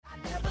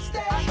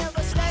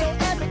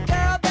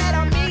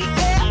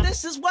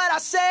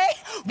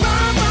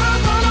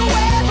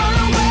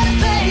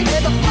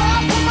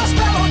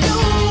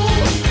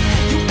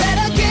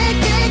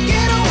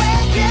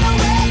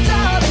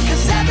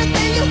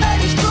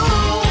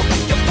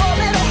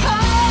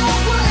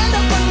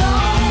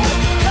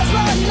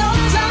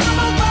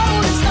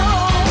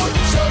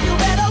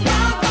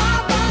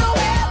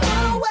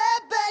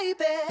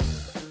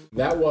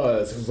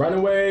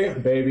My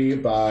Baby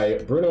by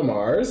Bruno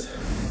Mars.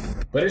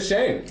 But it's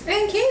Shane.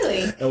 And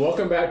Kaylee. And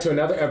welcome back to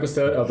another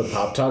episode of the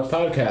Pop Talk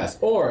Podcast.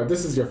 Or if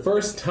this is your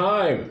first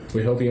time,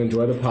 we hope you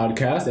enjoy the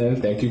podcast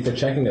and thank you for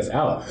checking us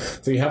out.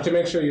 So you have to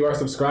make sure you are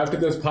subscribed to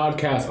this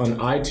podcast on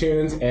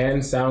iTunes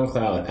and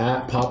SoundCloud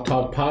at Pop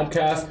Talk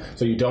Podcast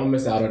so you don't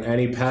miss out on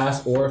any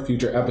past or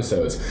future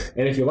episodes.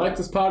 And if you like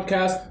this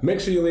podcast,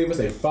 make sure you leave us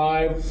a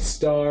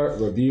 5-star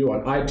review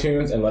on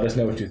iTunes and let us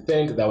know what you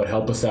think. That would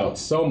help us out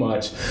so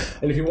much.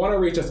 And if you want to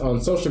reach us on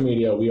social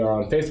media, we are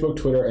on Facebook,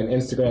 Twitter, and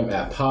Instagram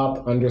at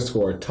pop_talk,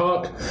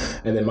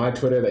 and then my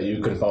Twitter that you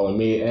can follow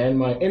me, and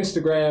my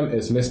Instagram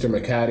is Mr.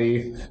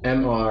 McCatty,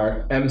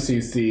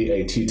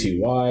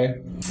 MRMCCATTY.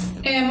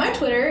 And my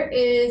Twitter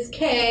is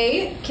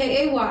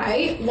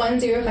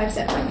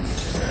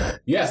KAY1057.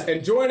 Yes,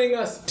 and joining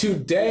us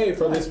today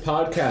for this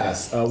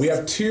podcast, we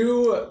have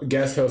two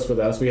guest hosts with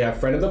us. We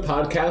have friend of the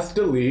podcast,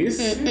 Delise.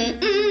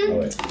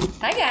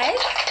 Hi guys.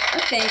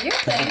 Thank you.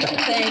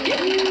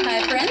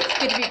 Hi friends.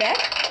 Good to be back.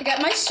 I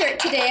got my shirt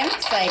today. I'm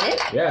excited.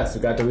 Yes,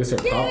 we got Delise her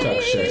Pop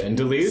Talk shirt. And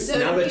Delise, So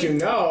now that you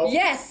know...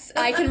 Yes,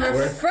 I can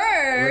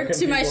refer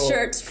to my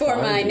shirt for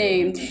my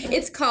name.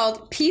 It's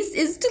called Peace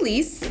is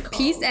Delise.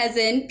 Peace as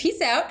in peace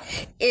out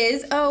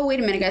is... Oh, wait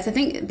a minute, guys. I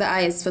think the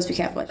I is supposed to be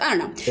capitalized. I don't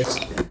know.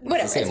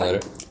 Whatever. Same letter.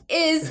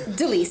 Is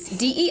Delise.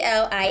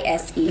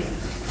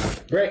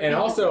 Delise. Great, and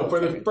also for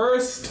the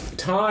first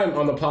time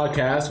on the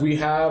podcast, we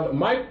have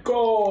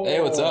Michael. Hey,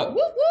 what's up? Whoop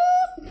whoop.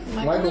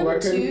 Michael, where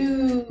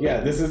can...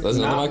 Yeah, this is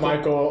not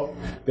Michael.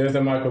 There's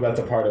a Michael that's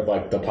a part of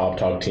like the Pop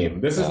Talk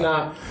team. This is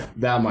not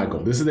that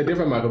Michael. This is a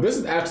different Michael. This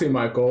is actually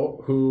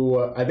Michael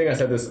who, I think I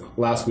said this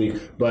last week,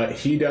 but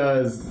he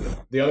does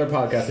the other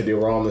podcast I do.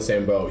 We're all in the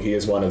same boat. He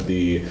is one of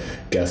the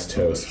guest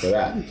hosts for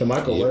that. So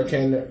Michael, where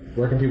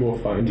can people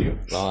find you?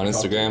 On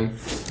Instagram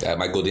at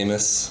Michael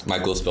Dimas.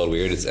 Michael spelled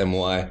weird. It's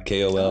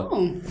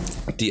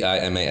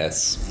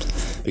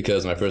MYKOLDIMAS.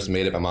 Because when I first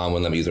made it, my mom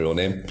wouldn't let me use her real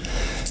name.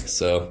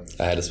 So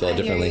I had to spell it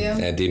differently.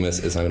 And Dimas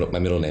is my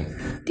middle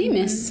name.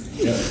 Demas.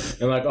 Yeah.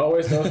 And like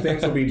always, those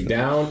things will be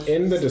down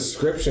in the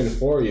description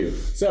for you.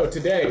 So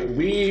today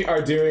we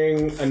are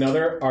doing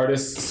another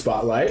artist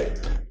spotlight.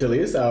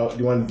 Delise, do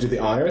you want to do the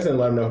honors and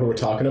let them know who we're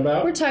talking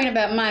about? We're talking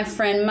about my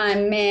friend, my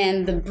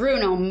man, the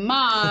Bruno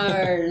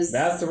Mars.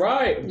 That's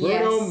right,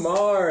 Bruno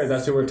Mars.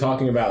 That's who we're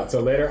talking about. So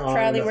later on,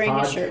 proudly wearing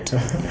a shirt.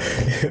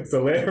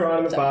 So later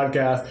on in the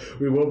podcast,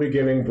 we will be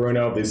giving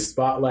Bruno the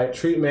spotlight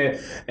treatment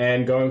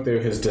and going through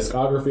his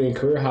discography and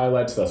career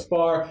highlights thus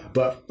far.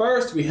 But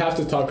first, we have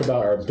to talk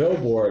about our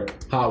Billboard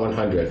Hot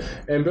 100.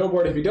 And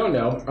Billboard, if you don't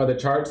know, are the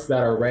charts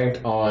that are ranked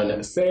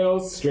on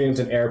sales, streams,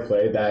 and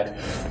airplay that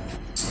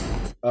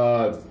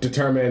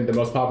determine the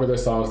most popular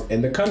songs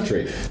in the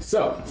country.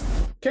 So,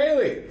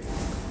 Kaylee,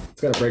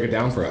 it's gonna break it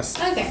down for us.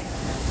 Okay.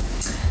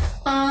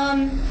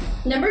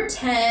 Number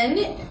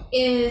 10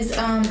 is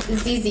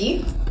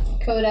ZZ.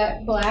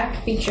 Kodak Black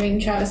featuring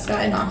Travis Scott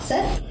and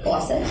Offset.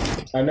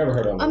 I've never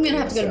heard of it. I'm going to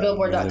have to go to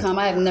Billboard.com.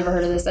 I have never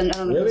heard of this. I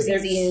don't know who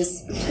ZZ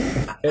is.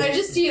 I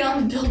just see it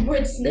on the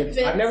Billboard snippets.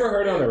 I've never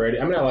heard it on the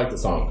radio. I mean, I like the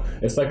song.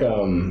 It's like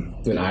an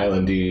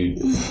islandy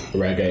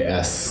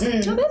reggae-esque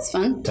Oh, that's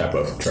fun. type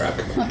of track.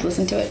 I'll have to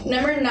listen to it.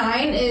 Number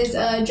 9 is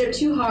Drip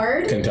Too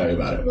Hard. Couldn't tell you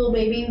about it. Lil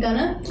Baby and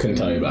Gunna. Couldn't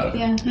tell you about it.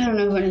 Yeah. I don't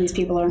know who any of these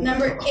people are.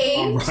 Number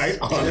 8. Right,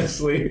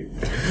 honestly.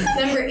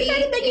 Number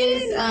 8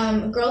 is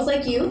Girls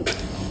Like You.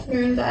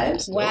 Maroon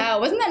 5. Wow,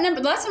 wasn't that number?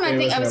 The last time I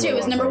think I was here, it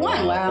was number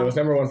 1. Wow. It was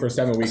number 1 for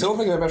 7 weeks. I don't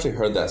think I've actually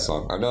heard that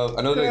song. I know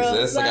that it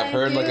exists. Like I've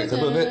heard like a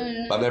clip of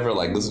it, but I've never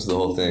like listened to the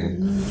whole thing.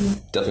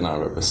 Definitely not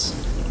on purpose.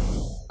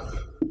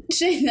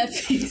 Shane, that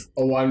face.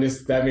 Oh,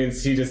 that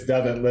means he just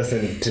doesn't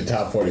listen to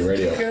Top 40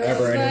 radio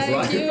ever in his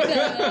life.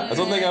 That's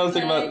one thing I was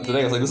thinking about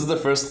today. I was like, this is the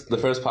first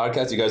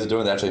podcast you guys are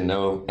doing that actually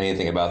know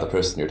anything about the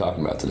person you're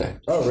talking about today.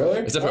 Oh, really?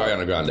 Except for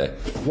Ariana Grande.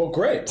 Well,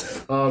 great.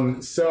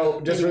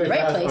 So just really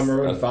fast on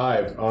Maroon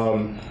 5.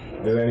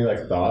 Are there any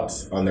like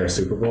thoughts on their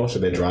Super Bowl?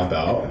 Should they drop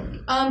out?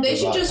 They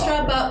should just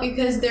drop out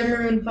because they're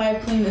Maroon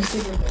 5 playing the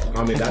Super Bowl.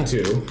 I mean that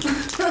too.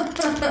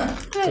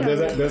 So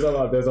there's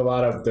a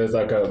lot of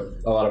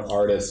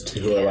artists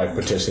who are like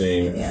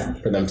petitioning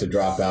for them to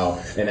drop out,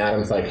 and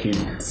Adam's like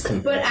he's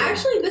conflicted. But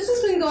actually, this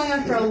has been going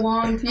on for a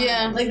long time.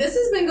 Yeah, like this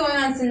has been going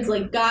on since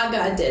like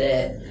Gaga did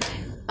it.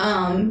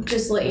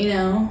 Just let you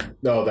know.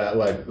 No, that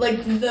like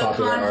the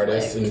popular conflict.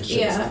 artists and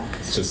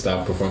should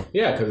stop performing.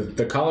 Yeah, because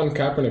the Colin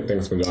Kaepernick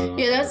thing's been going on.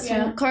 Yeah, that's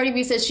Cardi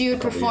B said she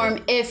would perform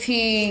if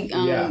he.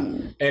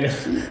 And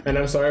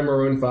I'm sorry,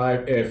 Maroon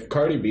 5. If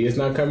Cardi B is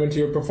not coming to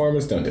your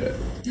performance, don't do it.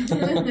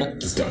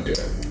 Just don't do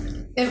it.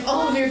 If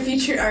all of your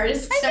featured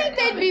artists, I think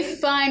they'd be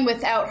fine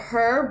without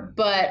her,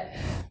 but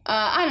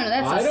I don't know.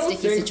 That's a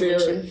sticky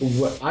situation.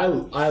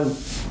 I'm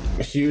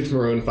a huge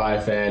Maroon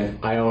 5 fan.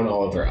 I own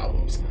all of their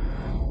albums.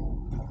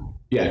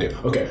 Yeah, I do.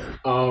 Okay.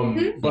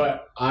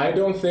 But I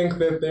don't think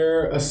that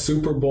they're a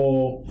Super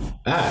Bowl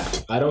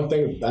act. I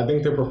think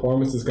their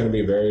performance is going to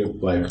be very,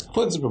 like...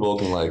 What Super Bowl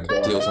can, like,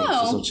 deal with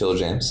some chill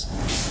jams?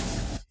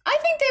 I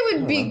think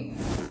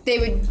they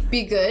would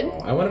be good.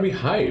 I want to be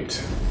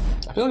hyped.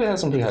 I feel like they have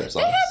some pretty hype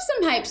songs. They have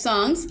some hype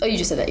songs. Oh, you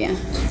just said that, yeah.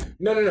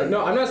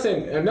 No. I'm not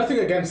saying nothing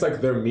against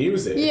like their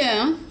music.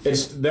 Yeah.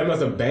 It's them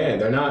as a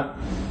band. They're not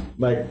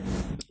like.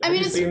 I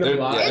mean, it's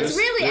really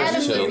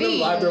Adam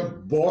Levine. They're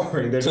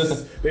boring.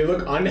 They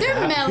look unhappy.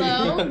 They're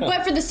mellow,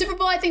 but for the Super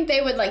Bowl, I think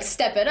they would like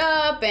step it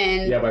up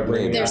and by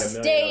bringing their out a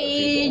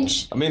million other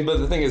stage. I mean, but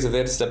the thing is, if they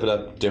had to step it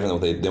up different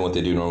than what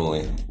they do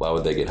normally, why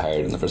would they get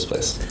hired in the first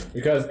place?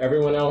 Because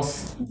everyone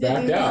else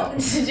backed out.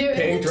 To do it.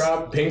 Pink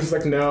dropped. Pink's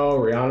like no.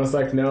 Rihanna's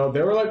like no.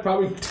 They were like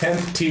probably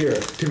 10th tier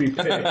to be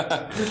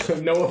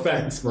picked. No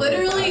offense.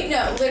 Literally,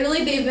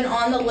 they've been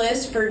on the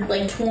list for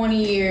like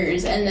 20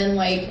 years, and then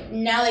like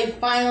now they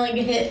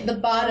finally hit the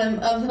bottom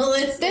of the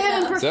list. They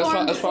haven't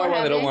performed. That's probably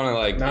why they don't want to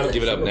like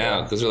give it up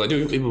now, because they're like,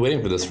 dude, we've been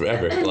waiting for this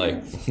forever.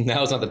 Like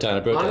now is not the time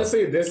to protest.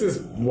 Honestly, this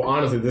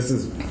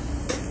is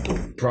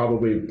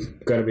probably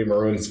gonna be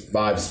Maroon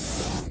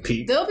 5's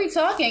peak. They'll be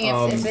talking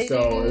if they do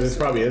So this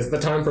probably is the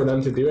time for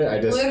them to do it. I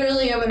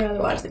would rather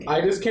watch the game.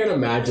 I just can't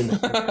imagine.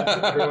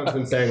 Everyone's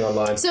been saying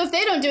online. So if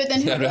they don't do it,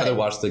 then who I'd rather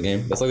watch the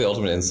game. That's like the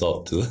ultimate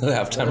insult to the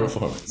halftime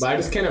performance. But I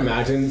just can't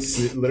imagine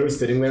literally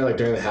sitting there like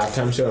during the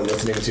halftime show and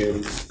listening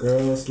to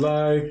 "Girls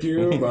Like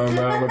You" by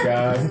Mama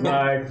Guys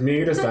Like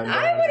Me to Sunday.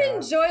 I would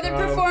enjoy the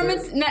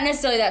performance, not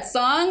necessarily that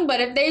song, but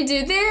if they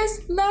do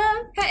this,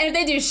 love, and if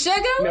they do Sugar,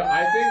 No,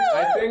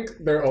 I think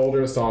their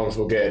older songs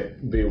will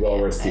be well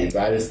received.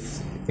 I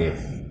just.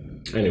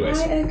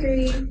 Anyways, I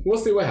agree. we'll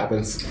see what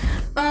happens.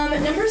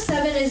 Number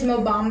 7 is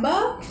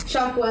Mobamba.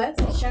 Shock West.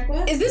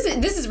 is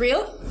this is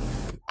real?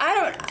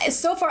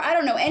 So far I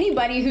don't know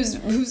anybody who's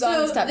on this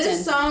top 10.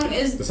 This song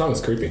is The song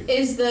is creepy.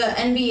 is the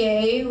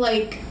NBA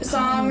like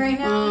song right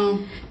now,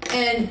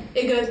 and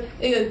it goes.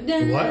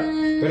 What?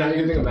 They're not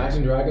using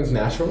Imagine Dragons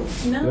natural?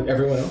 No. Like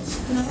everyone else?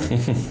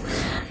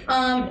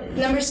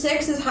 Number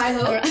 6 is High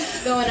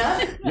Hopes, Going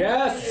Up.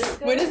 Yes!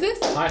 What is this?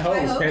 High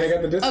Hopes, Panic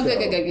at the Disco. Oh,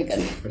 good.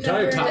 I'm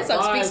telling you, top That song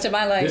 5. speaks to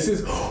my life. This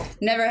is...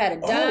 Never had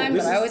a dime,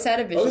 but I always had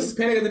a vision. Oh, this is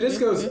Panic at the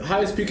Disco's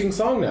highest peaking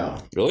song now.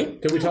 Really?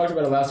 Because we talked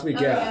about it last week,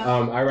 yeah.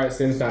 I Write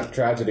Sins, Not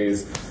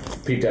Tragedies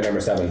peaked at number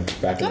 7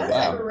 back in the day.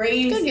 That's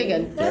crazy.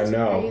 Good. I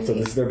know. Crazy. So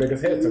this is their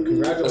biggest hit, so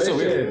congratulations. That's so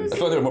weird. I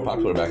thought they were more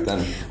popular back then.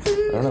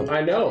 I don't know.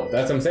 I know.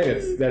 That's what I'm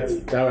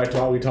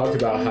saying. We talked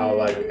about how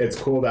like it's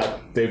cool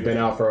that they've been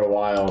out for a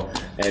while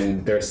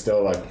and they're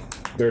still like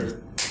they're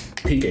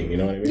peaking. You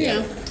know what I mean?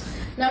 Yeah.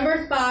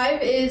 Number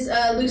 5 is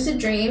Lucid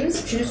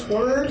Dreams. Juice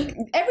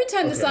WRLD. Every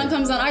time the song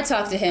comes on, I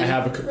talk to him. I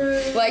have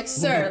a. Like,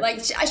 sir, like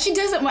she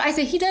doesn't. I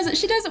say he doesn't.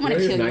 She doesn't want to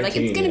He's kill you. Like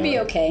 19, it's gonna be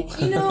okay.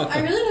 You know, I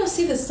really don't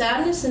see the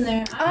sadness in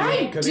there.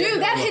 I Because do. if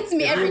That hits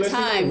me if you every listen-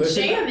 time.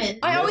 listen- Jamming.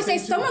 I always say,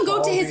 listen to someone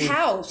go to all his these-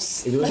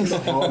 house. If you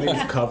listen to all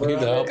these cover Need of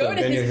to help it, him.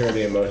 then you hear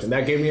the emotion.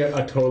 That gave me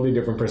a totally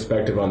different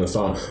perspective on the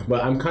song.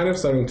 But I'm kind of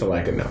starting to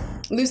like it now.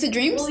 Lucid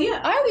Dreams? Well, yeah.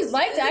 I always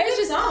liked it. It's a I was good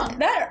just song.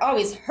 that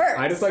always hurts.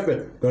 I just like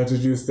the "Don't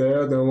you say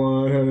the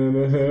one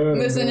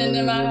listening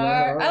to my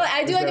heart.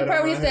 I do like the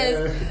part where he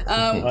says,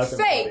 That's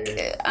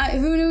 "Fake."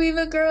 Who knew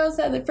even girls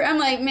had the? I'm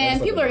like, man,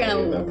 That's people are like a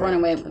gonna melody, that run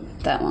away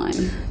with that line.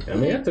 I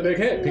mean, it's a big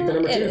hit. Peaked at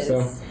number It 2. is. So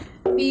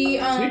The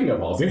speaking of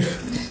Halsey,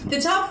 the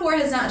top 4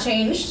 has not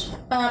changed.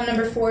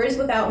 Number 4 is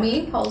Without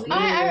Me. Halsey.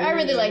 I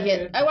really like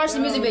it. I watched the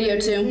music video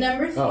too.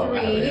 Number 3 Oh,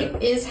 wow, yeah.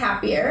 is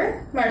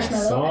Happier.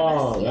 Marshmello.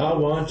 song I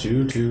want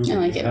you to I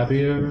like be it.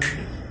 happier.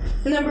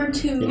 Number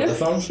 2. You know the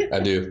song? I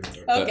do.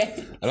 But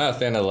Okay. I'm not a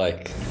fan of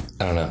like,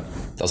 I don't know.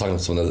 I was talking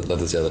to someone about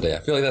this the other day. I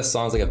feel like that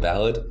song's like a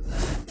ballad,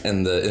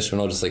 and the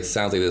instrumental just like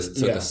sounds like this.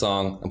 Took Yeah. a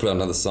song and put on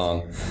another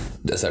song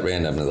that's at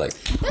random, and like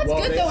That's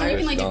Well, good they- though when I you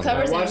can like do don't-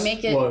 covers I watched- and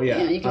make it. Well,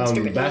 yeah. You can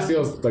strip it down.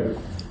 Bastille's like,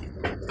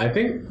 I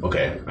think.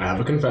 Okay, I have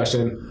a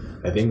confession.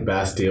 I think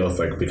Bastille's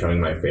like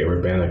becoming my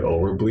favorite band, like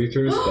over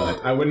Bleachers.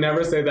 But I would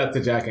never say that to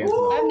Jack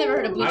Antonoff. I've never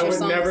heard of I Bleacher would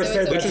songs, never so say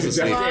it's that okay. to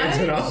Jack What?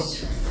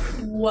 Antonoff.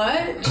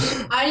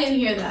 What? I didn't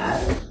hear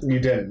that. You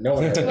didn't. No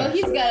one heard Well, that.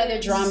 he's got other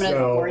drama to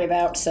So- worry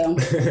about, so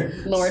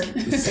Lord.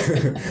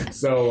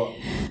 So,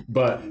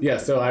 but yeah,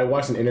 so I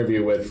watched an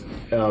interview with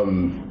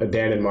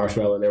Dan and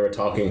Marshmello, and they were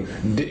talking.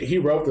 He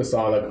wrote the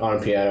song like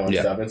on piano and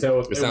Yeah. stuff, and so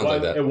It sounds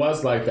like that. It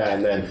was like that,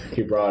 and then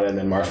he brought in,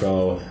 then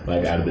Marshmello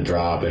like added the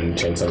drop and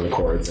changed some of the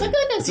chords. I And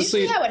feel like that's it's a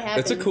usually sweet. how it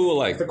happens. It's a cool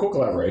like. it's a cool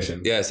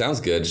collaboration. Yeah, it sounds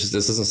good. Just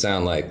this doesn't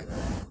sound like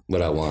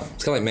what I want.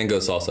 It's kind of like mango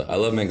salsa. I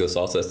love mango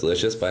salsa. It's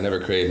delicious, but I never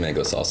crave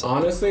mango salsa.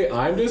 Honestly,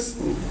 I'm just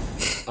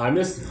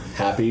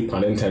happy,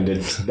 pun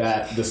intended,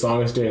 that the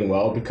song is doing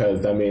well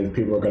because that means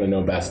people are going to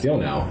know Bastille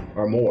now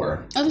or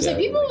more. I was gonna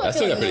say, people. I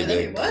still got pretty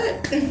big.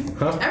 What?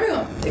 Huh?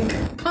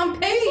 Everyone.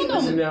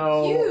 Pompeii.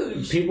 No,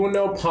 Huge. people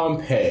know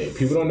Pompeii.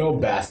 People don't know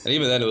Bastille. And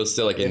even then, it was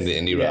still like in the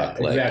indie rock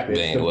like exactly.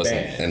 vein. It's It the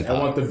wasn't band. in I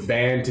pop. want the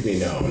band to be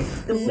known.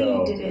 The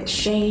So, we did it,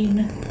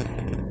 Shane.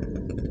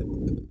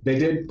 they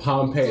did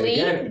Pompeii. Glee?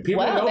 Again,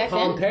 people Wow, know back then.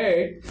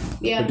 Pompeii,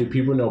 Yeah. but do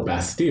people know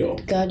Bastille?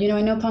 God, you know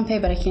I know Pompeii,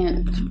 but I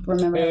can't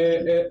remember.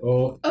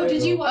 Oh,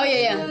 did you watch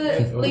yeah.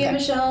 the Leah Okay.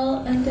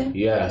 Michelle and thing?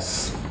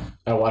 Yes.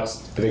 I watched,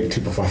 I think,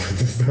 2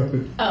 performances.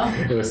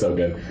 Oh. It was so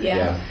good.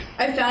 Yeah.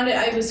 I found it.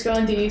 I was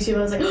scrolling through YouTube.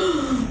 I was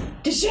like,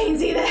 Did Shane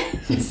see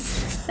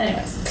this?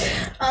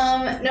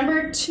 Anyways.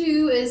 Number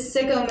 2 is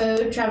Sicko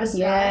Mode, Travis Scott.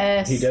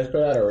 Yes. He does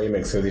put out a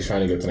remix because he's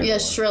trying to get to number Yeah, 1.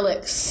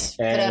 Skrillex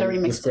put And out a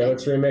remix. the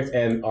Skrillex remix,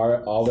 and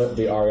all the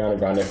Ariana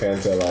Grande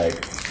fans are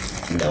like,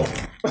 no.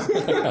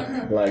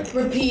 Like,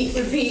 Repeat.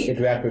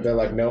 exactly. They're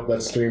like, nope,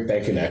 let's stream.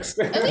 Thank you, next.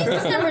 At least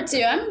it's number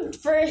 2. I'm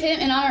for him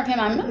in honor of him.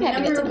 I'm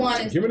happy to get Number to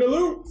 1 is Give me the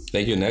loot.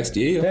 Thank you. Next,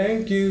 yeah.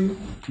 Thank you.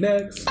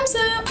 Next. I'm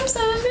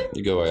sorry.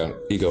 You go,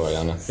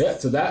 Ariana. Yeah,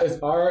 so that is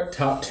our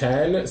top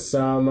 10,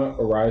 some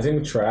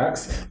rising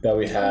tracks that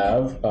we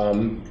have.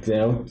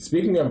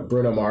 Speaking of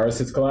Bruno Mars,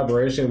 his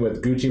collaboration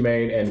with Gucci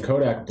Mane and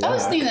Kodak Black. I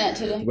was thinking that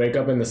today. Wake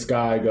Up in the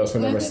Sky goes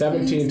from number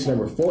 17 to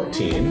number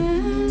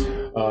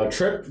 14.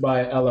 Trip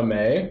by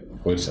LMA,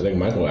 which I think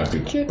Michael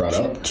actually brought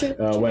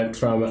up, went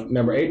from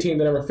number 18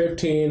 to number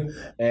 15,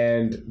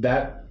 and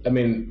that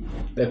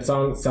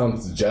song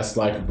sounds just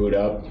like Boot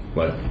Up,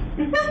 like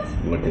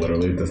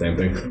literally the same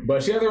thing.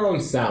 But she has her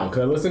own sound,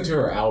 because I listened to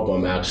her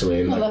album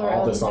actually, and like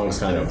all the songs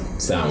kind of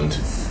sound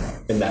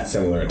in that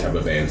similar type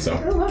of vein. So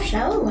I don't know if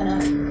Shallow went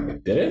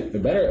up. did it?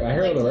 It better. I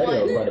heard it on the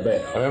radio quite a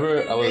bit. I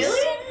remember I was.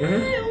 Really?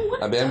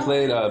 A band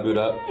played Boot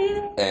Up,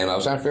 and I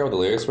was trying to figure out what the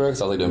lyrics were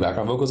because I was like doing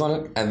background vocals on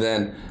it. And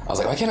then I was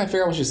like, why can't I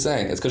figure out what she's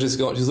saying? It's because she's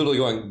literally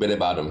going bit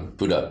bottom,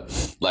 boot up,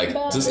 like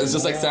it's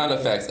just like sound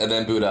effects and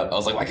then boot up. I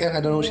was like, why can't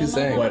I don't know what she's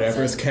saying?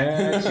 Whatever's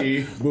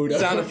catchy, boot up.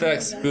 Sound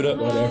effects, boot up.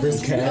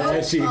 Whatever's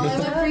catchy. All I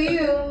want for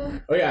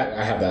you. Oh yeah,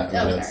 I have that.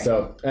 sorry.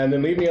 So, and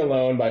then Leave Me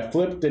Alone by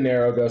Flip De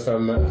Niro goes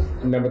from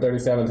number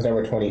 37 to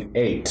number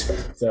 28.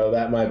 So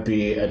that might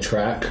be a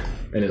track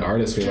and an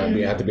artist we might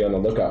have to be on the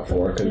lookout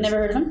for. Cause Never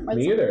heard of him.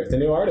 me either. It's a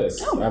new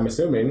artist. I'm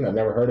assuming. I've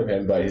never heard of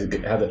him, but he's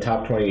has a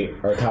top 20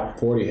 or top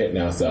 40 hit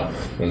now, so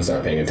I'm gonna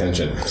start paying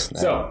attention.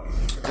 So,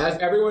 as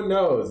everyone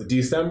knows,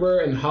 December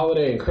and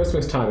holiday and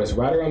Christmas time is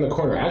right around the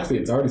corner. Actually,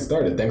 it's already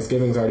started.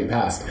 Thanksgiving's already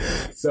passed.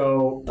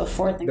 So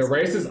Before the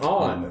race is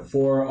on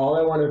for All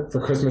I Wanted for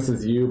Christmas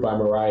Is You by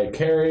Mariah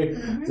Carey.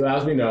 So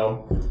as we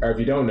know, or if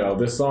you don't know,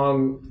 this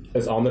song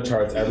is on the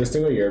charts every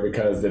single year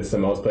because it's the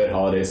most played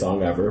holiday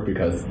song ever,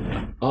 because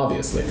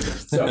obviously.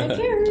 So,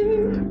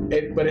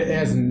 but it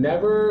has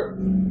never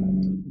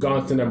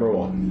gone to number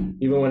 1,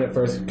 even when it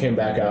first came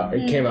back out.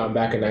 It came out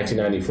back in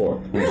 1994.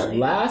 Really?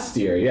 Last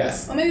year,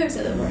 yes. Well, maybe I've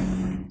said that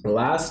before.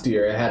 Last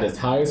year, it had its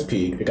highest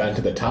peak. It got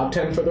into the top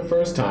 10 for the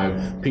first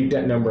time, peaked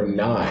at number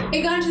 9.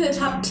 It got into the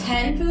top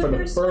 10 for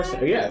the first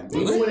time? Yeah.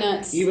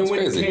 Nuts. Even when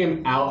it crazy.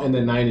 came out in the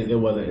 90s, it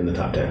wasn't in the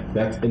top 10.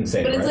 That's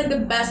insane, But it's right? like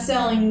the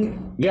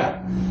best-selling...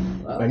 Yeah.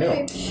 I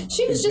know.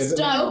 She was just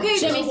on Okay,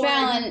 Jimmy so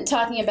Fallon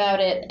talking about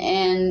it,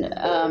 and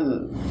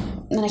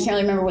I can't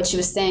really remember what she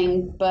was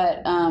saying,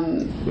 but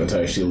I'm gonna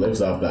tell you, she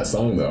lives off that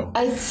song, though.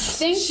 I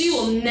think She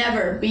will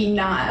never be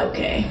not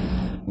okay.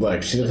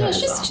 Like, she doesn't No, have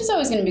a song. she's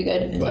always gonna be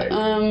good. Like,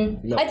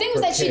 no, I think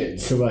it was for that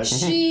kids, like-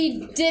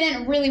 she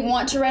didn't really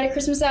want to write a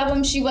Christmas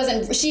album. She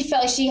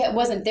felt like she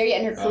wasn't there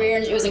yet in her career,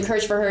 and it was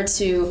encouraged for her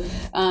to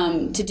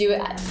do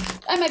it.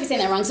 I might be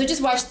saying that wrong, so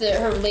just watch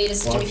her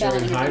latest Well, I'm Jimmy sure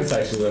Fallon in interview.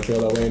 hindsight, she doesn't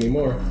feel that way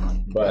anymore.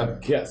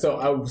 But yeah, so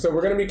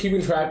we're gonna be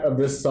keeping track of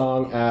this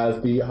song as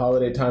the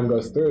holiday time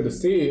goes through to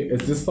see,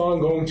 is this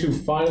song going to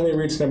finally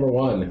reach number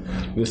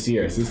 1 this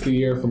year? Is this the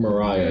year for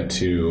Mariah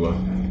to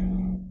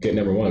get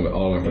number 1 with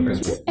All I Want for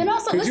Christmas? And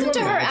also, Could you listen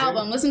to her imagine?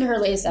 album. Listen to her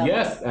latest album.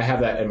 Yes, I have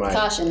that in my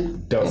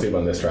Caution. Don't sleep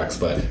on this tracks,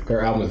 but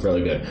her album is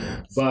really good.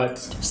 But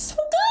So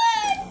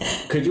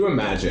good. could you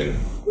imagine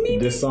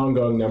this song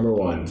going number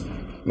 1?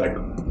 Like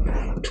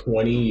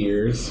 20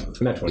 years?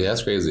 Not 20. Yeah,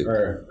 that's crazy.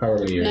 Or however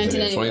many years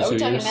it is. 1990. Are we 22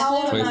 talking years?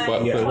 about 24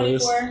 Yeah.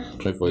 years? 24.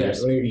 24 Yeah,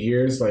 years.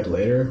 years like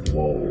later.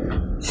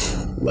 Whoa.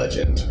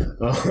 Legend.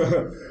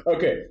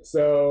 Okay,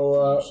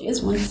 so She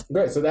is one.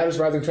 great. So that is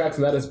Rising Tracks,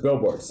 and that is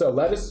Billboard. So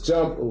let us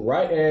jump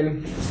right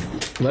in.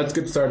 Let's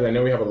get started. I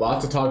know we have a lot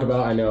to talk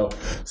about. I know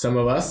some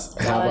of us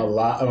have a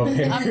lot of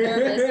opinions. I'm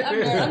nervous.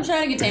 I'm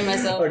trying to contain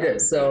myself. Okay, I'm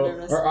so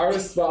nervous. our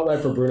artist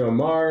spotlight for Bruno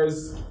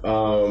Mars.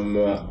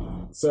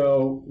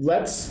 So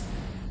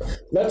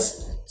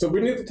so we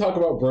need to talk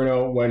about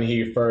Bruno when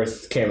he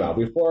first came out,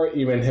 before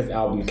even his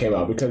album came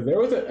out, because there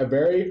was a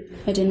very,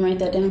 I didn't write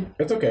that down.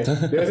 it's okay,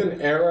 there's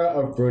an era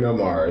of Bruno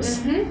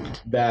Mars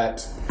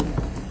that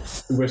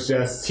was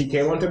just, he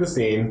came onto the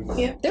scene.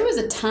 There was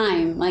a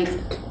time, like,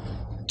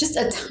 just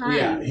a time.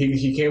 Yeah,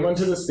 he came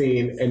onto the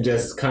scene and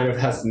just kind of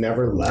has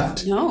never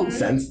left No.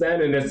 since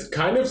then. And it's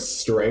kind of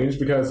strange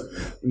because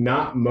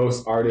not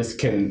most artists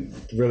can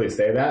really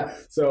say that.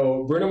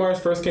 So Bruno Mars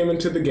first came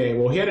into the game.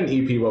 Well, he had an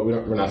EP, but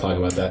we're not talking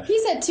about that.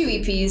 He's had 2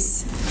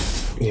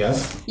 EPs.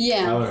 Yes? I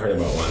Yeah. haven't heard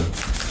about one.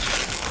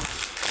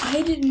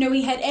 I didn't know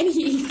he had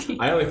any EP.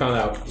 I only found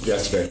out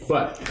yesterday.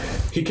 But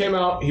he came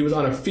out, he was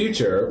on a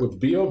feature with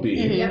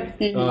B.O.B.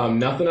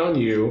 Nothing on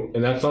You,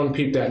 and that song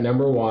peaked at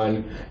number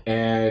 1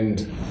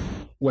 and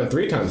went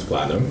 3 times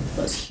platinum.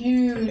 That's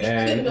huge.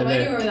 And Couldn't go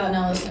then- anywhere without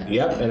now listening.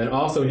 Yep, and then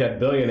also he had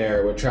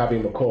Billionaire with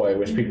Travis McCoy,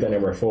 which peaked at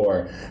number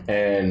 4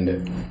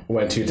 and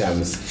went 2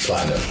 times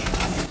platinum.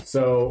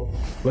 So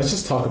let's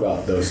just talk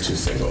about those 2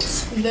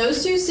 singles.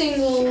 Those 2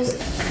 singles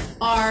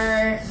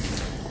are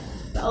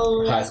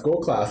High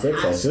School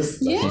Classics. Let's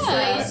just Yeah.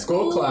 High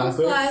School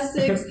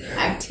Classics.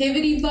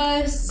 Activity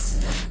Bus.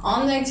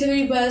 On the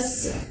Activity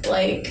Bus,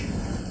 like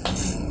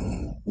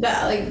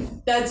that. Like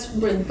that's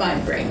where my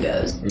brain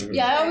goes.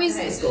 Yeah, I always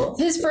High school.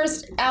 his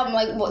first album,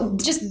 like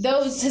just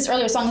his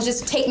earlier songs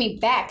just take me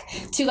back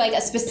to like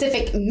a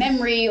specific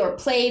memory or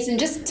place and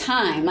just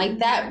time, like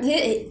that.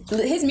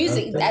 His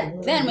music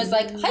that then was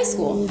like high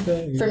school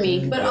for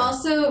me. But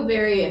also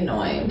very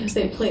annoying because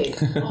they played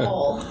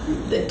all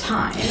the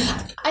time.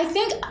 I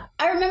think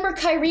I remember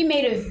Kyrie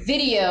made a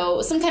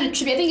video, some kind of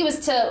tribute. I think it was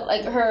to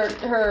like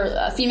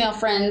her female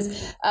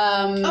friends.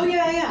 Oh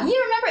yeah.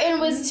 You remember? And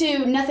it was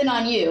to Nothing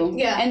on You.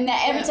 Yeah. And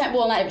that every time,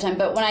 well, not every time,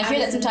 but when I hear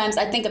that sometimes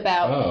I think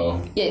about.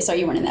 Oh. Yeah, sorry,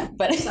 you weren't in that,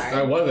 but. Sorry.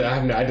 I wasn't.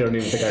 I don't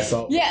even think I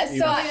saw. Yeah,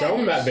 so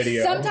shown that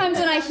video. Sometimes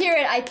when I hear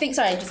it, I think.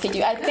 Sorry, I just kidded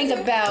you. I think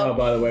about. Oh,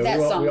 by the way, that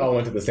song. we all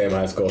went to the same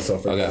high school, so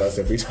forgive us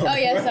if we don't. Oh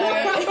yeah,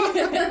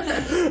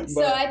 sorry.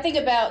 So I think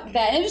about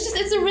that, and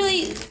it's a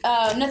really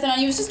Nothing on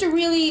You. It's just a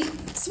really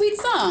sweet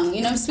song,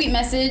 sweet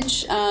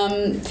message.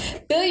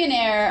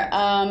 Billionaire.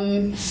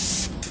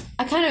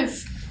 I kind of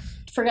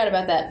forgot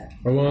about that.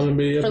 I want to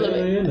be a For a little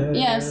bit. billionaire.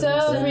 Yeah, so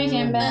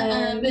freaking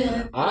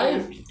bad.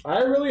 I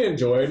really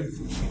enjoyed.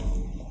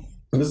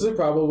 This is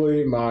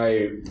probably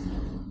my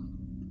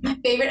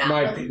Favorite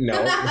album.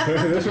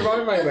 this is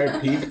probably my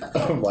peak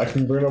of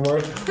liking Bruno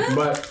Mars,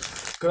 but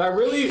because I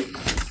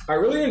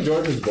really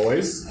enjoyed his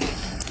voice.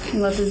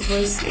 Love his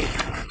voice.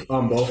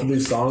 On both of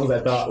these songs, I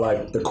thought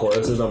like the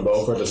choruses on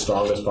both were the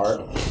strongest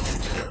part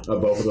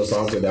of both of the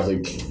songs. They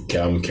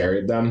definitely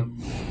carried them.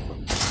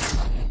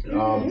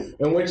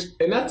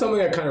 And that's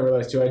something I kind of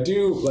realized too. I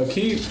do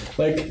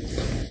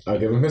I'll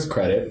give him his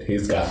credit.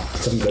 He's got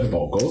some good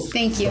vocals.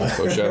 Thank you.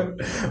 For sure.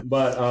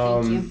 But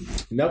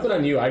Nothing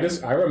on You. I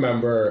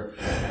remember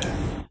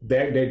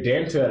they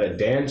danced at a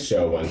dance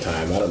show one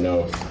time. I don't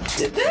know if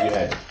you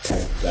had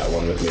typed that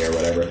one with me or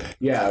whatever.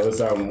 Yeah, it was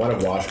one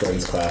of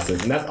Washburn's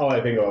classes, and that's all I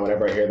think about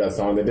whenever I hear that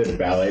song. They did a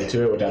ballet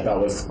to it, which I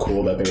thought was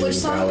cool that they were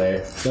doing ballet.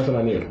 Nothing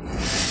on You.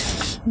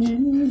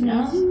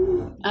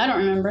 No, I don't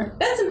remember.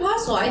 that's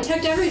impossible. I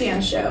checked every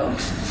dance show.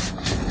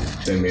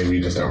 Then maybe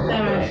you just don't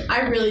remember.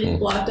 I really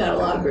blocked out a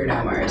lot of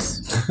Bruno Mars.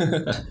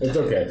 It's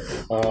okay.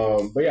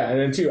 But yeah, and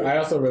then too, I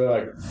also really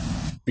like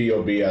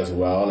B.O.B. as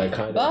well, and I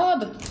kind of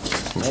Bob.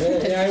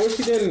 I wish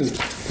he didn't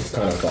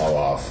kind of fall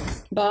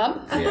off.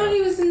 Bob. I thought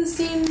he was in the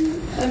scene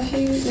of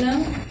his.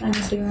 No, I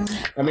must be wrong.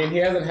 I mean, he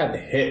hasn't had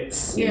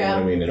hits, you know Yeah.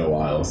 what I mean, in a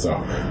while. So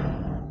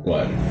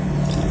what?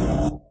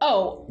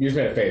 Oh. You just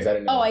made a face. I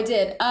didn't know. Oh, I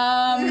did.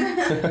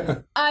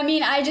 I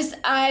mean, I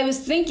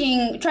was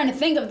trying to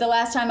think of the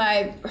last time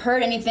I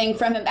heard anything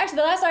from him. Actually,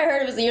 the last time I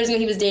heard it was years ago.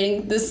 He was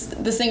dating the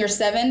singer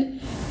Seven.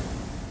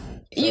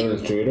 Seven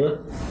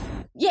Streeter?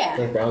 Yeah.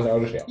 Chris Brown's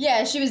eldest, yeah.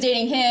 Yeah, she was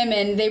dating him,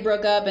 and they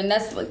broke up, and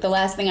that's like the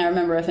last thing I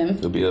remember of him.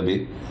 The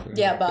B.O.B.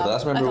 Yeah, Bob. The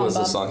last I remember was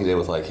the song he did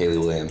with like Haley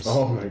Williams.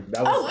 Oh my,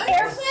 that was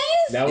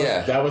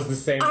Airplanes? that was the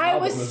same. I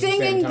album. was It the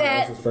singing same time.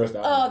 that. Was his first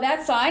album. Oh,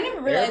 that song. I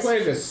never realized.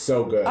 Airplanes is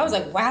so good. I was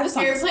like, wow, this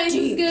song is Airplanes is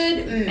deep.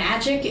 good.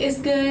 Magic is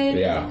good.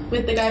 Yeah.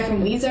 With the guy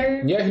from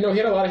Weezer. Yeah, he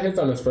had a lot of hits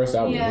on his first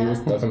album. Yeah. That's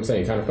what I'm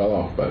saying. He kind of fell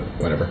off, but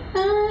whatever.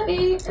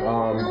 I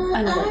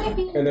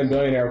know. And then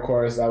Billionaire, of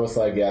course, I was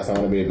like, yes, I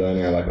want to be a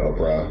billionaire like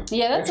Oprah.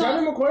 Yeah, that's and all.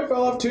 Travis McCoy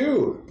fell off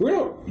too. We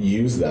don't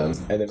use them.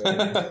 And then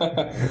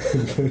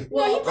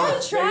Well, he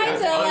probably tried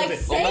to like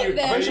save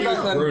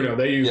them. Bruno,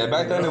 they use. Yeah,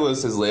 back then it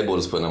was his label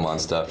just putting him on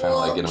stuff, trying to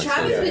like get him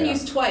Travis exposed. been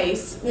used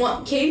twice.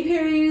 Katy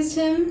Perry used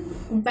him.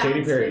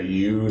 Katy Perry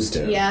used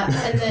him. Yeah,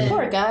 and then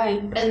Poor guy.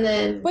 and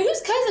then Wait,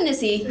 whose cousin is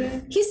he?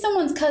 He's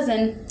someone's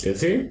cousin. Is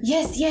he?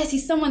 Yes,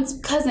 he's someone's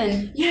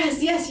cousin. yes,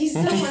 he's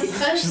someone's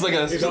cousin. She's like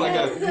a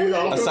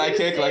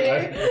sidekick, like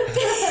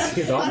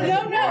He's awesome.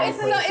 No,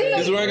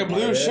 he's wearing a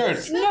blue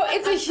shirt. No,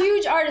 it's a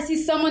huge artist.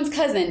 He's someone's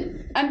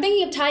cousin. I'm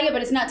thinking of Tyga,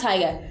 but it's not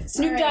Tyga.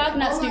 Snoop All right, Dogg,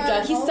 not hold Snoop on,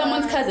 Dogg. He's hold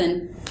someone's on.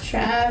 cousin.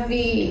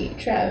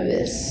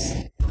 Travis.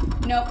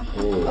 Nope.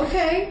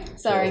 Okay.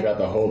 Sorry. He's got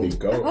the Holy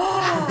Ghost.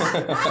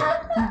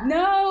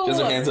 No.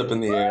 Just her hands up in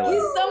the air.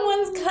 He's Like,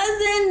 someone's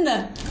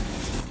cousin.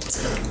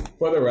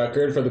 For the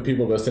record, for the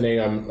people listening,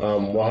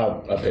 we'll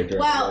have a picture.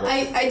 Wow,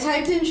 I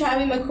typed in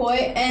Travis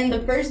McCoy and the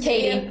first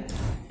Katie.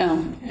 Oh.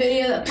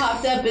 video that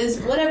popped up is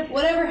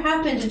whatever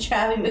happened to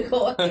Travis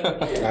McCoy.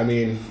 I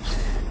mean,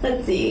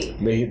 Let's see.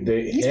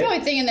 He's probably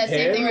thinking that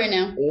same thing right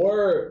now.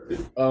 Or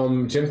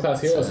Gym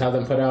Class Heroes have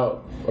them put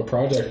out a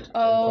project.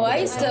 Oh, I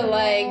used to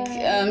like.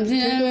 Yeah, that's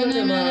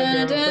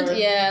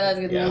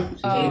a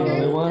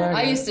good one.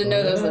 I used to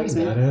know those lyrics,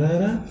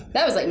 man.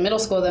 That was like middle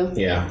school, though.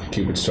 Yeah,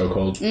 Cupid's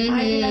Chokehold.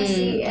 I did not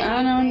see it.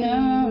 I don't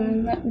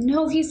know.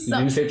 No, he's Did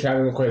some. you say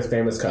Travis McCoy's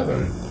famous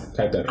cousin?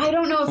 Type that. I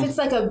don't know if it's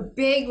like a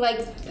big like.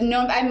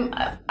 No,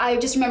 I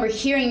just remember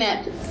hearing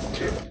that.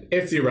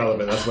 It's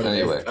irrelevant. That's what it is.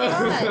 Anyway.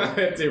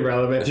 It's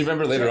irrelevant. if you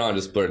remember later on,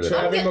 just blurt it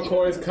out. Travis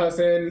McCoy's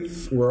cousin,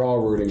 we're all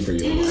rooting for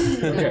you.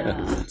 Okay.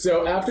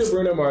 So after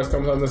Bruno Mars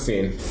comes on the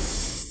scene,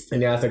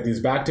 and he has like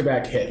these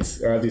back-to-back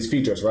hits, or these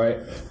features, right?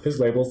 His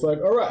label's like,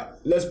 all right,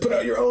 let's put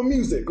out your own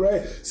music,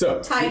 right? So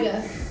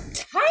Tyga.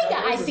 Tyga.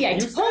 I see. I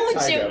You said told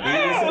Tyga, you. but you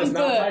said it's I'm not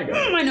good.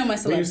 Tyga. I know my But you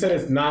celebrity. said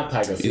it's not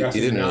Tyga. So You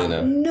didn't really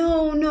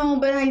know. No,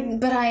 but I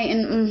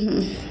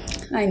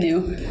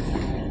knew.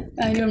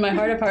 I knew in my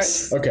heart of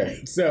hearts.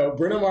 Okay, so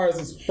Bruno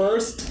Mars'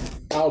 first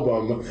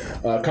album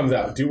comes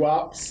out,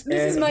 Doo-Wops and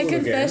This is my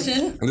Hooligans.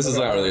 confession. And this is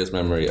my earliest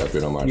memory of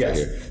Bruno Mars right Yes.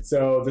 here.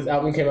 So this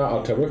album came out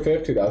October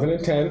 5th,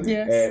 2010.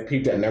 Yes. It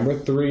peaked at number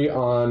 3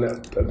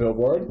 on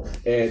Billboard.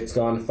 It's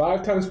gone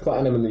 5 times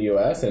platinum in the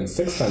US and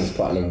 6 times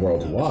platinum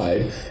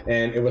worldwide.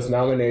 And it was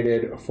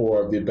nominated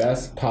for the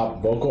Best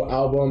Pop Vocal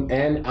Album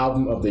and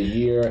Album of the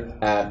Year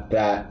at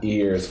that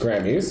year's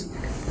Grammys.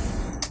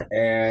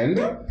 And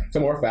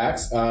some more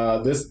facts.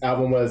 This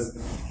album was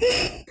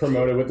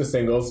promoted with the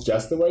singles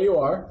 "Just the Way You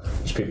Are,"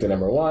 which peaked at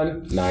number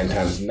 1,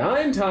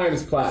 9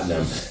 times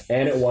platinum,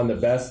 and it won the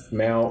Best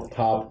Male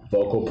Pop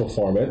Vocal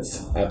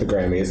Performance at the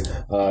Grammys.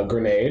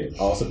 "Grenade"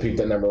 also peaked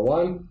at number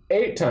 1,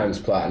 8 times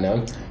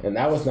platinum, and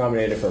that was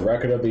nominated for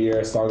Record of the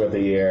Year, Song of the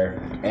Year,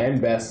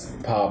 and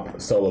Best Pop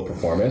Solo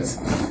Performance.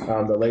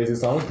 "The Lazy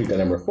Song" peaked at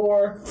number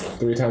 4,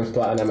 3 times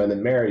platinum, and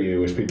then "Marry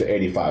You," which peaked at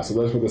 85. So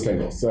those were the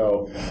singles.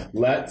 So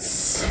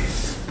let's.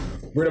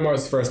 Bruno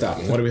Mars' first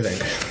album. What do we think?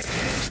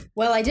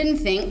 Well, I didn't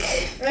think.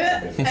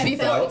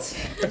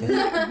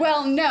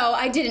 Well, no,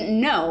 I didn't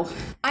know.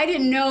 I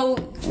didn't know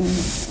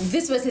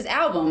this was his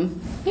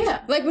album. Yeah.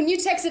 Like when you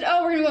texted,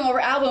 "Oh, we're gonna be going over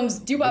albums,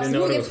 Doo-Wops and didn't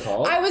know what it Hooligans," was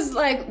called? I was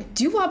like,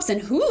 "Doo-Wops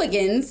and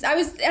Hooligans." I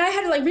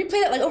had to like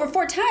replay that like over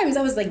 4 times.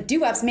 I was like,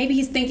 "Doo-Wops." Maybe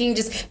he's thinking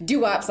just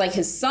Doo-Wops like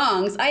his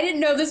songs. I didn't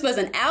know this was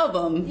an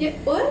album. Yeah.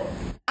 What?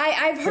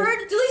 I've heard.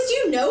 At least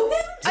you know him.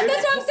 That's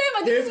what I'm saying.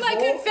 Like this is my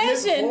His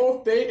confession. whole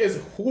thing is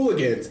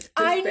Hooligans. His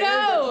I fans are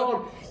know.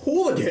 called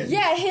Hooligans.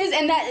 Yeah, his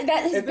and that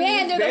his And then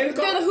band, his band is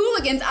they're the called-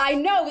 Hooligans. I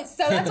know.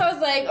 So that's why I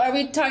was like, are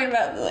we talking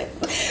about like?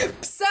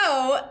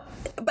 So,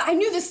 but I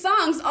knew the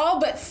songs all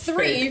but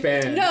 3. Fake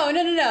fan.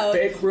 No.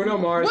 Fake Bruno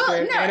Mars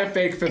fan and a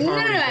fake Fifth No.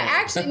 Harmony fan.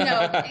 Actually,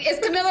 no. Is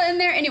Camilla in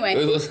there anyway?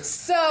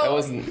 So That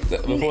wasn't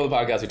before the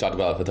podcast. We talked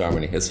about Fifth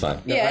Harmony. It's fine.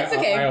 yeah, it's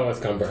okay. I always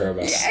come for her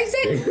about Yeah,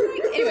 exactly.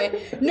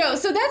 Anyway, no.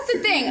 So that's the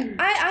thing.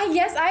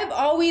 Yes, I've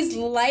always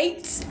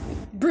liked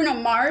Bruno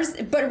Mars,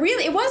 but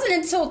really, it wasn't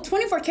until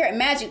 24 Karat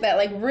Magic that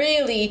like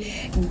really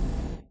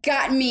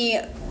got me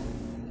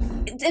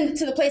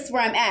into the place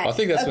where I'm at I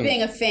think that's of when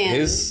being a fan.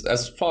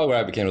 That's probably where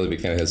I became a really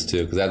big fan of his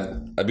too, because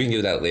I can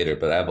get that later,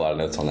 but I have a lot of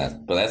notes on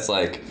that. But that's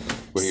like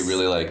where he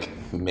really like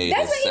made.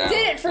 That's his when he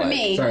sound. did it for Like,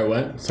 me. Sorry,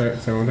 what? Sorry,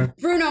 one more time.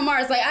 Bruno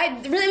Mars, like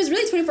it was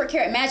really 24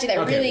 Karat Magic that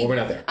Okay, really. well, we're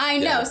not there. I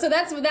know, Yeah. so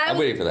that's what that. I'm was,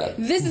 waiting for that.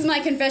 This is my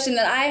confession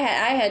that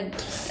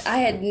I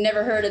had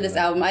never heard of this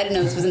album. I didn't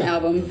know this was an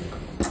album.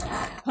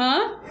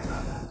 Huh?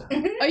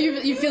 Oh,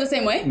 you feel the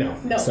same way? No.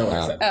 That's not what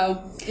I said.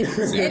 Oh.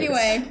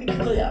 Anyway,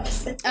 Totally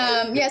opposite.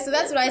 yeah. So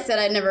that's what I said.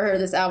 I'd never heard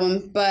of this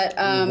album, but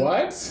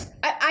What?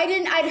 I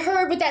didn't. I'd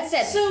heard what that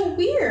said. So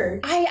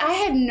weird. I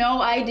had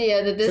no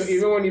idea that this. So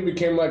even when you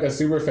became like a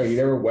super fan, you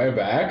never went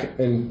back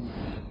and.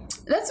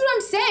 That's what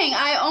I'm saying.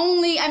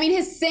 I mean,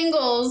 his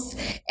singles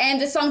and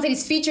the songs that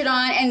he's featured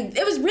on, and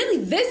it was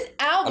really this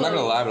album. I'm not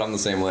gonna lie, but I'm the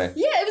same way.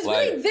 Yeah, it was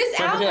really this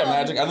Temperature album.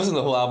 Magic. I've listened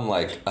to the whole album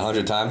like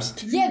 100 times.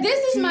 Yeah, this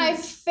is my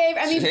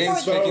favorite. I mean,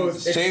 Shane's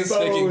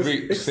before,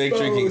 fake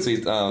drinking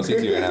sweet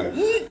tea right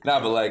now. Nah,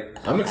 but like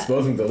I'm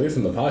exposing Delise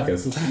in the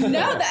podcast. no,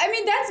 I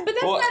mean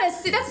Well,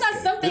 that's not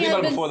something think I've about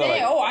it been before though.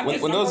 saying. Like, I'm when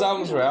just those not-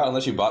 albums were out,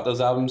 unless you bought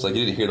those albums, like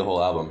you didn't hear the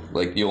whole album.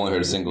 Like you only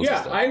heard the singles. and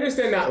Yeah, stuff. I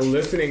understand not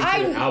listening to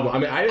I- the album. I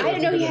mean, I didn't I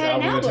didn't listen know to he this had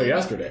an album until album.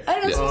 yesterday. I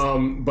didn't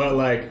know But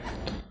like,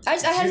 I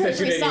she hadn't heard said she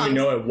 3 didn't songs. even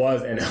know it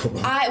was an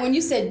album. When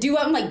you said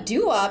doo-wop, I'm like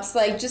doo-wops,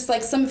 like just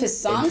like some of his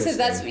songs, because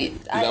that's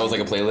That was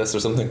like a playlist or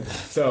something.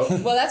 So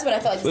well, that's what I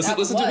felt like. This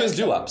Listen album to was. his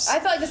doo-wops. I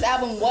felt like this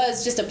album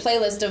was just a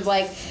playlist of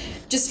like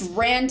just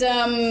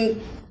random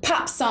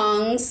pop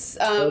songs.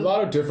 a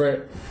lot of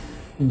different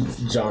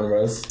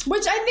genres.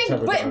 Which I think, Type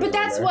of but genre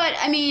that's there. what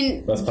I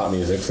mean. That's pop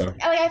music, so.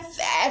 Like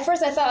at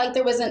first, I thought like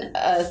there wasn't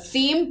a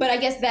theme, but I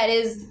guess that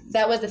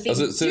was the theme.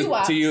 So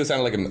Doo-wops. to you, it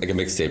sounded like a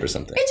mixtape or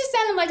something. It just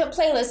sounded like a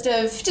playlist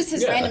of just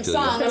his Yeah, random I feel you.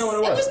 songs. That's kinda what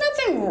it And was. there's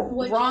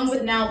nothing wrong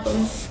with an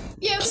album.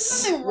 Yeah,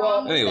 there's nothing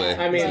wrong with Anyway. that.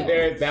 I mean,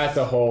 but- that's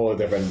a whole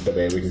different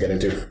debate we can get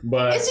into.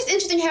 But It's just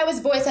interesting how his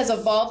voice has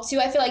evolved too.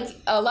 I feel like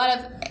a lot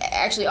of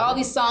actually all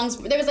these songs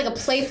there was like a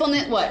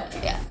playfulness. What?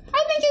 Yeah,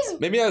 I think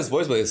his Maybe not his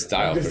voice, but his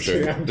style for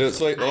sure. Yeah. Dude,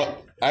 so, like,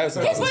 I have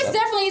some his thoughts on voice that.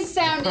 definitely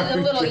sounded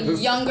a little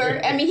younger.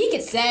 I mean, he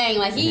could sing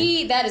like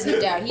that is no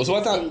doubt. He Well, so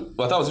could sing.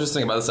 what I thought was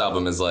interesting about this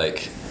album is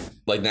like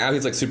now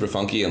he's like super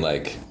funky and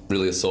like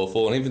really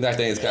soulful, and even back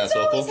then he's kind of He's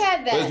soulful. always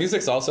had that. But his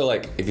music's also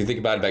like, if you think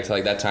about it back to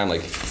like that time,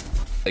 like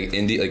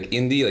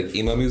indie like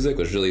emo music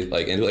was really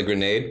like into like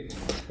Grenade.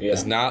 Yeah.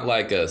 It's not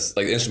like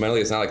instrumentally,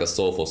 it's not like a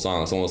soulful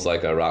song. It's almost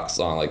like a rock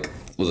song, like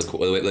with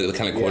the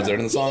kind of chords that are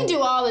in the He song. can do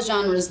all the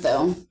genres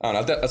though. I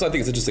don't know. That's why I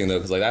think it's interesting though,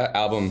 because like that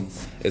album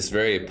is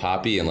very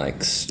poppy and like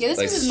Yeah, this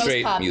like is his most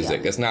straight poppy music.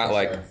 album. It's not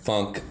like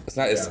funk. It's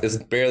not. Yeah. It's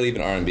barely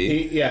even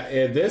R&B.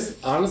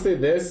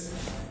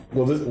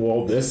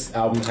 this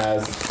album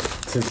has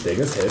his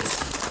biggest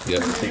hits. Yeah.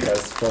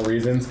 Because for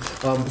reasons.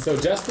 So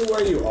Just the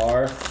Way You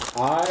Are,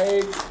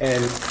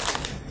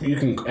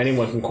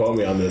 anyone can quote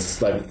me on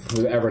this, like,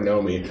 who's ever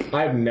known me.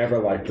 I've never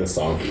liked this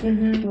song.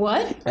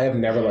 What? I have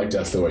never liked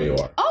Just the Way You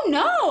Are. Oh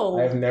no!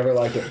 I have never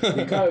liked it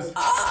because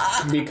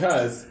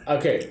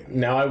okay,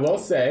 now I will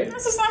say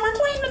That's the song we're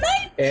playing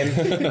tonight.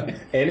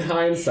 in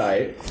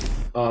hindsight,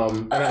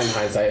 not in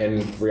hindsight,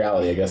 in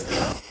reality, I guess.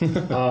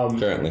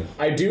 Currently.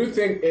 I do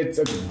think it's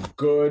a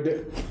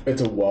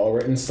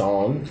well-written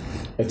song.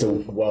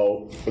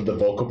 The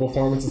vocal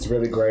performance is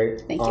really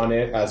great on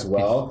it as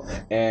well.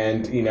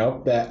 And,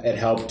 that it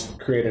helped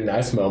create a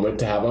nice moment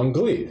to have on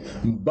Glee.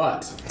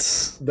 But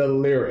the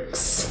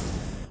lyrics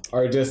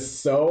are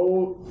just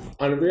so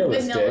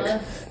unrealistic. Vanilla.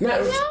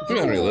 Not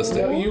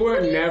unrealistic. No, you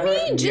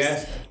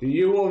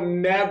will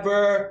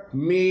never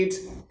meet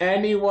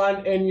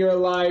anyone in your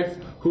life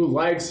who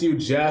likes you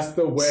just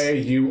the way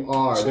you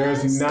are.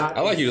 There's not.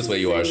 I like you just the way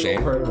you are,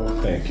 Shane.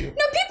 Thank you.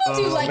 No, people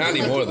do like not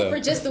you anymore, people though. for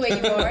just the way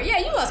you are. Yeah,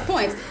 you lost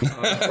points. People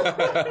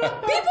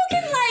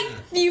can like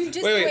you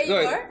just the way you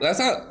are. That's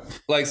not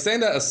like saying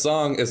that a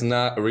song is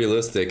not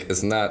realistic.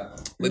 It's not.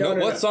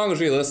 What song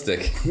is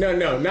realistic? No,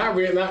 not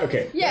real. Not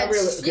okay. Yeah, not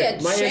real, okay.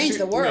 yeah, change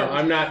the word. No,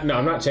 I'm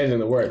not changing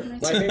the word.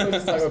 My thing was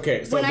just like,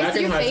 okay, so When I back see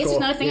in your high face, school,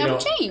 it's not a thing I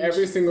would change.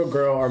 every single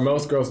girl or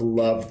most girls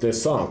loved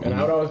this song, and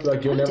I would always be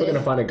like, you're never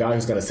gonna find a guy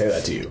who's gonna say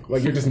that to you.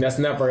 Like, you're just that's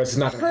never. It's just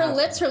not gonna happen.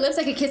 Her lips,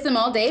 I could kiss them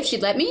all day if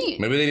she'd let me.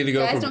 Maybe they need to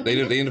go. Guys don't They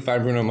need to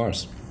find Bruno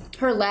Mars.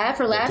 Her laugh,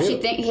 she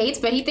hates,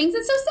 but he thinks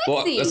it's so Well,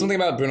 sexy. that's something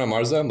about Bruno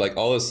Mars though. Like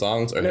all his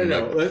songs are No.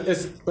 like.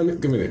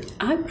 Give me the.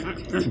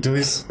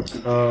 Delise.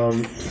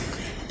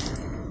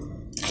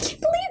 I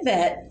can't believe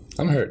that.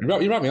 I'm hurt. You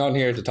brought me on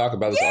here to talk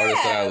about this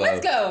artist that I love.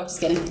 Let's go. Just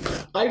kidding.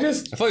 I feel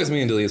like it's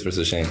me and Delise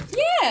versus Shane.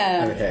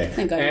 Yeah. Okay.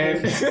 Thank God.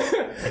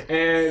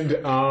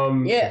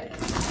 Yeah.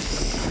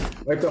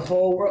 Like the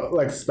whole world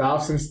like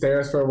stops and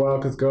stares for a while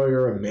because girl,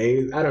 you're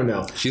amazed. I don't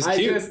know. She's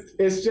cute.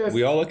 It's just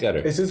We all look at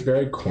her. It's just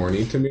very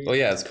corny to me. Oh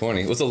yeah, it's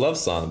corny. What's a love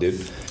song, dude?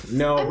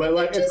 No, but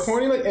like it's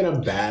corny like in a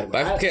bad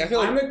way. Okay, I feel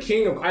like I'm the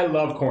king of. I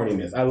love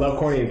corniness. I love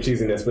corny and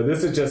cheesiness, but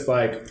this is just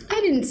like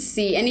I didn't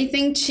see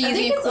anything cheesy. I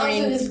think it's also corny.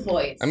 his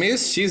voice. I mean,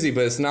 it's cheesy,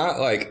 but it's not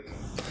like.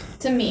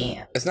 To me.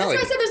 It's not That's like.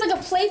 why I said there's like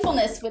a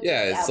playfulness with.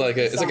 Yeah, this it's album, like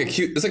this song.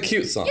 it's a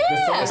cute song.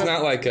 Yeah. It's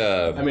not like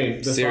a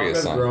the serious song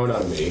has song. grown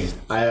on me.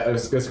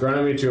 It's grown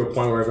on me to a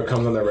point where if it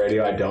comes on the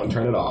radio, I don't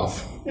turn it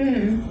off.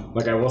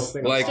 Like I will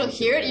sing. Like- Still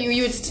hear it?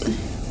 You would.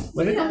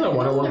 Like it comes on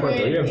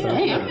 101.3 and stuff.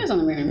 Hey, I'm not on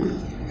the radio anymore.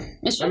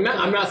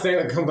 I'm not saying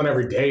it comes on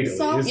every day.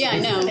 Yeah, I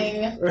know.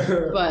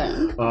 But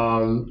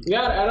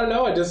yeah, I don't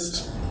know.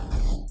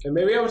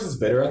 Maybe I was just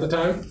bitter at the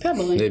time.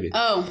 probably. Maybe.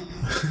 Oh,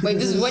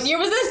 wait. What year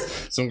was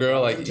this? Some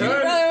girl like you did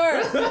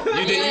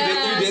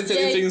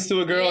say these things to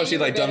a girl and she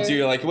like dumped you.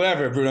 You're like,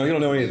 whatever, Bruno. You don't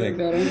know anything.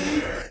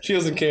 She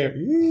doesn't care.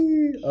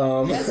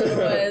 That's what it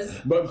was.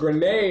 But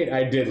Grenade,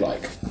 I did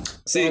like.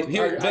 See, I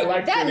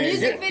like That Grenade.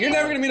 music video. you're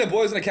never gonna meet a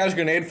boy who's gonna catch a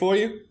grenade for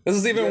you. This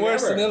is even You're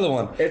worse never. than the other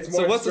one. It's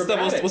So more what's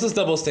dramatic. this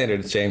double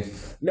standard, Shane?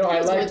 No,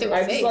 I what they were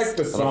just faced. like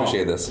the I song.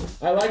 appreciate this.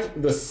 I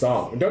liked the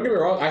song. Don't get me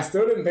wrong. I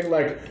still didn't think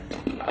like,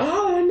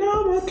 oh, I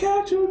know I'm gonna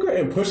catch you,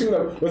 and pushing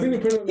the. Wasn't he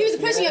pushing? He was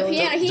pushing a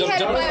piano. He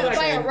had it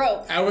by a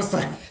rope. I was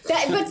like,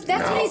 But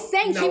that's what he's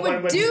saying. no He one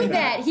would would do do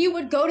that. that. He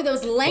would go to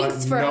those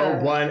lengths for no her.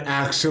 one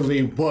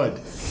actually would.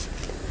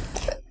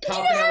 Do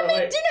you know how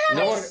many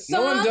No one- songs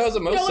no one does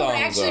what most no one would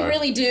songs actually are.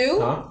 really do?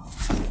 Huh?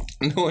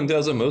 No one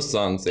does what most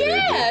songs say.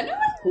 Yeah,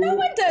 no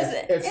one does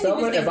it. If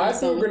I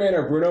threw a grenade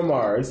at Bruno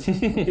Mars,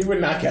 he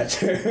would not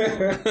catch it.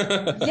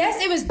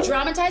 Yes, it was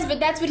dramatized, but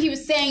that's what he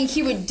was saying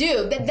he would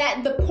do.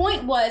 That the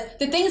point was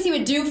the things he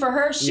would do for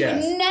her, she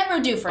Yes. would never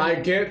do for him. I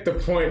get the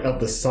point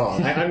of the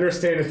song. I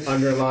understand its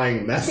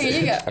underlying message. Here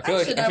you go. I feel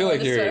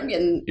like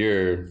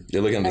you're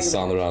looking at the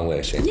song the wrong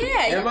way, Shane. Yeah,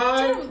 Am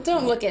I?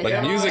 Don't look at Like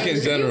it. music in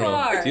You general.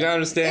 are. Do you not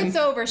understand? It's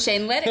over,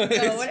 Shane. Let it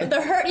go.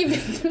 The hurt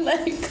you've been.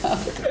 Let it go.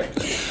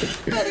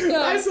 Let it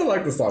go. I still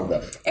like the song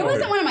though. It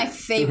wasn't one of my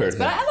favorites,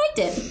 but I liked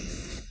it.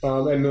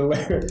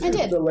 And I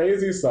did. the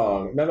lazy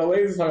song. Now the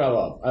lazy song I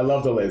love. I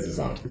love the lazy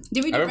song.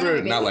 Did we? I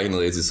remember not liking the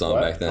lazy song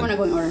back We're then. not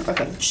going in order.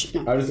 Okay. Shh,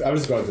 no. I was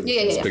just going through.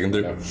 Yeah. Picking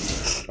through.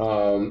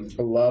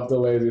 I love the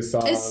lazy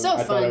song. It's so I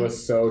thought fun. it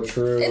was so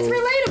true. It's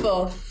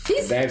relatable.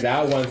 He's.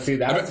 That one, see,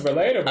 that's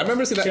relatable. I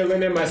remember seeing that-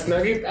 Chilling in my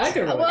snuggie. I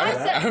can relate Well, I to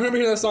said- that. I remember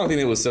hearing that song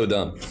thinking it was so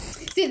dumb.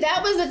 See,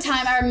 that was the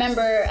time I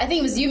remember. I think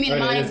it was you, me,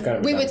 and I mean, it is Monty. kind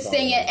of a We dumb would song.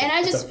 sing it, and I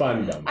It's just. a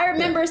fun dumb. I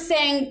remember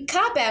saying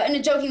 "cop out" in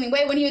a joking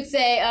way when he would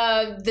say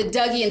the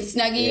Dougie and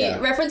Snuggie Yeah.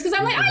 reference because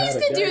I'm like, You I had used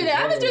it, to do yeah,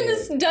 that. I was doing yeah.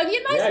 this Dougie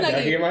and my Yeah, Snuggie.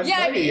 Dougie and my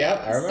Snuggie,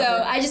 yep, I remember.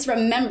 So I just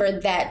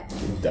remembered that.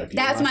 Dougie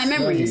That's and my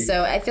memory. Snuggie.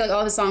 So I feel like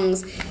all the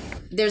songs,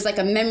 there's like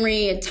a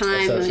memory, a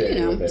time,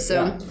 Associated with it,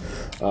 So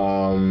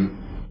yeah.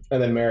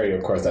 And then Mary,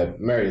 of course.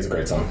 Mary is a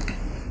great song.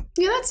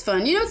 yeah, that's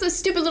fun. You know, it's a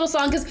stupid little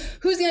song because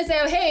who's gonna say,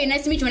 "Oh, hey,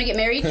 nice to meet you. Want to get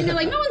married?" You know,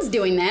 like no one's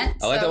doing that.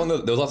 I like that one. There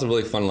was lots of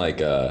really fun like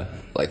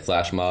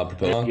flash mob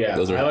proposal. Yeah,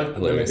 those are I like when they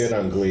hilarious. did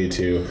on Glee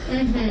too.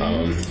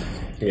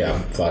 Yeah,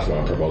 Flash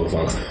Mob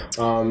proposal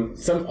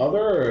songs. Some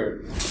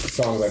other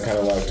songs I kind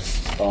of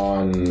liked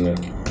on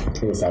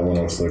this album.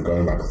 I was sort of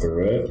going back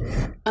through it.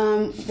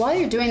 While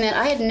you're doing that,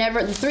 I had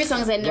never the 3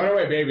 songs I had never.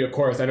 Runaway Baby, of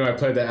course. I know I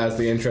played that as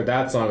the intro.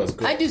 That song is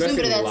good. I do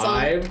Zumba to that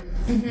live. song.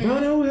 Mm-hmm.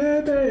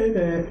 Runaway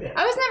Baby.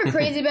 I was never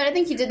crazy, but I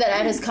think he did that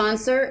at his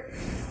concert.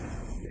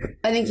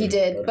 I think he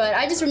did, but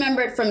I just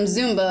remember it from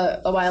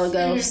Zumba a while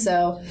ago.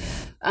 So,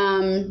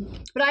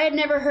 but I had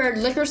never heard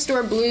Liquor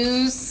Store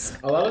Blues.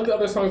 A lot of the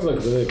other songs look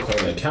really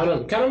cool. Like Count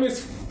 'Em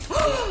is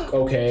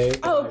okay.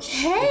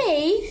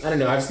 Okay. I don't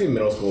know. I've seen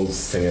middle schools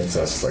sing it,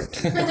 so it's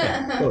just like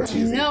a little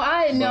cheesy.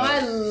 I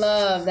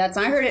love that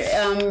song. I heard it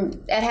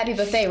at Happy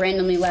Buffet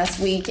randomly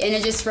last week, and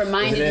it just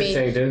reminded me.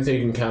 Didn't say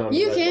you can count on me.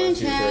 You can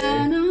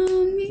count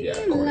on me.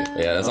 Yeah, corny.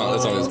 Yeah, that song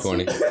is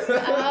corny.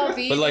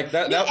 But like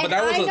that was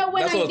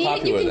popular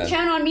you can then.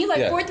 count on me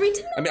like 4, 3,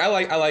 2. I mean,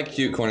 I like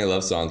cute, corny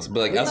love songs, but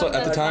like that's what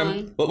at the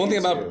time. But one thing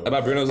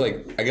about Bruno's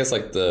like, I guess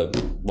like the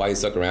why he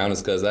stuck around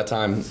is because that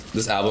time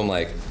this album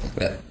like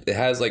it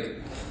has like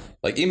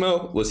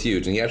emo was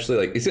huge, and he actually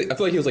like I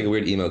feel like he was like a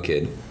weird emo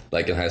kid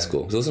like in high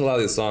school. So listen to a lot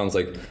of these songs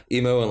like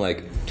emo and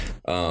like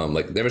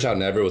Never Shout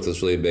Never was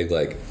this really big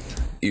like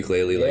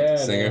ukulele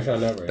singer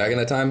back in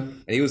that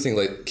time, and he was singing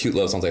like cute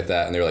love songs like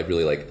that, and they were like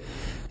really like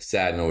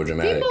sad and over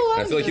dramatic.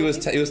 I feel like he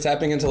was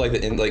tapping into like the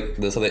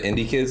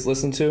indie kids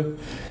listen to,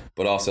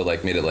 but also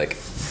like made it like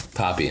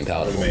poppy and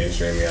palatable.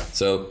 Mainstream, yeah.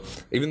 So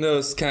even though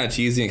it's kind of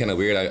cheesy and kind of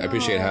weird, I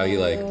appreciate how he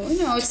like.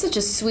 No, it's such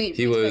a sweet.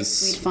 He was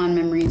sweet, fond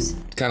memories.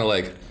 Kind of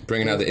like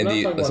bringing out the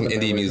some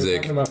indie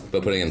music,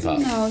 but putting in pop.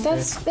 No,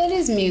 that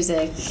is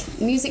music.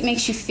 Music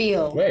makes you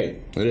feel.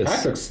 Wait, it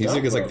is.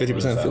 Music is like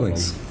 50%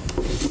 feelings.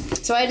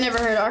 So I had never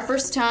heard Our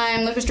First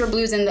Time, Liquor Store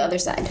Blues, and The Other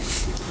Side.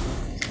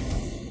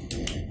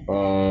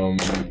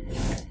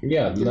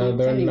 Yeah, no,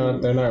 they're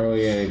not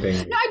really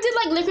anything. No, I did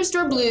like Liquor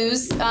Store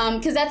Blues,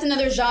 because that's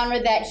another genre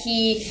that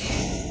he,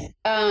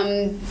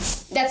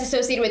 that's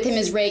associated with him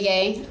is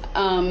reggae.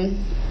 I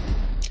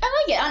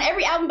like it. On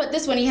every album but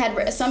this one, he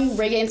had some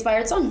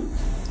reggae-inspired song.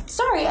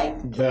 Sorry, I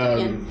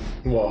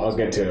well, I was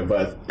getting to it,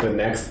 but the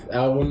next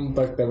album,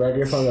 like the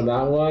reggae song on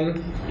that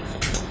one,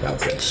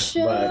 that's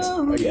good.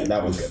 But yeah,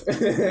 that one's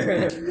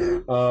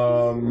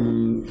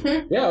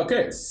good. Yeah,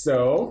 okay,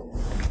 so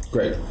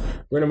great.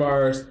 Bruno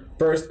Mars,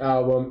 first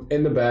album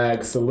in the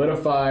bag,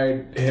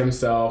 solidified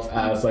himself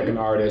as like an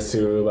artist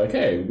who like,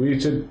 hey, we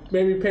should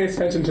maybe pay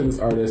attention to this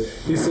artist.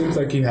 He seems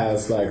like he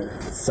has like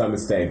some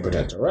staying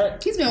potential,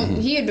 right?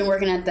 He had been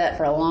working at that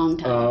for a long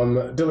time.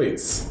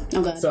 Delise.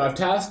 Okay. So I've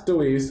tasked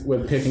Delise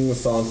with picking the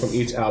song from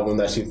each album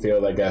that she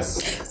feels, I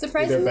guess,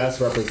 either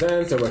best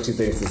represents or what she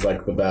thinks is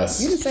like the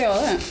best. You didn't say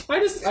all that. I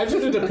just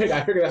wanted to pick.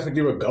 I figured that's what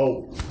you would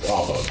go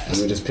off of.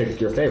 You would just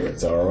pick your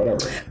favorites or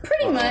whatever.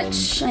 Pretty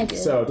much, I did.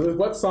 So,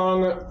 what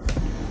song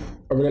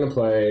are we gonna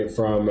play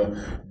from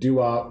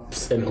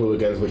Doo-Wops and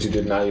Hooligans, which you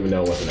did not even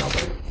know was an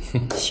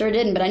album? Sure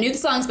didn't, but I knew the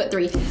songs but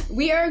 3.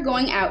 We are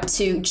going out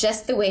to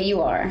Just the Way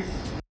You Are.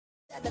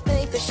 I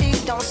think that she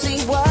don't see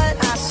what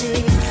I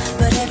see,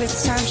 but every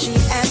time she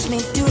asks me,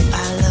 do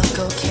I look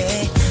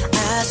okay?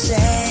 I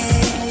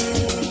say,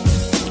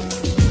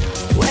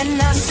 when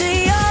I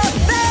see your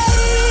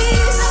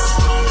face,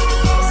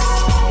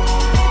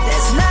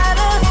 there's not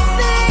a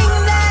thing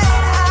that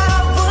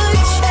I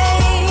would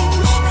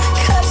change,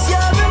 'cause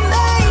you're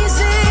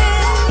amazing,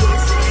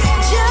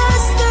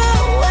 just the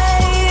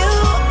way you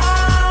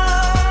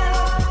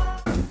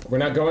are. We're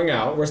not going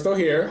out. We're still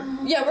here.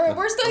 Yeah,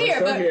 we're still here,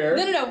 still but here.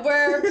 No,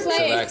 we're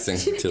playing. Relaxing,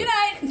 too. Good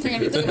night. They're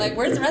gonna be thinking, like,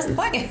 where's the rest of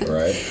the podcast?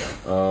 Right.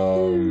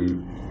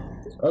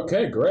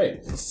 Okay,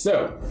 great.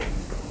 So,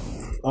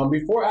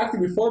 before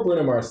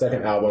Bruno Mars'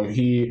 second album,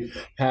 he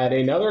had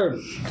another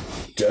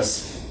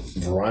just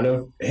run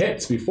of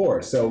hits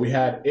before. So we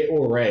had "It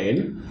Will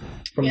Rain"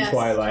 from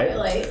Twilight.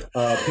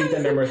 Peaked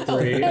at number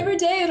 3. Every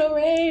day it'll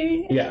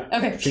rain. Yeah.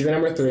 Okay. Peaked at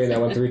number 3, and that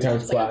went 3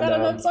 times platinum. I don't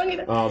know that song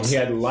either. He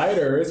had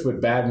 "Lighters"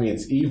 with "Bad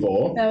Meets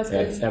Evil." That was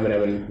good. That's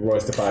Eminem and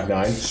Royce da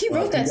 5'9". He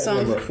wrote that song.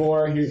 Number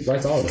 4. He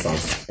writes all of the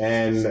songs.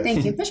 And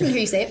Thank you. I should hear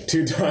you say it.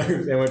 2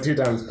 times, it went 2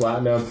 times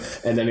platinum,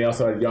 and then he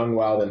also had "Young,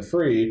 Wild, and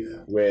Free"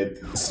 with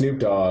Snoop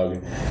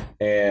Dogg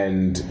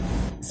and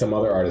some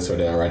other artists who I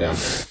didn't write down.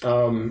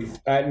 Peaked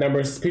at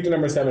number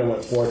 7 and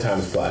went 4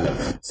 times platinum.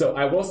 So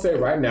I will say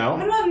right now.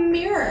 What about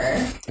Mirror?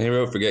 And he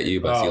wrote "Forget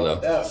You" by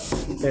CeeLo.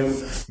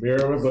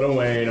 Mirror with Lil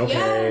Wayne.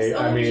 Okay, Yes,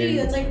 I mean,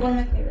 that's like one of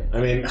my favorites. I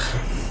mean,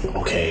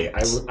 okay,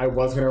 I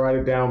was gonna write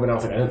it down, but I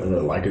was like, I didn't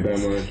really like it that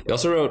much. He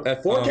also wrote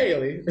For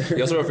Kaylee.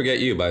 He also wrote "Forget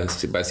You" by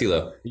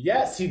CeeLo.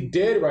 Yes, he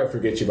did write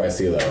 "Forget You" by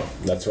CeeLo.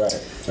 That's right.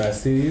 I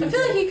see you. I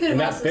feel like he could have And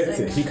that also fits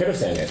sang it. He could have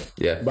sang it.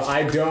 Yeah. But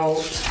I don't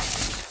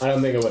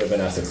think it would have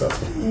been as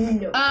successful.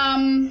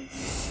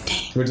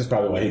 Which is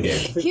probably why he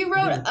gave it. He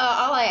wrote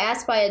 "All I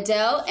Ask" by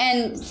Adele,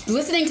 and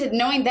listening to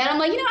knowing that, I'm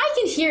like, I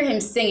can hear him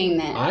singing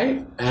that.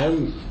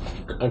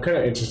 I'm kind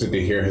of interested to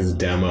hear his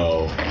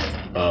demo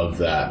of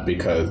that,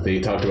 because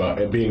they talked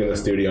about it being in the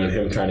studio and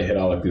him trying to hit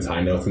all like these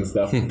high notes and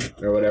stuff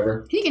or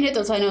whatever. He can hit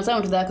those high notes. I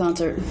went to that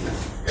concert.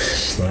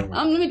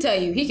 Let me tell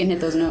you, he can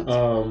hit those notes.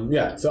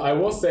 Yeah, so I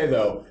will say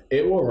though,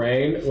 "It Will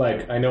Rain,"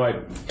 like I know I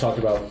talked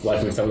about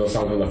liking some of those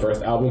songs on the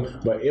first album,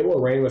 but "It Will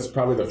Rain" was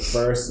probably the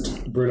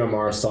first Bruno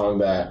Mars song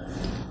that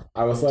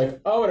I was like,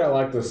 oh, and I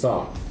like this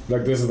song.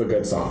 Like, this is a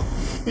good song.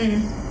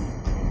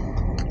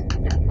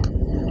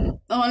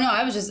 Oh no,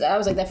 I was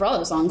like that for all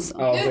those songs.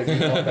 Oh, I was like,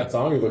 you like that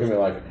song? You're looking at me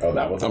like, oh,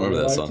 that was. I remember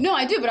that song. No,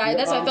 I do, but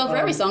that's how I felt for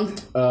every song.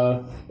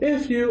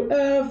 If you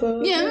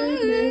ever.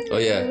 Yeah. Oh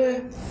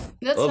yeah.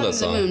 That's Love Talking that to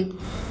song. the Moon.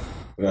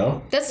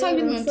 No. That's Talking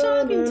to the Moon.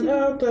 Talking to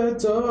out the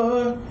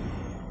door.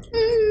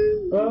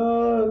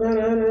 Oh, na,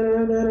 na,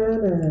 na, na,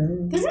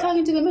 na. That's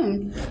Talking to the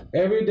Moon.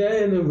 Every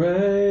day in the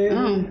rain.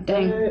 Oh,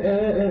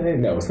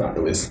 dang. No, it's not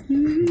Louis.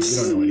 You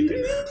don't know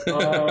anything.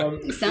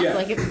 It sounds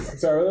like it.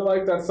 So I really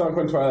like that song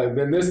from Twilight.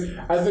 Then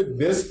I think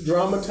this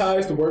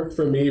dramatized worked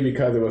for me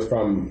because it was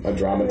from a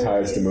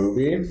dramatized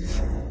movie.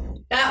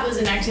 That was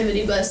an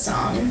Activity Bus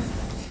song.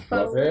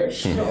 Was it?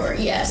 Sure,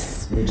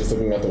 yes. You're just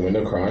looking out the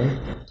window crying?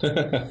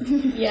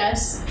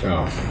 Yes.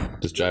 Oh.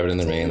 Just driving in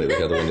the rain, like look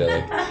out the window,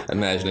 like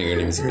imagining you're in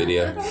a music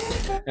video.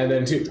 And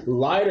then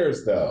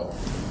Lighters though.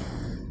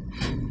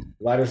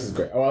 Lighters is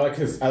great. Oh, I like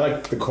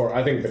the chorus.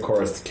 I think the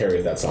chorus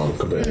carries that song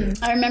completely.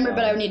 I remember,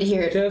 but I would need to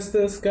hear it. Just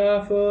a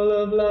sky full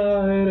of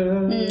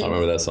lighters. I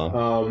remember that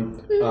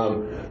song.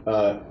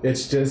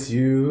 It's just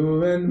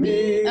you and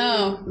me.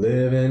 Oh.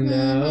 Living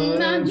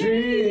out a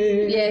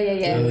dream. Yeah.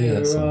 yeah,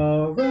 that song.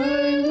 All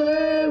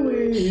right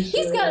where we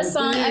He's got a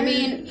song. I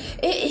mean,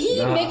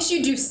 he makes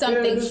you do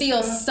something,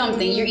 feel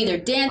something. You're either I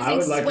dancing,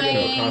 would like to go to a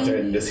swaying. concert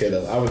and just hear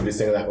that. I would be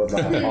singing that with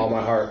all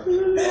my heart.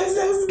 It's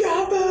a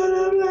sky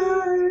full of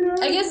lighters.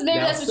 I guess maybe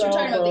that's what you're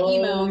talking about, the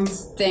emo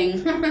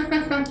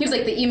thing. He was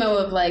like the emo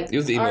of like He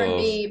was the emo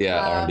R&B, of, yeah,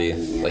 pop. R&B.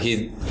 Like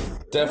he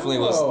definitely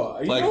was.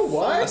 You Like know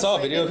what? I saw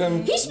a video of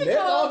him. He should be It's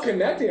all called.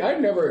 connecting.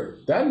 That never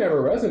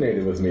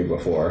resonated with me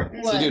before.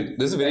 What? So, dude,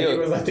 there's a It video.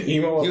 was like the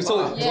emo of He was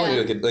pop.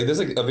 totally like there's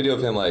like a video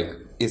of him like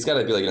he's got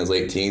to be like in his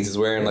late teens. He's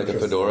wearing like a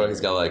fedora.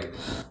 He's got like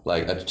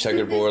a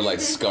checkerboard like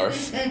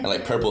scarf and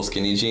like purple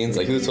skinny jeans.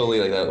 Like he was totally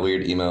like that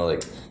weird emo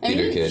like I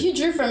theater mean, kid. he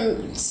drew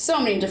from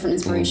so many different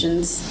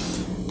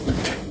inspirations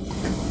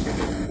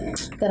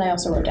that I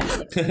also wrote down.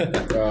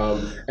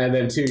 And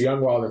then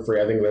Young, Wild, and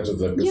Free. I think that's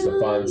just it's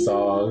a fun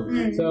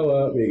song. So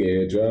what? We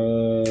get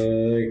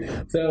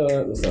drunk. So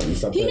what?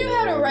 Something. He knew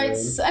how to write.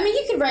 I mean,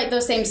 he could write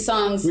those same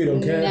songs We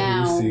don't care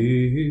now. who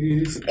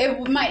sees. It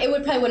would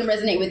probably wouldn't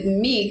resonate with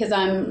me because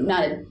I'm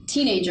not a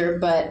teenager,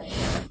 but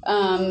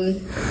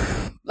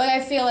like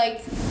I feel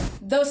like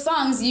those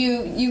songs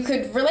you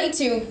could relate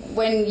to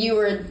when you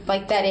were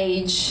like that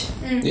age.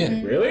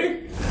 Yeah.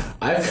 Really?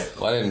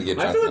 Well, I didn't get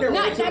I drunk. feel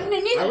like Not, I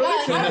mean, neither.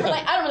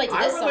 I don't relate to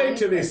this I relate song.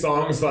 to these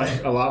songs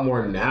like a lot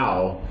more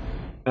now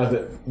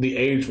at the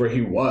age where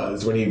he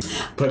was when he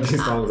put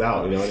these songs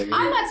out. You know what I mean?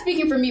 I'm not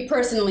speaking for me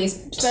personally,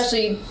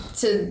 especially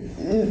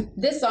to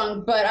this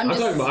song, but I'm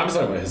just. I'm just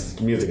talking about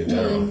his music in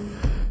general.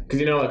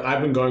 Because like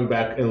I've been going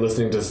back and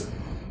listening to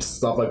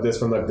stuff like this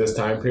from like this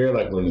time period,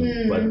 like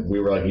when like we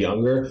were like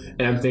younger,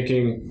 and I'm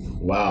thinking,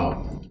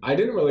 wow, I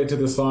didn't relate to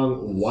this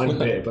song one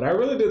bit, but I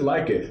really did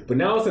like it. But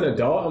now as an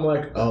adult, I'm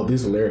like, oh,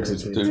 these lyrics are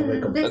just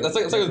That's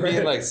like with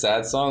being like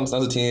sad songs. When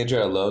I was a teenager,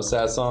 I love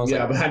sad songs. Yeah,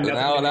 like, but I had nothing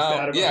now, to be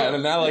sad about. yeah,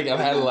 and now like I've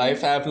had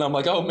life happen. I'm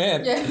like, oh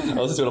man, I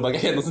listen to it. I'm like, I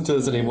can't listen to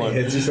this anymore. it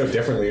hits you so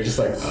differently. You're just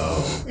like,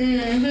 oh,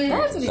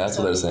 That's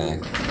what they're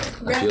saying. I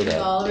feel Wrecking that.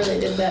 Ball really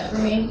did that for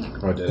me.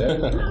 oh, did it?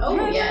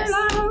 Oh, yes.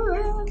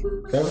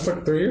 That was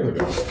like 3 years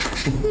ago.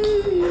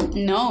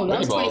 No, that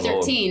was Wrecking Ball is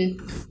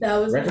 2013. That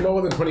was Wrecking Ball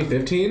was in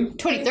 2015.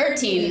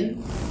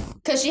 2013.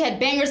 Because she had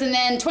Bangers, and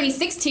then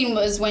 2016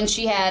 was when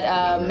she had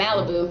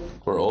Malibu.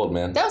 We're old,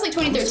 man. That was like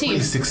 2013.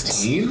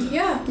 2016?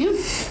 Yeah. Yeah.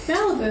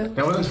 Malibu.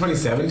 That wasn't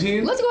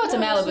 2017? Let's go out to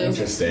Malibu.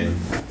 Interesting.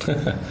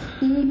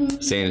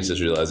 Shane is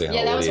just realizing how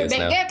Yeah, that old was he her is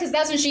bang. now. Yeah, because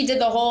that's when she did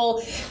the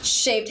whole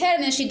shaved head,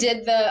 and then she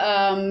did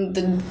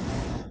the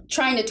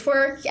trying to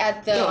twerk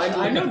at the. No,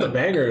 I know the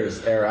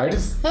Bangers era. That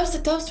was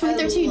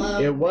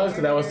 2013. It was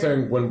because I was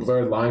saying when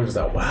Blurred Lines was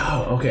out.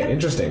 Wow. Okay.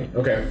 Interesting.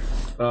 Okay.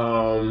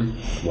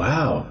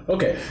 Wow.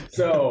 Okay.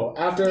 So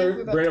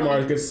after Bruno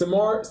Mars gets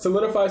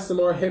solidifies some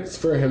more hits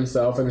for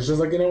himself, and it's just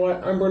like, you know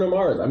what? I'm Bruno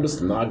Mars. I'm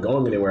just not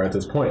going anywhere at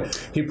this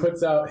point. He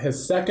puts out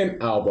his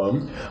second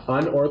album,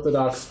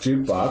 Unorthodox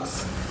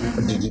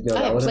Jukebox. Did you know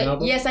that was an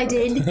album? Yes, I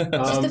did.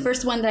 Just the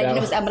first one that I didn't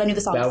know was out, but I knew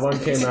the songs. That one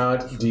came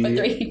out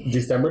three.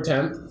 December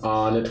 10th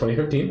on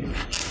 2015.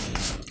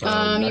 You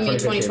Not mean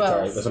 2015, 2012.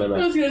 Sorry, that's what I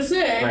meant. I was gonna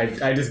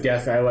say. I just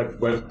guessed. I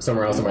went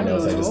somewhere else in my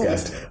notes. I just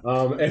guessed.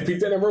 It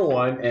peaked at number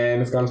 1,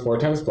 and it's gone 4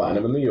 times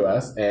platinum in the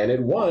U.S. And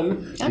it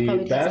won That the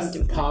probably best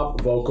doesn't do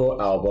pop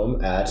vocal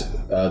album at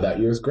that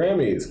year's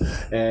Grammys.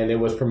 And it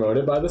was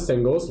promoted by the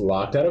singles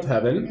 "Locked Out of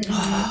Heaven,"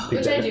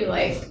 Which I do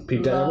like.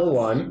 peaked at number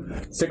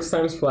 1, 6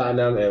 times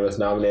platinum, and was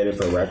nominated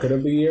for Record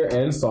of the Year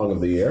and Song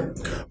of the Year.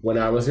 "When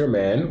I Was Your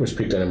Man," which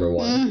peaked at number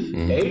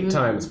 1, 8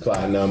 times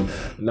platinum,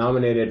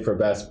 nominated for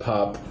best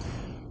pop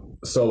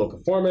solo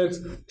performance.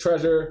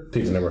 "Treasure"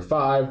 peaked at number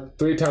 5,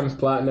 3 times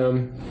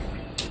platinum.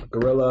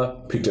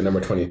 "Gorilla" peaked at number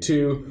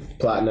 22,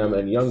 platinum,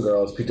 and "Young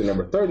Girls" peaked at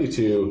number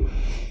 32,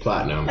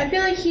 platinum. I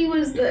feel like he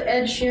was the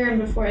Ed Sheeran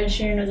before Ed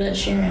Sheeran was Ed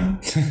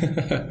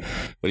Sheeran.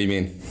 What do you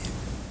mean?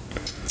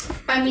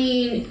 I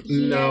mean,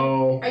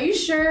 No. Are you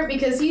sure?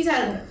 Because he's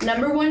had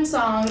 #1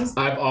 songs.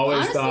 I've always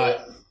Honestly- thought.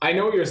 I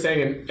know what you're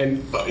saying,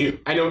 and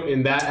I know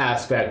in that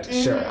aspect,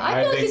 sure.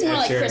 I feel like he's more Ed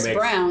like Sheeran Chris makes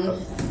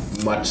Brown.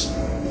 Much,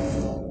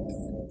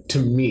 to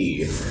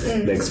me,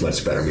 makes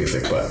much better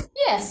music, but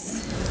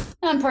Yes,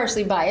 I'm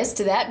partially biased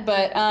to that,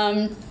 but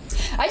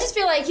I just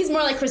feel like he's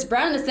more like Chris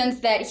Brown in the sense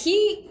that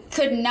he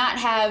could not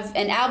have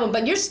an album,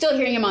 but you're still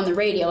hearing him on the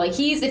radio. Like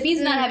if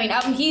he's not having an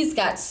album, he's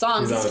got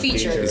songs, He's he's on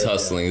featured. features. He's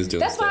hustling. He's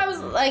doing That's why I was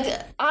like,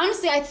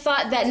 honestly, I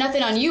thought that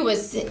Nothing on You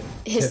was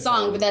his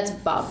song, song. but that's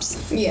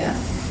Bob's. Yeah.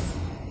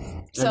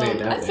 So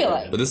I feel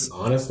like. But this,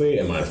 honestly,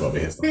 it might as well be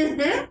his song.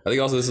 I think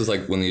also this is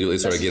like when you really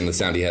started getting the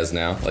sound he has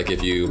now. Like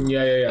if you,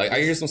 Yeah. Like I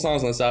hear some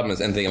songs on this album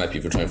and anything about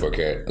people 24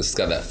 Karat. It's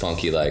got that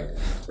funky like.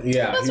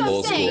 Yeah, That's he what I'm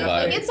old saying. school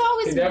Like, vibe. it's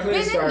always he been definitely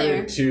in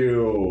there. started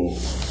to.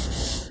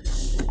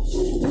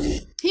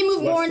 He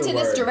moved more What's into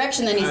the this word?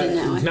 direction than he's in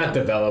now. Not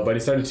develop, but he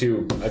started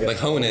to Like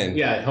hone in.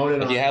 Yeah, hone in.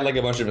 Like he had like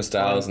a bunch of different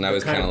styles, and now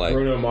he's kind of like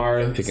Bruno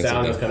Mars picking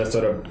sound something. is kind of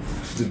sort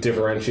of to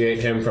differentiate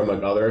him from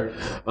like other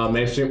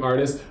mainstream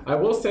artists. I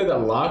will say that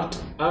Locked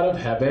Out of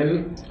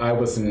Heaven, I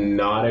was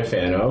not a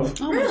fan of.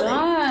 Oh my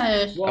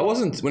gosh. I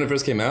wasn't when it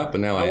first came out,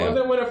 but now I I am.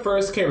 wasn't when it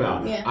first came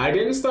out. Yeah. I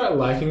didn't start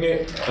liking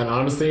it, and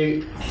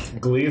honestly,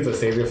 Glee is a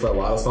savior for a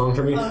lot of songs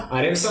for me.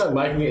 I didn't start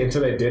liking it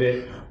until they did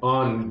it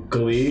on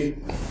Glee.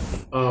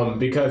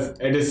 Because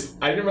I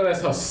didn't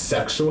realize how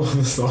sexual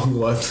the song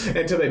was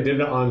until they did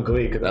it on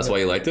Glee. That's why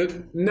you liked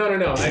it? No.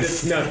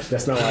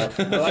 That's not why.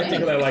 I liked it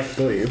because I liked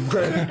Glee.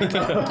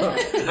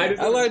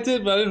 I liked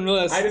it, but I didn't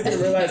realize. I just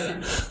didn't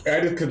realize.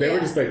 Because they were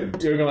just like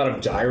doing a lot of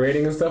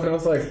gyrating and stuff, and I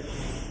was like,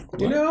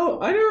 you know,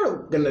 I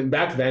never. And then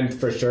back then,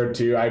 for sure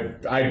too.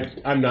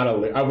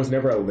 I was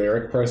never a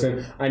lyric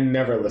person. I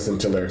never listened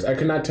to lyrics. I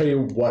could not tell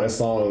you what a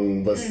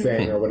song was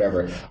saying or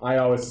whatever. I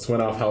always just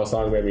went off how a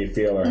song made me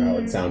feel or how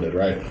it sounded,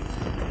 right?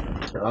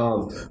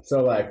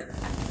 So like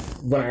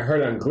when I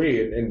heard on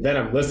Glee, and then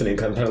I'm listening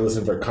because I'm trying to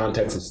listen for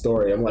context of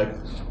story. I'm like.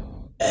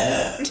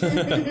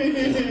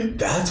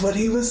 That's what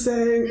he was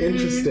saying.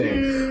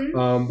 Interesting.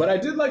 But I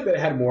did like that it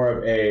had more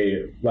of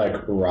a like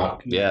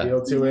rock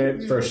feel to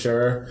it for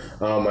sure.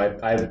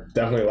 I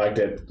definitely liked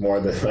it more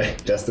than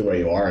like Just the Way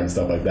You Are and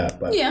stuff like that.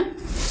 But Yeah.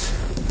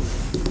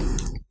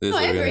 This is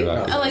I what we're agree.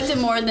 gonna talk I liked it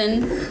more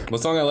than.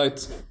 What song I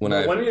liked when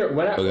I when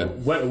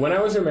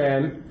I Was Your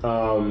Man,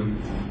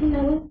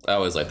 I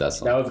always liked that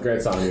song. that was a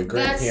great song. A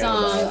great That piano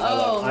song,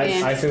 ballad.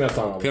 man. I sing that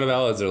song. Piano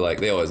ballads are like,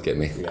 they always get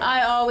me.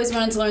 I always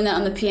wanted to learn that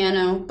on the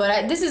piano,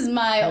 but this is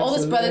my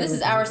oldest brother. This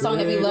is our song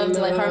that we love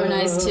to like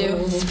harmonize to.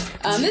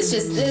 I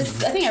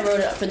think I wrote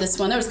it up for this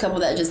one. There was a couple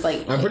that just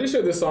like. I'm pretty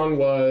sure this song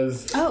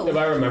was, if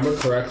I remember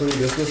correctly,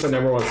 this was the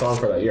 #1 song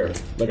for that year.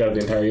 Like out of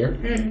the entire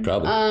year.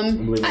 Probably. I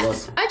believe it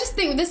was. I just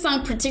think this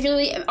song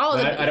particularly, all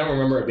of I don't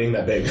remember it being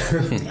that big.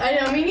 I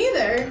know, me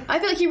neither. I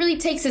feel like he really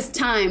takes his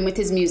time with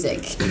his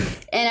music,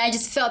 and I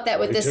just felt that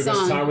with It this took us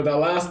song. time with that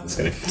last. Just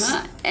kidding.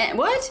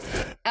 What?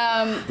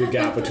 The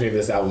gap between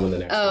this album and the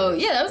next. Oh one.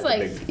 yeah, that was like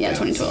Big gap.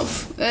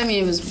 2012. I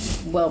mean, it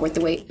was well worth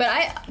the wait. But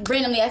I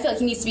feel like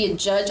he needs to be a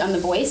judge on The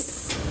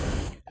Voice.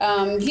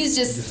 He's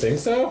You just. think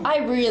so? I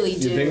really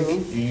do.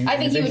 I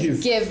think he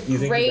would give you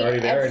think great. he's already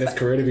there in his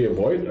career to be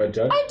a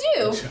judge? I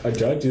do. A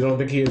judge? You don't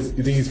think he is?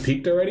 You think he's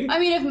peaked already? I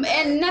mean,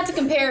 and not to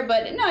compare,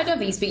 but no, I don't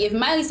think he's peaked. If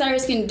Miley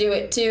Cyrus can do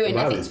it too, and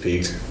I Miley's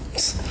think, peaked.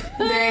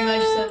 Very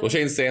much so. Well,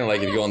 Shane's saying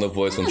like if you go on The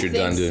Voice once you're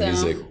done think doing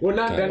so. music. Well,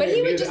 not done. But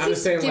he would just I'm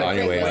just saying, give like, On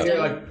your way great up.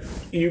 when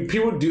wisdom. you're like,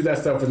 people do that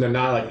stuff when they're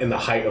not like in the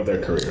height of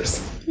their careers.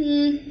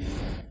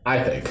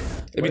 I think.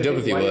 It'd be dope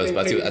if he was,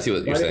 but I see what you're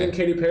Why do you saying. think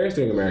Katy Perry's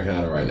doing American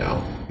Idol right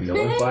now? No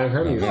one's buying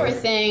her music. Poor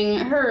thing,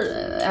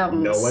 her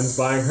album. No one's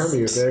buying her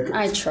music.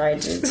 I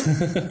tried to.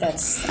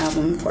 That's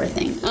album, poor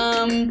thing.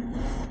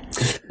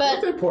 But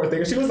That's a poor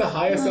thing. She was the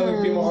highest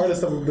selling female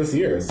artist of this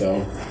year,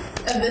 so.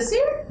 Of this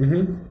year? I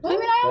mean,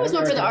 I always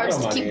want for the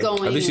artists to keep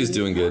going. I think she's and-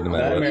 doing good no That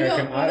matter what.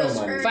 American No, Idol those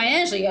money. are-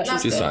 Financially, yeah, Not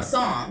she's She's the good. fine.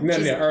 song. No,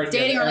 She's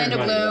dating Orlando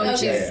Bloom.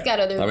 She's got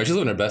other. I mean, she's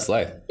living her best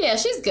life. Yeah,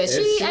 she's good. Is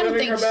she I don't living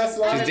think her best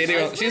life?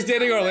 She's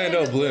dating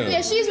Orlando Bloom.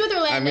 Yeah, she's with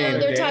Orlando. I mean,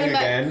 they're talking dating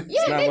about. again? Yeah,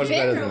 It's not much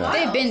better than that.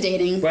 they've been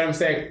dating. But I'm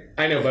saying,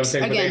 I know, but I'm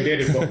saying, Again. but they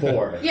did it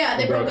before. Yeah,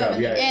 they broke up.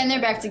 Yeah, And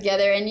they're back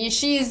together, and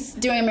she's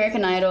doing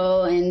American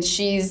Idol, and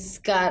she's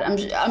got.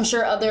 I'm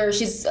sure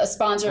she's a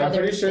sponsor. I'm other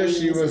pretty sure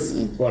she things. was.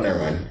 Well, never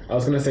mind. I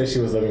was gonna say she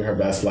was living her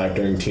best life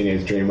during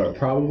Teenage Dream, but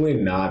probably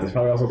not. It's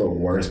probably also the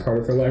worst part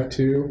of her life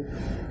too.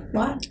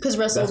 What? Because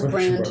Russell's That's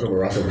when she brand. broke up with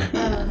Russell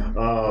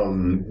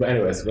Brand. But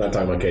anyways, we're not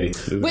talking about Katie.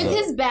 With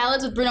his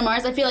ballads with Bruno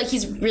Mars, I feel like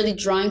he's really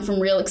drawing from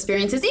real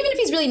experiences, even if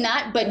he's really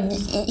not. But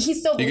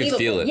he's so You can believable.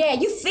 feel it. Yeah,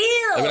 you feel.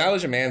 Like when I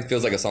Was Your Man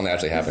feels like a song that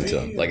actually happened to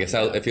him. Like it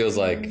feels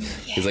like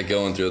he's like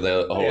going through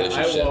the whole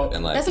relationship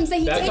and like. That's what I'm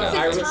saying. He That's takes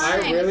why his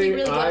time. He really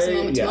goes from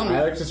moment to moment.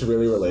 I like just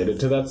really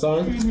related to that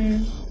song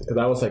because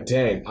I was like,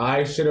 dang,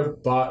 I should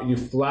have bought you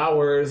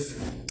flowers.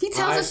 He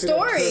tells I a should have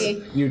story.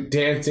 took you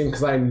dancing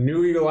because I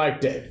knew you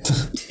liked it.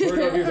 These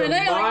are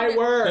my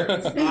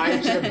words.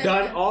 I should have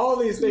done all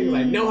these things.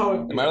 I know how.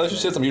 In my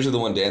relationships, I'm usually the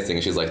one dancing,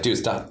 and she's like, "Dude,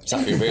 stop! You're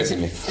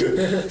embarrassing me."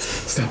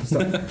 Stop.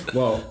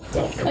 Whoa.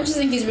 I just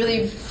think he's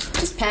really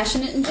just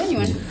passionate and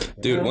genuine.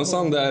 Dude, one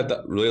song that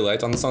I really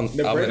liked on the song,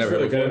 The bridge is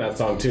really good in that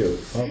song too.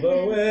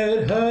 Although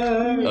it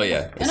hurts. Oh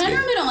yeah, And I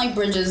normally don't like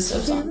bridges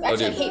of songs.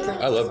 Actually, I hate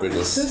bridges. I love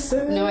bridges.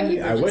 No, I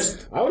hate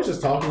bridges. I was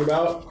just talking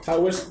about how I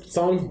wish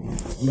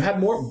songs had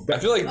more. I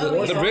feel like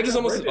the bridge is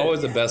almost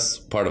always the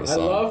best part of a I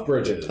song. love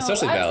bridges.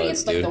 Especially I think ballads,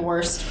 it's like dude. the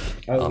worst.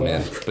 Oh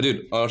man, but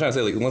dude, I was trying to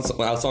say like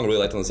one song I really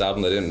liked on this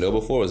album that I didn't know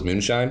before was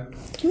Moonshine.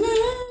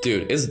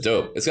 Dude, it's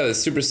dope. It's got a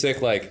super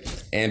sick like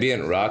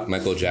ambient rock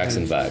Michael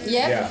Jackson vibe.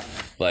 Yeah.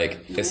 Like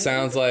it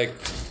sounds like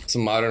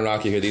some modern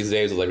rock you hear these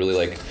days with like really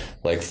like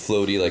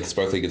floaty like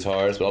sparkly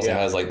guitars, but also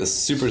has like this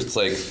super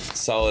like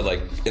solid like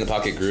in the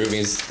pocket groove. And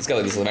it's got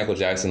like this Michael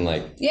Jackson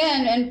like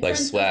and like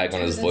swag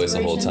on his voice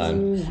the whole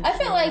time. I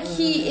felt like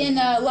he in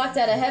Locked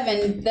Out of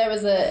Heaven there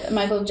was a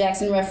Michael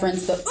Jackson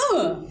reference.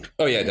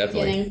 Oh yeah,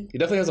 definitely. Beginning. He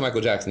definitely has a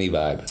Michael Jackson-y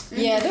vibe.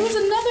 Yeah, there was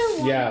another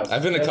one. Yeah.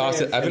 I've been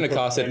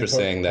accosted for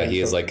saying that he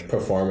is like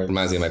performance.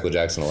 reminds me of Michael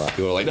Jackson a lot.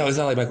 People are like, no, he's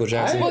not like Michael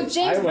Jackson. Well,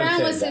 James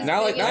Brown was his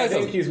Now, like, biggest. I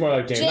think he's more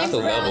like James. James the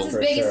Brown level, was his for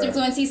biggest sure.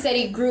 influence. He said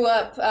he grew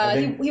up.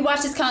 He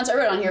watched his concert. I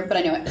wrote it on here, but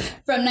I knew it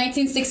from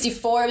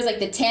 1964. It was like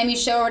the Tammy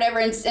Show or whatever,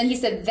 and he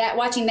said that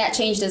watching that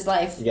changed his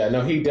life. Yeah,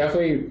 no, he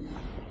definitely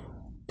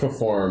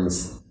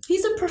performs.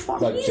 He's a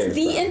performer. Like He's James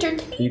the Brown.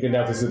 entertainer. You can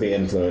definitely see the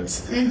influence,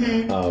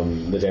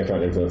 the James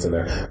Brown influence in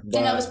there. But,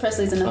 And Elvis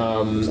Presley's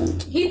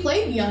another. He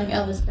played young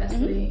Elvis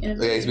Presley. Yeah,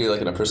 he used to be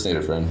like an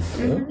impersonator friend.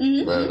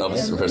 Right,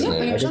 Elvis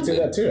impersonator. I can see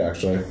that too,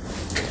 actually.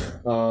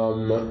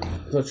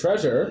 So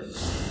Treasure.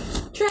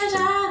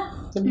 Treasure.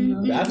 That's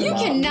You about-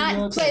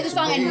 cannot play the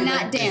song and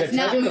not dance,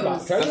 not Treasure's move.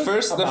 about-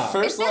 Treasure's The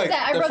first It says like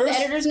that. I the wrote the first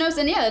editor's notes,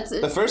 and yeah, that's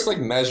the first like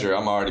measure.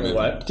 I'm already moving.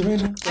 What?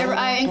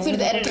 I included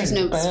the editor's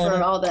notes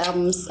for all the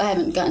albums. I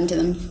haven't gotten to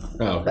them.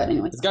 Oh, But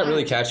anyway. It's got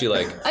really catchy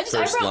like I first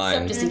wrote stuff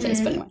line, just in case,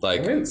 but anyway.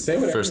 like I didn't say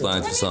what first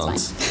everyone- lines of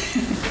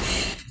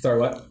songs. Sorry,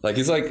 what? Like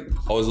he's like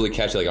always really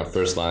catchy like on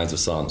first lines of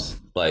songs.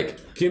 Like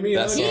Give me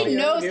that another- song. He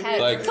knows give me how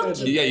to- Like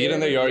another- yeah, you get in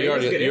there, you're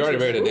already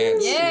ready to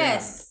dance.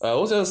 Yes.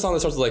 What was the other song that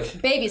starts with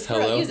like Baby's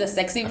Hello? Girl. Use a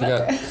sexy I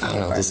forgot. butter. I don't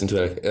know. I was listening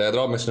to it. They're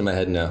all mentioned in my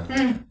head now.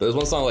 But there's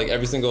one song like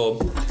every single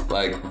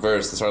like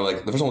verse. It started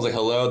like the first one was like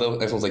hello. The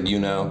next one's like you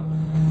know,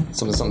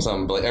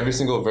 something. But like every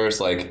single verse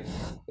like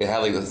it had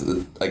like this,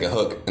 like a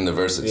hook in the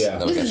verses Yeah.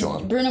 that would This catch is you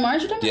on. Bruno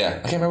Mars you're talking Yeah, I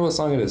can't remember what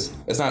song it is.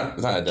 It's not Adele.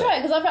 about?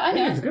 Right, because I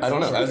know. I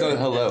don't know. I was doing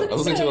hello. I was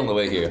listening to it on the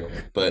way here,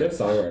 but Good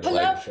songwriter. Hello.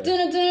 Like- Sure.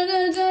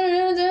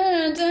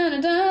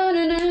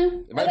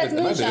 It might That's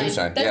be Moonshine.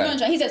 Moonshine. That's Yeah.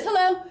 Moonshine. He says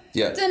hello.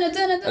 Yeah. And then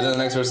the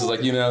next verse is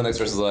like you know. Next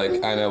verse is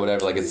like I know.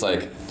 Whatever. Like it's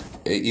like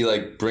he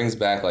like brings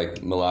back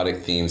like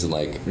melodic themes and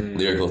like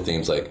lyrical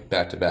themes like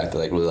back to back. That,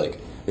 like really like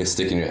they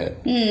stick in your head.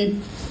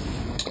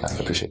 I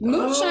appreciate that.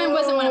 Moonshine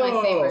wasn't one of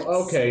my favorites.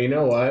 Okay, you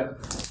know what?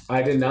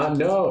 I did not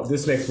know.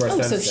 This makes more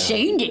Oh, sense so now.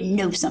 Shane didn't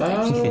know something.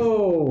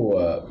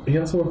 Oh, he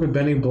also worked with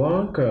Benny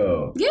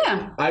Blanco.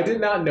 Yeah. I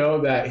did not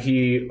know that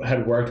he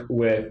had worked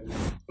with.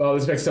 Oh,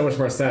 this makes so much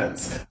more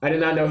sense. I did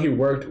not know he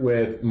worked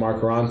with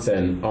Mark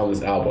Ronson on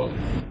this album.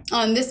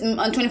 On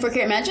 24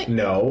 Karat Magic?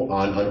 No,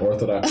 on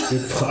Unorthodox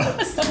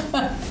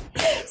Jukebox.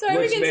 Sorry,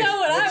 we can tell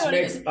what I which want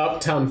makes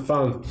Uptown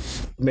Funk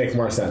make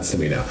more sense to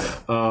me now.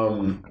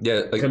 Yeah.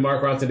 Like Because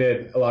Mark Ronson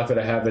did Locked Out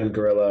of Heaven,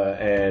 Gorilla,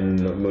 and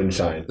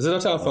Moonshine. is it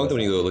Uptown Funk that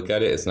when you go look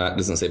at it, it's not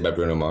doesn't say by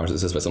Bruno Mars. It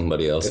says by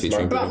somebody else It's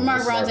featuring. Mark-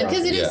 Mark Ronson,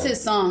 because it is Yeah.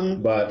 his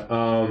song. But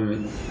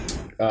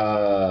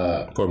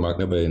Poor Mark.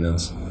 Nobody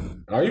knows.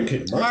 are you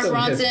kidding? Mark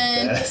Ronson is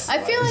Ronson. best.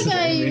 I feel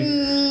like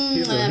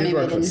He's maybe I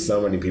worked with didn't.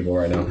 so many people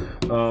right now.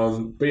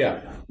 But yeah,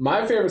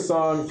 my favorite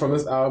song from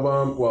this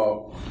album,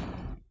 well,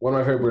 one of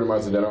my favorite Bruno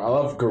Mars in general, I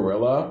love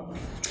Gorilla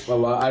a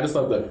lot. I just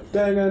love the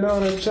banging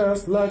on a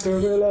chest like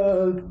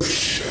Gorilla. And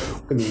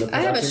the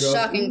I have a production goes,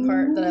 shocking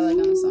part that I like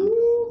on the song.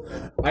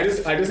 I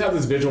just have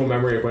this visual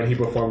memory of when he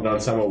performed on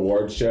some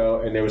awards show,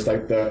 and it was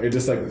like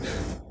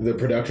the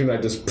production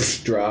that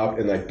just dropped,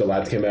 and like the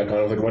lights came back on.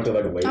 It was like a bunch of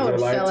like laser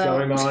would've lights fell out.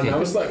 going on. And I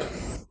was like,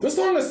 this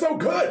song is so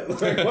good.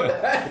 Like what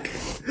the heck?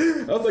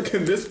 I was like,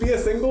 can this be a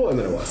single? And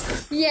then it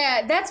was.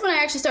 Yeah, that's when I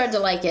actually started to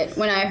like it,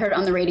 when I heard it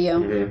on the radio.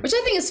 Which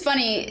I think is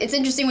funny. It's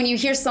interesting when you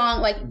hear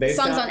songs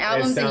sound- on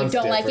albums it and you sounds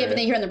don't like it, but different. then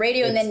you hear it on the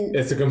radio and then...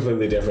 It's a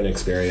completely different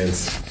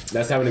experience.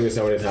 That's happened to me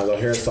so many times. I'll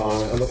hear a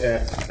song, I'm like,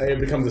 it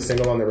becomes a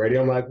single on the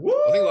radio. I'm like, woo!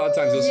 I think a lot of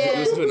times you Yeah.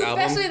 listen to an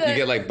album, Especially the- you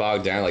get like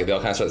bogged down. Like they all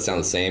kind of start to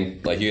sound the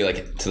same. Like you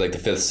like to like the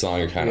fifth song,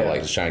 you're kind of Yeah.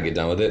 like just trying to get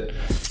done with it.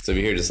 So if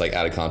you hear just like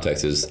out of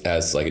context, it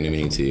adds like a new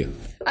meaning to you.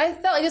 I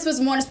felt like this was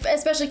more,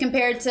 especially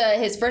compared to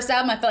his first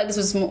album, I felt like this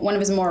was one of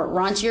his more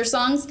raunchier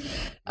songs.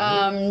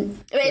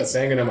 It's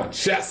Banging on my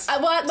chest.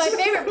 well, my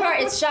favorite part.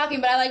 It's shocking,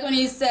 but I like when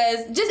he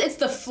says, it's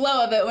the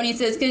flow of it when he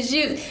says, what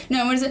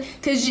is it?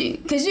 Cause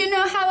you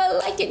know how I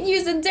like it.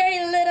 You's a dirty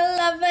little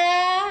lover,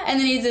 and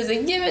then he says,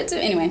 give it to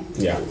me. Anyway,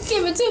 Yeah.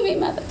 give it to me,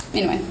 mother.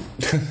 Anyway,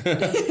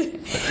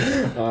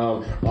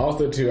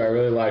 Also, too, I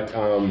really liked.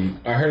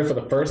 I heard it for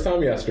the first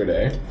time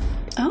yesterday.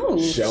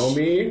 oh, Show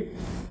Me.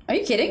 Are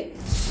you kidding?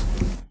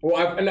 Well,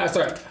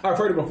 I've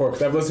heard it before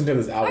because I've listened to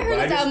this album. I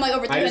heard this album like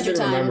over 300 I just didn't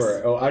times.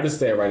 remember. Oh, I'll just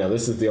say it right now.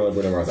 This is the only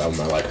Bruno Mars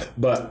album I like.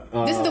 But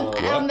This is the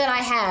album that I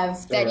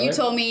have that you really?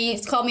 told me.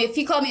 If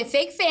you called me a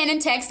fake fan in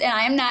text, and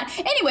I am not.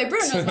 Anyway,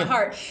 Bruno knows my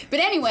heart.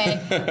 But anyway,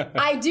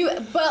 I do.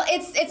 Well,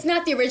 it's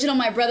not the original.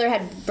 My brother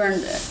had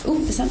burned. Ooh,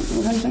 is that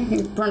what I'm saying?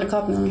 He burned a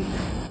copy on me.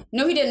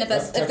 No, he didn't.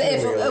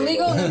 If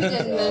illegal, no, he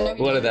didn't. No,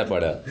 he We'll edit that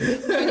part out.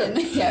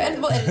 didn't. Yeah,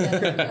 we'll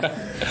edit that.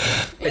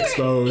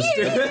 exposed.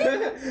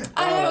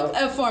 I have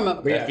a form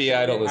of.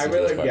 FBI don't listen to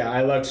this part. Yeah,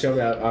 I love Show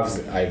Me.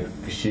 Obviously, I'm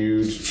a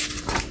huge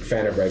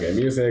fan of reggae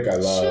music. I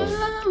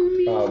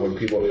love when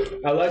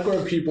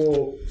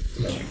people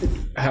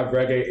have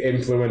reggae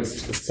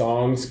influenced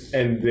songs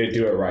and they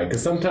do it right.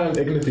 Because sometimes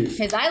it can be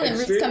His island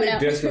roots extremely coming out.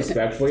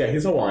 disrespectful. Yeah,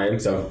 he's Hawaiian,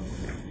 so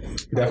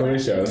definitely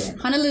shows.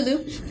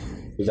 Honolulu.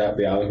 Is that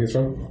the island he's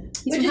from?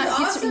 He's Which from, is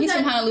awesome he's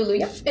from that- Honolulu.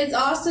 Yeah. It's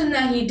awesome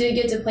that he did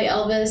get to play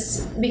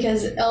Elvis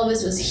because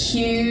Elvis was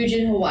huge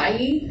in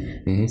Hawaii.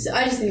 So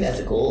I just think that's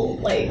a cool,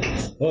 like.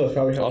 Well, that's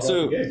probably how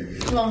Also- he got the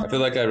gig. Well, I feel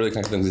like I really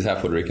connect with him. He's half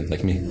Puerto Rican,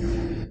 like me.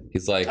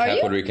 He's like Are half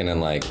you? Puerto Rican and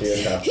like. He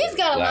is half- He's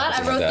got a Black lot. or I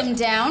something wrote like them that.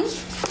 down.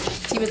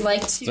 If you would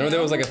like to. Remember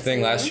there was like a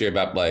thing last year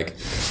about like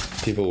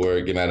people were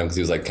getting at him because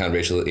he was like kind of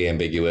racially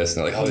ambiguous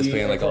and they're like, oh, he's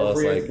playing like all this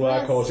Appropriates like.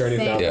 black culture and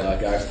he's not Yeah.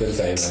 black. I've been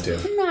saying that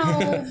too.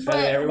 No, but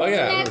everyone- Oh, yeah,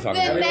 that's, we're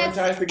talking then about Everyone tries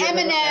that's to get-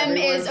 Eminem everyone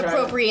is tries-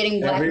 appropriating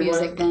black everyone-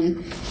 music.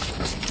 Then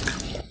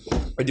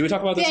Wait, did we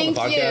talk about this thank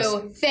on the podcast?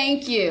 you,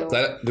 thank you.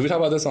 Did we talk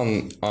about this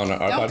on our Don't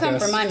podcast? come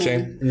for my man.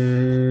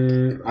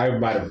 Shane? I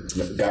might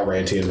have got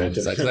ranty and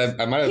mentioned it. 'Cause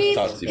I might have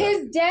talked to you.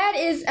 His dad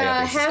is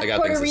I half got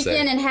Puerto things to say.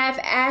 Rican and half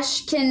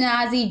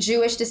Ashkenazi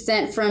Jewish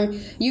descent from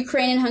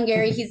Ukraine and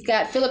Hungary. He's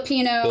got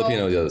Filipino.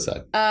 Filipino on the other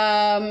side.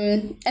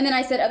 And then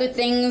I said other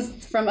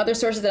things from other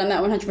sources that I'm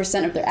not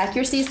 100% of their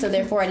accuracy, so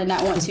therefore I did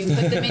not want to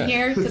put them in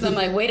here because I'm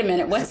like, wait a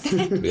minute, what's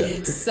that?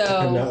 Yeah. So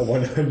Not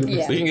 100%.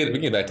 Yeah. We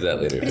can get back to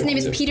that later. his name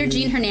is Peter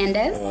Jean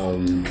Hernandez.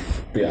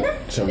 Yeah.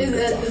 Show me is the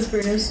that song. is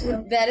Bruno's?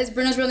 That is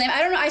Bruno's real name.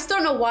 I don't know. I still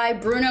don't know why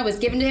Bruno was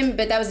given to him,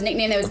 but that was a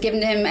nickname that was given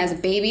to him as a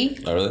baby.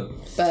 Oh, really?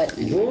 But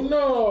Oh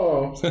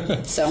no!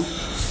 so,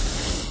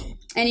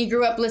 and he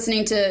grew up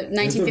listening to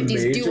It's a 1950s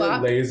major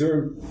doo-wop.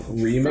 laser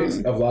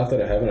remix of Locked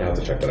Out of Heaven. I have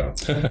to check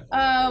that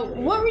out.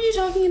 What were you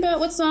talking about?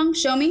 What song?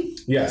 Show me.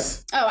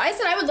 Yes. Oh, I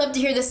said I would love to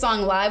hear this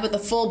song live with a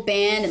full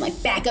band and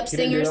like backup He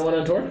didn't do singers. that one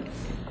on tour?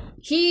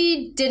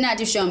 He did not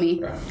do Show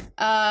Me.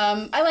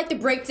 I like the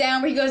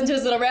breakdown where he goes into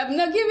his little rap.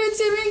 No, give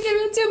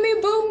it to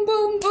me, boom,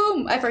 boom,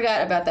 boom. I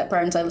forgot about that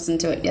part until I listened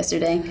to it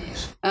yesterday.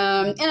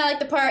 And I like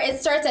the part, it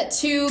starts at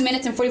 2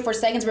 minutes and 44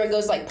 seconds where it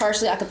goes like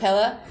partially a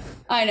cappella.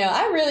 I know,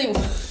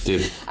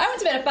 Dude, I went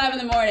to bed at 5 in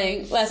the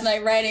morning last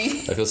night writing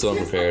I feel so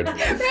unprepared. these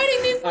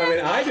notes. I mean,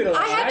 I did a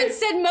lot. I haven't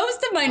said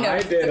most of my I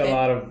notes. did a today.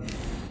 lot of.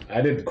 I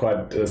did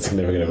quite a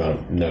significant amount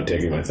of note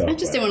taking myself. I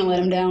just didn't want to let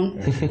him down.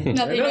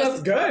 Not that he No, knows,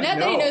 that's good. Not that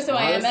he No, knows who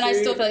I am, and I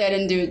honestly, still feel like I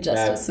didn't do it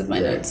justice that's with my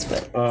great. notes.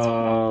 But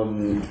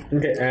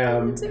Okay.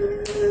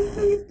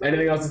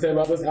 Anything else to say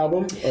about this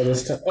album or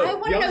this? I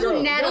want to know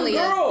who Natalie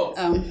young is.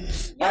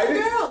 girl. I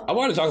did. I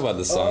wanted to talk about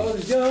this song. Oh,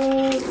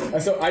 young.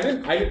 So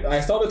I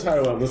saw the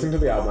title. I listened to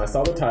the album. I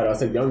saw the title. I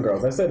said "Young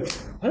Girls." I said,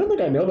 I don't think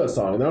I know that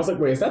song. And then I was like,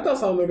 wait, is that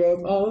song that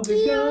goes, "Oh, the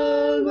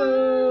young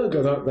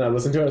girls"? Then I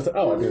listened to it. I said,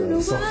 oh, I do know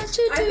this song. I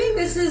think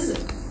this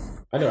is.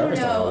 I know every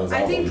song on No, this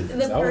I album. think the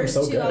This album's first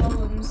so two good.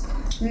 albums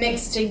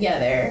mixed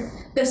together.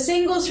 The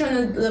singles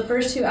from the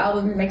first two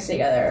albums mixed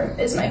together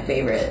is my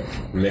favorite.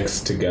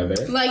 Mixed together.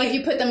 like if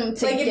you put them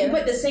together. Like if you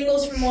put the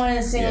singles from one and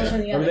the singles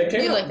from the I other. mean, they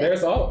came You out. like that.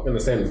 There's all in the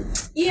same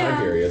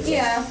time period. So.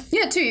 Yeah.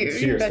 Yeah, 2 years.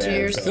 2 years About 2 span,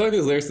 years. so. I feel like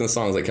these lyrics in the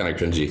song is like kind of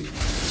cringy.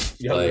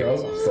 Young Like-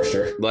 Girls, for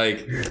sure.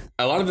 Like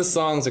a lot of his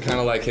songs are kind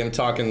of like him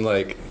talking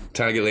like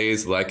trying to get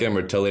ladies to like him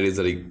or tell ladies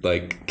that he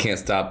like can't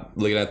stop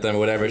looking at them or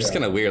whatever. It's just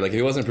kind of weird. Like if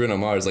he wasn't Bruno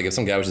Mars, like if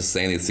some guy was just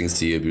saying these things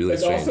to you, it'd be really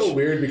It's strange. also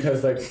weird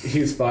because like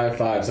he's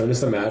 5'5", so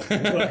just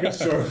imagine like a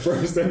short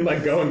person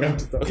like going up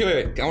to stuff. Okay,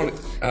 wait. I want.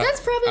 That's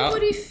probably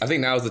what he. I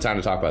think now is the time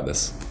to talk about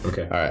this.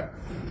 Okay. All right.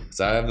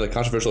 So I have a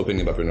controversial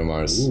opinion about Bruno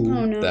Mars. Oh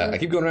no. That I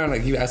keep going around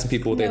and I keep asking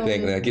people what they No.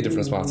 think, and I get different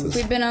responses.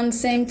 We've been on the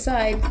same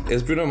side.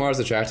 Is Bruno Mars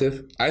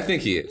attractive? I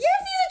think he is. Yes,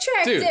 he's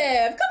attractive.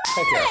 Dude.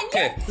 Come on.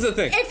 Okay, Yes. this is the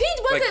thing. If he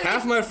like wasn't,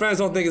 half my friends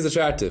don't think he's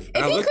attractive.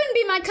 if he couldn't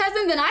be my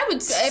cousin, then I would.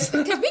 Because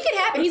we could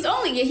happen. He's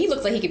only. Yeah, he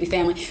looks like he could be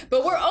family,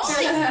 but we're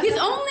only. He's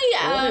only.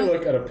 Let me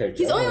look at a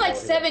picture. He's only like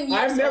 7 years.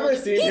 I've never old.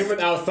 seen He's- him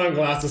without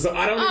sunglasses, so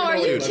I don't. Oh, even know are what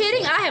you he looks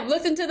kidding? like. I have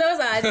looked into those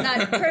eyes,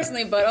 not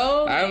personally, but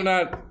oh. I have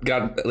not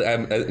got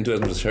into it as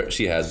much as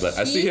she has, but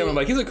I see him. I'm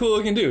like, he's a cool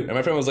looking dude, and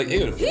my friend was like,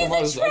 ew, Bruno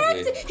Mars He's is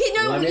ugly. attractive.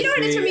 Let me You know what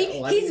it is for see. me?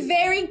 Let He's me-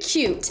 very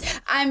cute.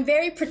 I'm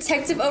very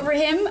protective over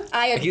him.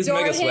 I adore He's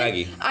mega him.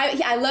 swaggy.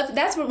 I love.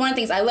 That's one of the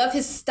things. I love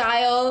his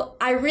style.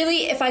 I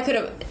really, if I could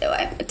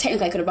have,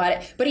 technically I could have bought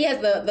it, but he has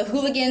the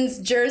hooligans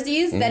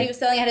jerseys that he was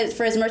selling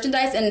for his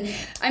merchandise, and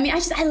I mean,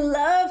 I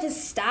love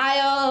his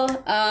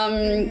style.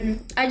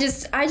 I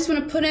just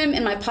want to put him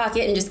in my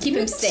pocket and just keep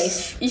him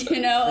safe. You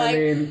know, I like.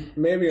 mean,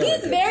 maybe on a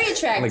He's good- very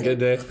attractive. On a good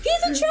day.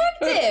 He's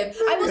attractive.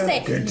 I will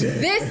say Good day.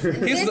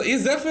 this.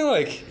 He's definitely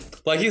like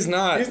Like, he's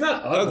not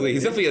ugly.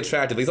 He's definitely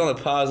attractive. He's on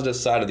the positive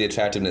side of the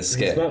attractiveness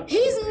scale.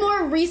 He's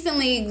more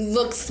recently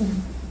looks.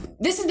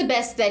 This is the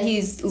best that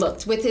he's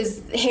looked with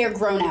his hair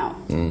grown out.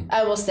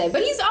 I will say,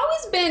 but he's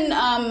always been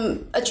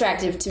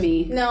attractive to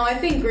me. No, I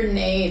think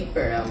Grenade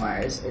Bruno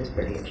Mars is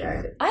pretty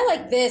attractive. I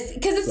like this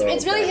because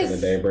it's really his.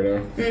 In the day,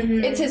 Bruno.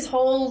 It's his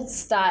whole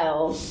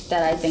style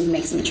that I think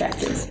makes him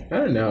attractive. I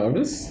don't know. I'm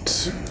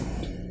just.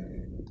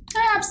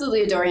 I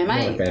absolutely adore him.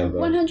 I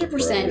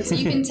 100%. So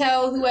you can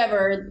tell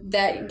whoever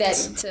that.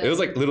 It was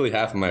like literally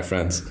half of my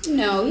friends.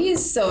 No,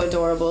 he's so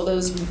adorable.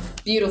 Those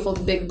beautiful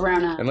big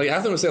brown eyes. And like half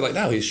of them would say like,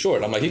 no, he's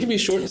short. I'm like, he can be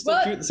short and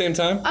still cute at the same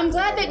time. I'm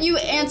glad that you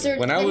answered.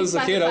 When I was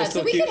a kid, I was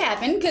still so we cute. could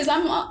happen because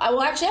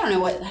well, actually, I don't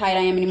know what height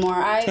I am anymore.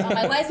 On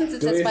my license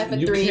it says 5'3".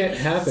 You can't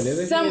happen.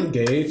 Isn't he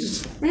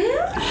engaged?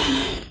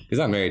 He's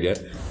not married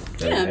yet.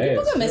 Yeah,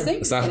 people go missing.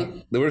 It's not,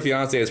 the word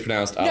fiance is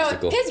pronounced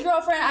obstacle. No, his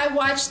girlfriend. I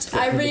rewatched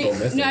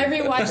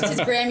his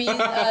Grammy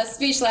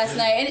speech last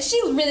night, and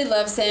she really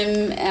loves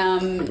him.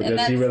 And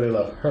does he really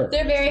love her?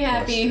 They're very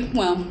happy.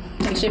 Well,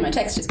 I can show you my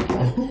text just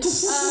now.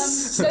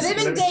 So they've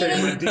been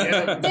dating.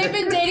 They've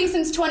been dating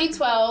since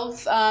 2012.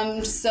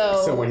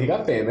 So when he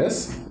got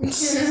famous,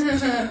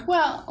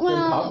 well,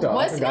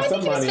 I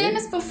think he was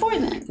famous before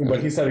then. But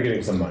he started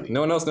getting some money.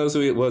 No one else knows who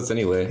he was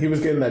anyway. He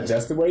was getting that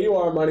Just the Way You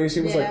Are money. She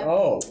was like,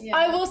 oh. Yeah.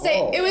 I will say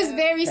it was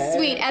very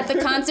sweet at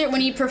the concert when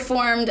he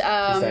performed.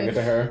 Sang it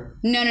to her?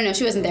 No,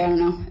 she wasn't there. I don't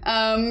know.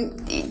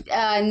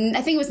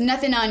 I think it was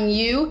Nothing on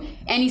You,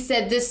 and he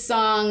said this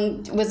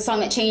song was a song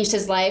that changed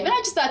his life, and I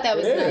just thought that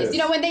was nice. You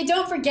know, when they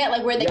don't forget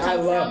like where they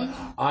come from.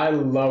 I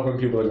love when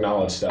people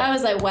acknowledge stuff. I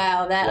was like,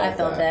 wow, I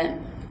felt that.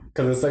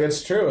 Because it's like,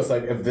 it's true. It's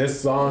like, if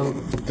this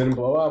song didn't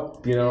blow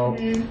up, you know,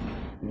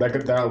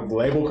 that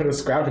label could have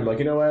scrapped him. Like,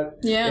 you know what?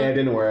 Yeah. It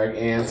didn't work.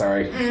 And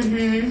sorry.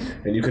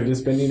 And you could have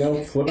just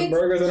been, flipping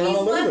burgers in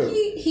Honolulu.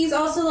 He's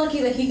also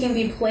lucky that he can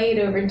be played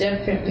over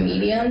different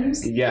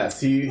mediums. Yes,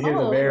 he has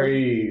a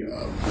very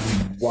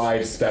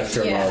wide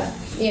spectrum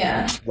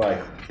of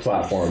like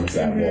platforms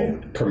that will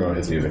promote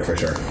his music for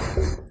sure.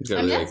 He's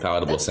got a really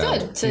palatable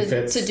sound.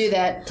 Good to do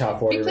that. Top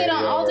 40 He played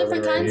on all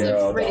different kinds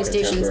of radio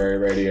stations. Contemporary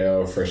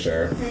radio for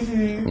sure.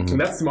 And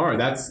that's smart.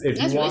 That's if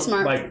you want really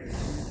smart. like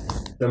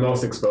the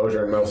most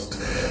exposure and most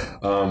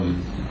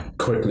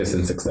quickness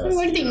and success.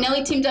 What do you think?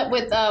 Nelly teamed up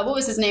with what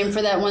was his name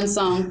for that one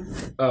song?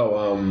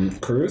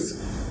 Cruz?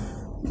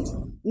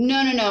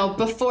 No.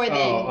 Before then.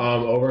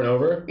 Over and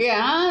Over?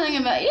 Yeah, I'm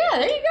thinking about. Yeah,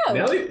 there you go.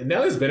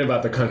 Nelly's been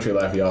about the country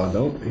life,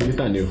 y'all. He's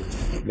not new.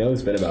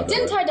 Nelly's been about that.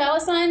 Didn't Ty Dolla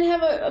 $ign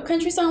have a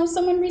country song with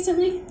someone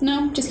recently?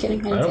 No, just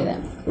kidding. I didn't say that.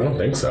 I don't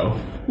think so.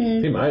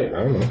 He might.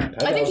 I don't know.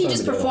 I think he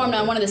just performed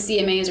on one of the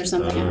CMAs or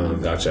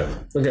something. Gotcha.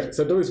 Okay,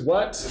 so Delise,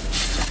 what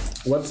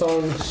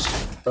song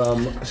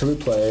should we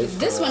play?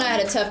 This one I had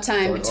a tough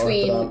time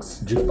between.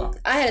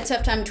 I had a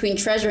tough time between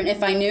Treasure and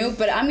If I Knew,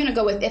 but I'm gonna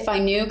go with If I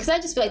Knew because I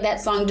just feel like that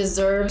song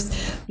deserves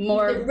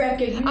more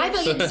recognition. I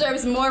feel like it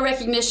deserves more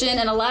recognition,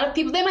 and a lot of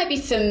people they might be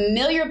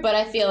familiar, but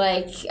I feel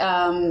like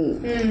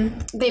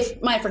they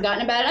might have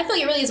forgotten about it. I feel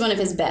like it really is one of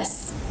his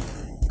best.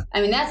 I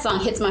mean, that song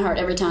hits my heart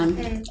every time.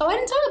 Oh, I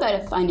didn't talk about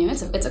If I Knew.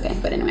 It's okay,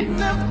 but anyway.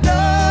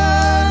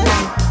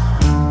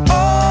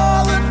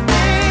 All the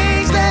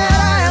things that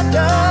I have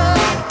done.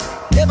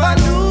 If I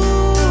knew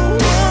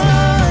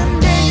one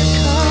day you'd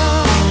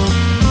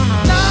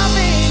come. Nah,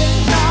 baby.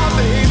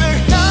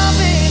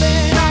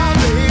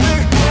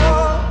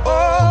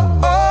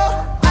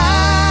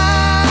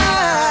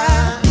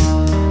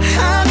 I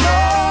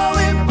know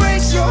it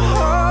breaks your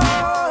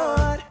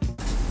heart.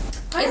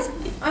 I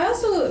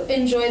also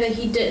enjoy that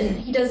he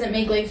doesn't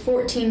make like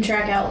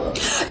 14-track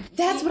albums.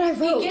 That's what I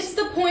wrote. He gets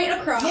the point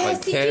across. Yes,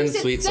 Like he 10 keeps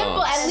it sweet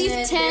simple. songs. At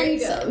least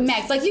 10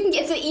 max. Like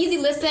it's an easy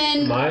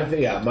listen. My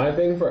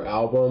thing for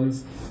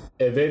albums,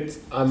 if it's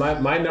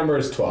my number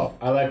is 12.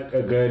 I like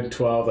a good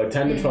 12. Like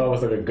 10 to 12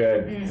 is like a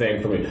good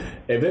thing for me.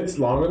 If it's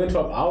longer than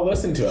 12, I'll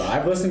listen to it.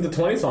 I've listened to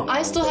 20 songs.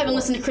 I still haven't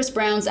listened to Chris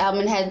Brown's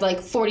album and had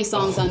like 40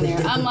 songs on there.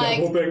 I'm like,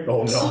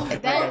 oh no,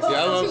 that's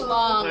too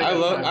long.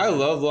 I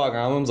love long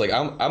albums. Like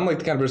I'm like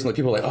the kind of person that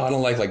people are like, oh, I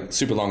don't like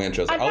super long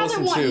intros. I'd I'll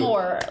rather listen want to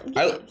more.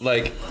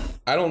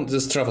 I don't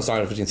just turn off a song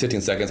in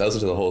 15 seconds. I listen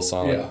to the whole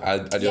song. Yeah. I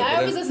do. Yeah, I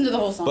always listen to the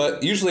whole song.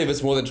 But usually, if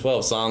it's more than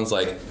 12 songs,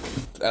 like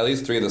at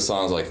least 3 of the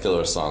songs are like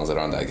filler songs that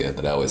aren't that good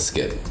that I always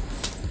skip.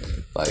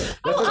 Like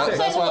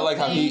that's why I like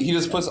how he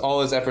just puts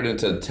all his effort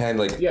into 10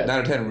 9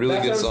 or 10 really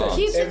good songs.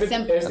 Keeps it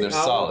simple. And they're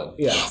solid.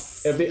 Yeah. Yes.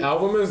 If the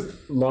album is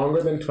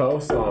longer than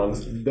 12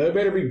 songs, they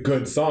better be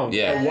good songs.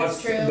 Yeah. And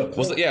what's true. the point?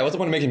 What's the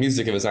point of making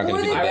music if it's not going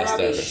to be the best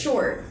Or ever? they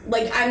short.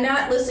 Like, I'm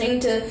not listening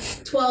to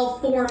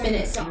 12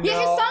 4-minute songs. Yeah,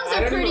 his songs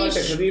are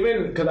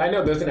pretty because I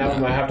know there's an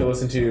album I have to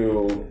listen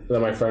to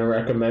that my friend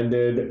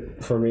recommended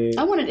for me.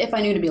 I wanted If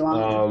I Knew to be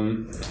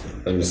long.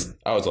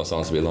 I always want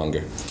songs to be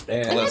longer.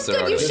 And that's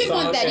good. You should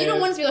want that. You don't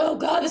want it to be like, oh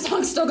god, the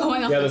song's still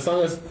going on. Yeah, the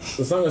song is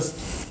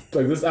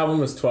like, this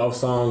album is 12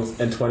 songs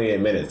and 28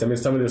 minutes. I mean,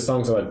 some of the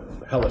songs are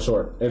like hella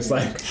short. It's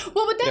like,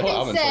 well, with that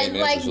being said,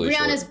 like really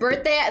Rihanna's short.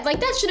 birthday, like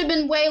that should have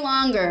been way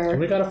longer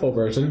we got a full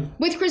version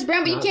with Chris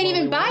Brown, but you can't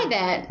even buy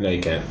that. No,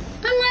 you can't.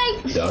 I'm like,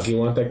 like. Doggy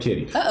want that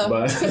kitty. Uh-oh.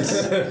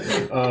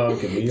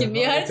 But Give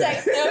me a heart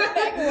attack.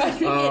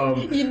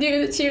 You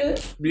do the cheer.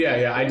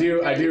 Yeah, I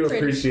do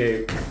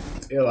appreciate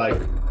it, like,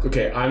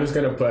 okay, I'm just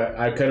gonna put,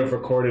 I could have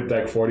recorded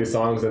like 40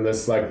 songs in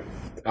this like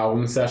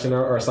album session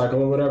or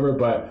cycle or whatever,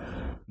 but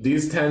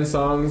these 10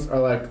 songs are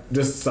like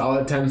just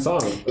solid 10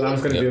 songs. And I'm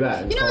just gonna do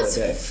that and You know call what's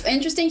it a day.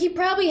 interesting? He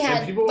probably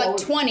had people like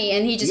always- 20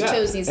 and he just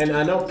chose these. And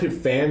I know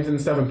fans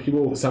and stuff, and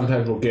people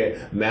sometimes will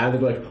get mad.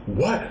 They'll be like,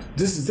 "What?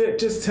 This is it?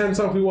 Just 10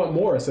 songs? We want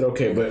more." I said,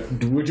 "Okay, but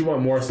would you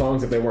want more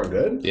songs if they weren't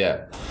good?"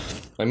 Yeah.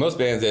 Like most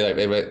bands,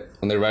 they write,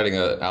 when they're writing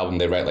an album,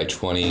 they write like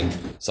 20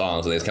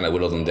 songs and they just kind of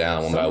whittle them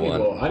down one by one.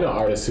 I know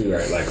artists who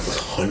write like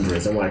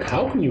hundreds. I'm like,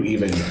 how can you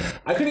even?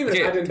 I couldn't even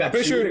imagine that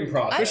choosing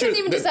process. I couldn't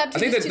even just have to I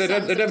think choose that two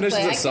songs the to definitions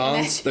play. of I can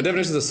songs, the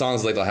definitions of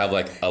songs, like they'll have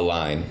like a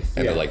line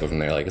and they're like from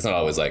there. Like it's not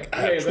always like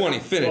I have 20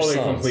 finished fully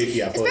songs. Complete,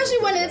 yeah, fully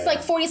Especially when complete, it's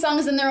like 40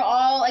 songs and they're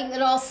all like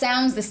it all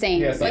sounds the same.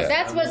 Yes, like yeah.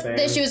 that's what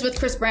the issue is with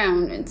Chris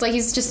Brown. It's like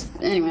he's just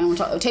anyway. I won't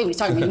tell you what he's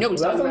talking about.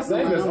 Nobody's That's talking what I'm about.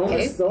 saying. There's only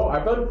Okay. so.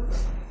 I feel like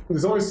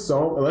there's only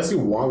so. Unless you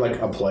want like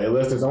a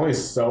playlist, there's only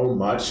so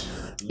much.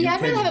 Yeah,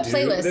 I'd rather have a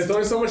playlist. There's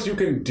only so much you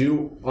can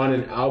do on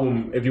an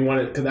album if you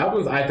want it. Because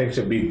albums, I think,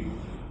 should be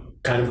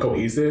kind of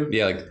cohesive.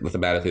 Yeah, like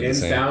thematically the In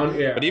same. sound,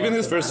 yeah. But even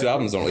his first two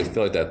albums don't really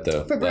feel like that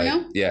though. For Bruno?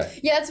 Like, yeah.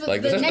 Yeah, that's what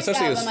Like, the next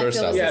especially his album first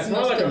I feel album. Yeah, is it's the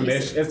more most like a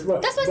cohesive.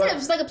 mission. That's what I said.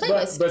 It's like a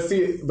playlist.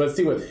 But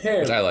see, with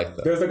him, Which I like,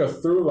 though. There's like a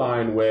through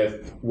line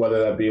with whether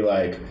that be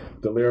like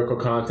the lyrical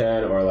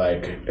content or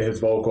like his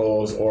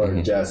vocals or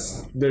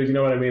just there. You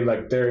know what I mean?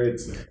 Like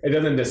it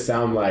doesn't just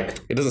sound like.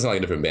 It doesn't sound like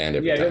a different band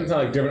every Yeah, it time. doesn't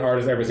sound like different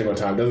artists every single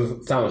time. It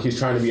doesn't sound like he's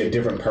trying to be a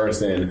different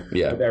person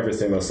with every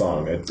single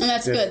song. And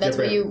that's just good. That's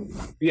what different- you.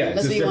 Yeah, that's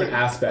just what you different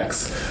want. aspects.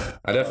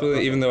 I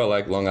definitely, even though I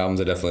like long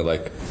albums,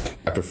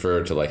 I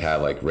prefer to like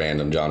have like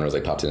random genres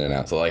like popped in and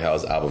out. So I like how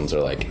his albums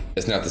are like,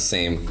 it's not the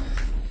same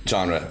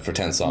genre for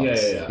 10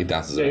 songs. Yeah. He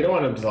bounces Yeah, you around.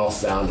 don't want them to all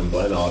sound and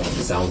blend all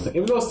different sounds.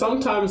 Even though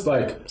sometimes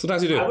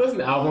Sometimes you do. I listen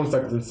to albums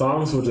like the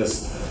songs will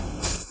just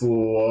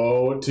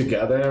flow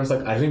together, and I was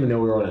like, I didn't even know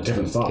we were on a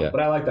different song. Yeah. But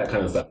I like that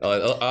kind of stuff. I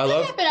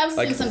love. Happened. I was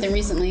like, listening to something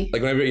recently.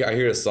 Like whenever I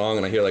hear a song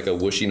and I hear like a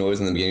whooshy noise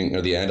in the beginning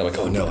or the end, I'm like,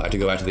 oh no, I have to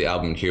go back to the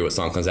album and hear what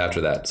song comes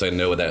after that, so I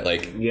know what that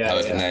like how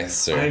it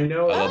connects. Or, I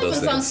know. I love When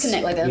those songs things.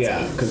 connect like that.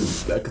 Yeah,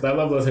 because I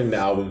love listening to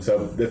albums.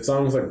 So if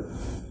songs like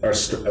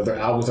their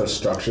albums are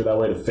structured that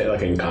way to fit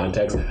like in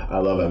context, I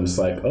love it. I'm just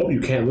like, oh, you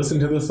can't listen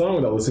to this song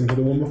without listening to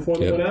the one before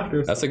and the one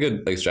after. That's a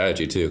good like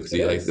strategy too, because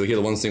you is. like you hear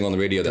the one single on the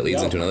radio that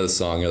leads into another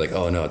song. You're like,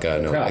 oh no, I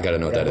gotta know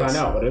what that Find is.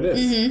 out what it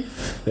is.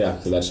 Yeah,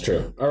 so that's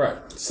true. All right,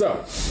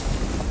 so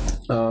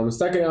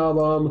second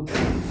album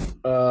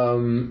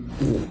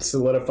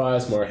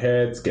solidifies more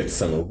hits, gets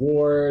some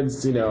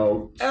awards. You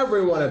know,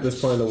 everyone at this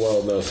point in the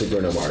world knows who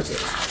Bruno Mars is.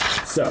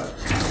 So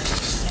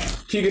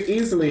he could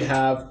easily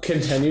have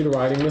continued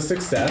riding the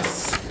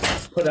success,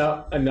 put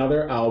out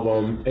another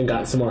album, and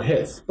got some more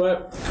hits.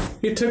 But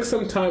he took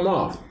some time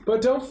off.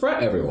 But don't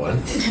fret, everyone.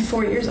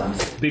 4 years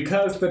off.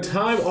 Because the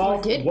time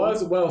off did he?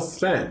 was well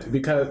spent.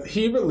 Because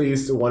he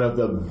released one of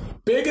the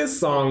biggest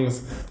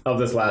songs of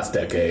this last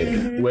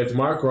decade with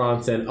Mark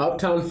Ronson,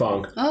 Uptown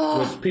Funk,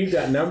 which peaked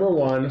at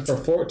 #1 for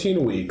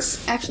 14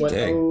 weeks. Actually, with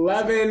dang.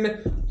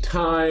 11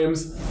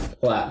 times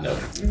platinum.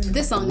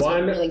 This song is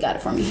what really got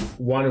it for me.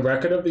 Won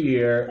Record of the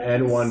Year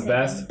and won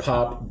Best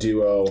Pop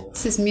Duo.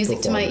 This is music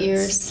to my Performance.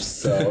 ears.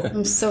 So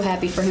I'm so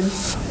happy for him.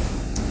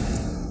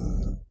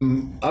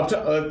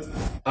 Uptown,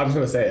 I'm just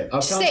gonna say it.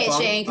 Uptown Say it,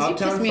 Funk, Shane, because you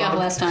Uptown pissed me off Funk-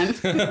 last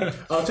time.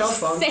 Uptown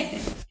Funk Say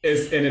it.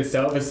 is in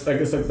itself. It's like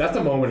that's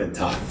a moment in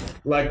time.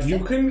 Like you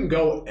couldn't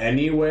go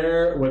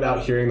anywhere without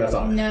hearing that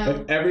song. No.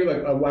 Like I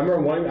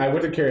remember I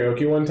went to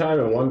karaoke one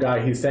time and one guy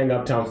he sang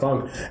Uptown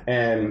Funk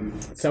and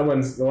one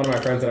of my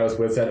friends that I was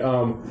with said,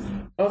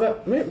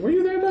 were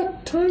you there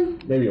that time?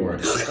 Maybe you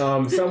weren't.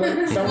 Someone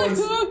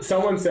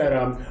said,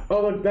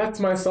 oh look, that's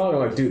my song.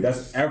 I'm like, dude,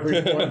 that's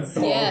everyone's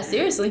song. Yeah,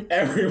 seriously.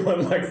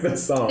 Everyone likes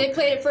this song. They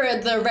played it for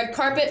the red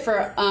carpet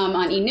for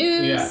on E!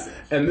 News. Yeah,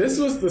 and this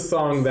was the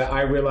song that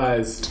I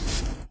realized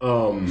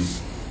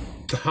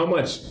how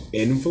much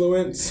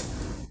influence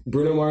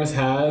Bruno Mars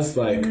has,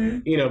 like,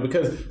 you know,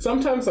 because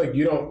sometimes, like,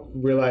 you don't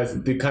realize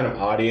the kind of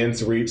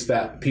audience reach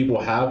that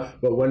people have,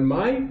 but when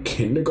my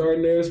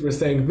kindergartners were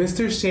saying,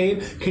 Mr. Shane,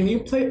 can you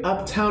play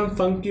Uptown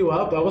Funk You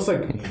Up? I was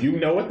like, you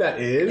know what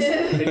that is?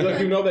 And you're like,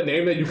 you know the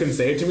name that you can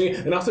say it to me?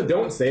 And also,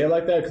 don't say it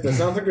like that, because it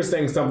sounds like you're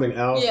saying something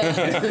else.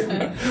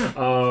 Yeah.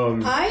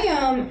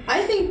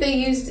 I think they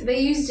used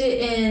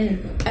it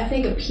in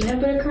a peanut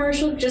butter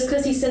commercial just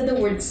because he said the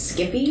word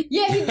Skippy.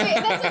 Yeah,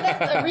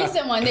 that's a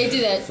recent one. They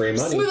do that. Free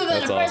money. Smoother than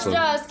That's a fresh awesome.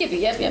 jaw, Skippy.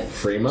 Yep.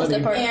 Free Just money.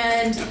 that part.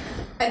 And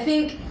I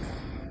think,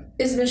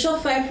 is Michelle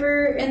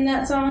Pfeiffer in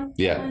that song?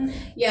 Yeah.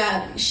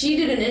 Yeah, she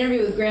did an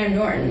interview with Graham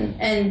Norton,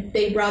 and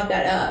they brought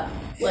that up.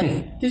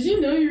 Like, did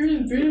you know you're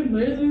in Bruno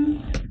Mars?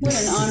 What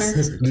an honor.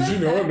 Did you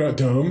know I'm not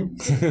dumb?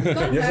 Fun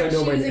Yes, I fact, know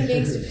she my was in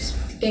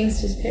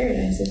Gangsta's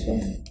Paradise as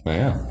well. Oh,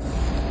 yeah.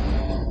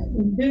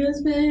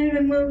 Who's been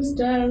the most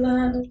our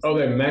lives? Oh,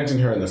 they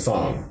mentioned her in the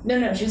song.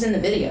 No, she was in the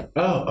video.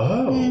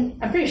 Oh.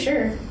 I'm pretty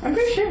sure.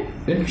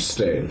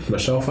 Interesting.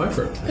 Michelle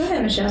Pfeiffer. Go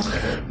ahead, Michelle.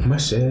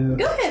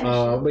 Go ahead.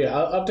 But yeah,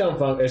 Uptown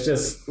Funk, it's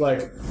just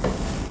like,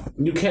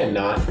 you can't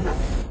not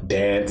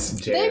dance,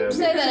 jam. They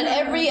play that at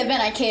every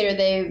event I cater.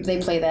 They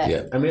play that.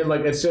 Yeah. I mean,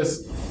 like, it's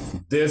just,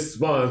 this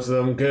one's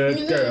some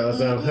good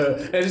girls.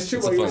 And it's true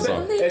what a you fun said.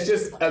 song. It's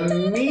just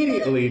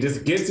immediately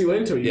just gets you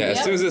into it. You Yeah,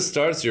 as soon as it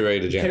starts, you're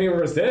ready to can't jam. even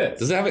resist.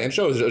 Does it have an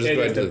intro? Or is it just And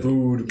right it's the to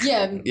food.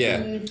 Yeah. Yeah.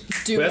 But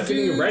that's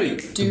getting you ready.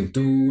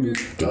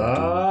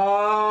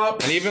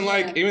 Up. And even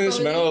like even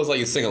instrumentals, like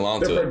you sing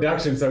along The to it.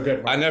 production's so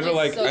good. I never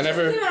It's so I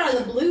never. Came out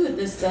of the blue with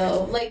this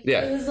though. Like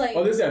Yeah. it was like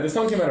Oh, this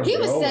song came out of He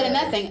was nowhere. setting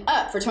that thing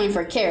up for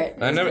 24 Karat.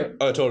 I never.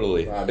 Oh,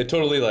 totally. It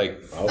totally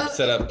like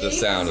set up the it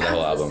sound of the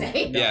whole sounds the album.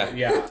 same. Yeah.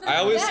 Yeah. I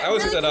always That set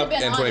really that up could've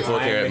been in on 24 I'm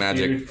Karat a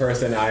Magic. huge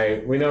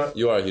person. We know.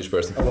 You are a huge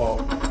person. Well,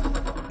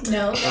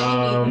 no.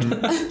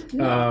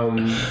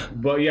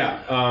 but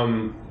yeah,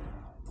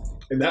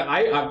 that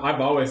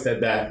I've always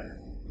said that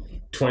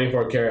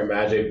 24 Karat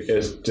Magic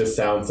just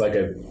sounds like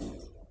a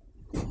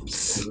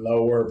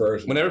slower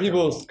version. Whenever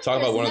people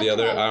talk about one or the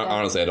other,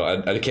 honestly,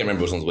 I can't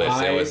remember which one's which.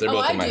 They're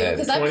both I in my do, head.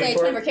 because I played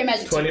 24 Karat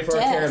Magic 24 to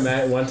Karat death.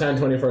 Magic. One time,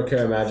 24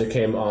 Karat Magic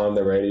came on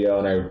the radio,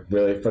 and I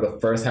really, for the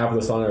first half of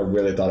the song, I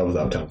really thought it was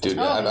Uptown. Dude,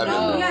 Oh,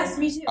 no. Yes,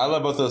 me too. I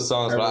love both those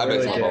songs, but I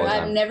really bet did. all the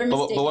I've time. never But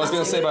mistaken. what I was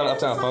gonna say about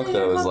Uptown Funk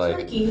though is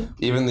like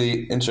even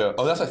the intro.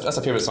 Oh, that's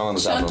a favorite song on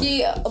this album.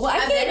 Chunky. Well,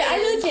 I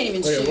really can't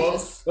even Okay, well,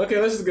 choose.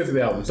 okay, let's just get to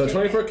the album. So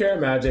 24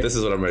 Karat Magic This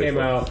is what I'm ready came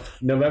for. out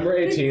November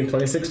 18,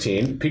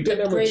 2016. Peaked at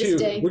number Greatest 2,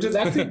 day. which is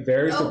actually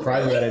very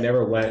surprising that I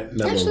never went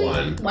number Actually,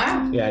 1.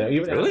 Wow. Yeah,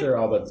 even Really? after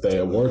all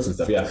the awards and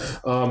stuff. Yeah.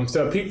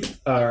 So it peaked,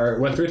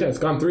 went 3 times. It's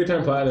gone 3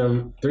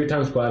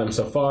 times platinum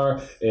so far.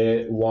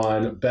 It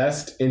won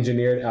Best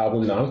Engineered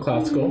Album,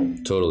 Non-Classical.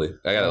 Totally.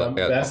 I got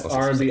Best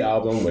R&B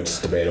album, which is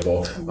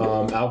debatable.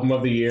 Album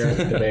of the year,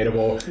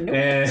 debatable.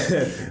 And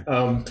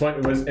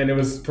it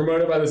was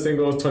promoted by the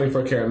singles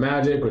 24 Karat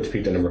Magic, which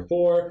peaked at number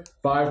 4.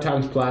 5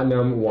 times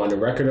platinum, won a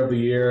Record of the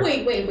Year.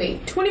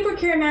 Wait. 24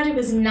 Karat Magic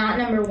was not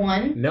number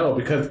 1. No,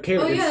 because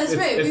Caleb, Oh, yeah, that's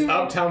right. it's We were-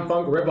 Uptown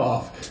Funk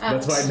ripoff.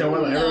 That's why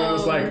everyone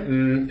was like,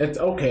 it's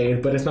okay,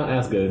 but it's not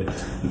as good.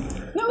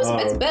 No,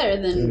 it's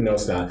better than. No,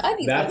 it's not. I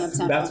think it's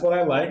that's what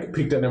I like.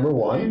 Peaked at number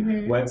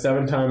 1. Went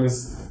 7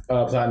 times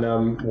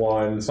platinum.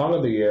 Won Song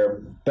of the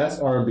Year,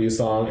 Best R&B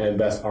Song, and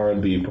Best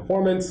R&B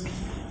Performance.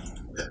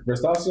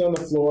 Versace on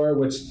the Floor,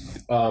 which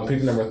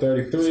peaked at number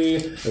 33.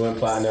 It went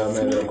platinum,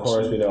 and then of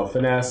course we know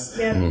Finesse,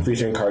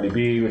 featuring Cardi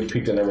B, which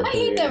peaked at number 3. I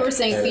hate that we're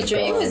saying and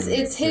featuring. It's gone 3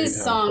 his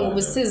times song. platinum.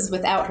 Was his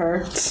without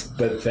her.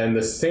 But then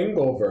the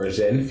single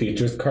version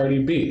features Cardi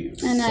B.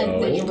 And I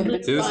think it would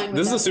have been fine.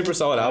 This is a super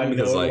solid album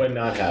because No, it like would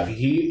not have.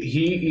 He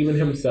even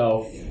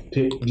himself.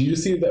 Did you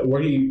see that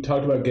where he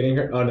talked about getting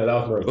her? Oh no,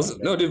 that was Maroon.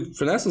 no, dude,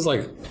 Finesse was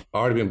like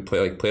already been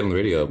played on the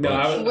radio. No,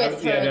 I was,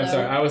 With her, I'm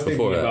sorry. though. I was thinking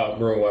Before that. about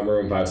what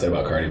Maroon 5 said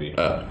about Cardi B.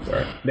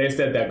 Sorry. They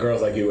said that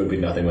girls like you would be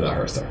nothing without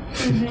her. Sorry.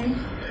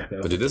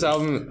 But dude, this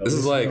album, this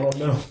is like, Oh,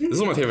 no. this is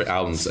one of my favorite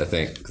albums, I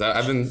think. Because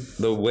I've been,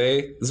 the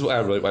way, this is why I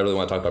really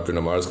want to talk about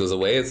Bruno Mars, because the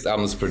way this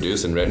album is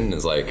produced and written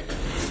is like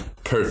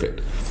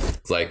perfect.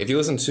 It's like, if you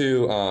listen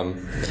to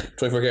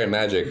 24 Karat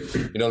Magic,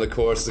 you know, the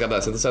chorus, it's got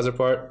that synthesizer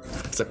part.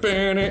 It's like,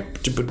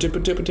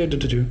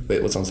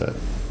 wait, what song's that?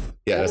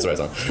 Yeah, that's the right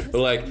song. But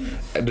like,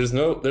 there's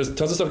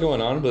tons of stuff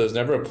going on, but there's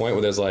never a point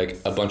where there's like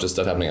a bunch of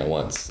stuff happening at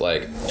once.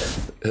 Like,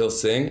 he'll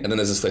sing, and then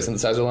there's this like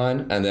synthesizer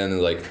line, and then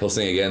like he'll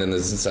sing again, and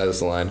there's a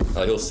synthesizer line.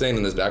 Like he'll sing,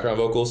 and there's background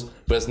vocals,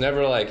 but it's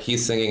never like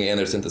he's singing and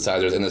there's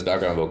synthesizers and there's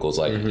background vocals.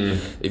 Like,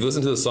 if you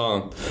listen to the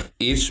song,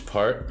 each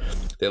part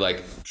they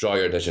like draw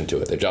your attention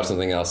to it. They drop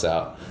something else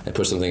out and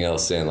push something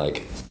else in,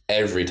 like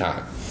every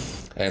time.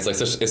 And it's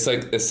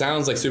like it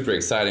sounds like super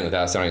exciting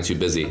without sounding too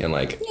busy and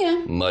like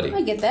muddy.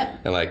 I get that.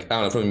 And like, I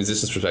don't know, from a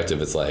musician's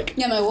perspective, it's like,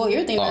 Yeah, I'm like, well,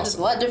 you're thinking about this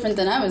a lot different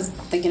than I was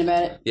thinking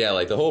about it. yeah,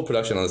 like the whole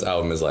production on this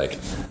album is like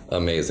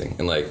amazing.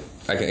 And like,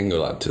 I can go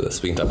a lot to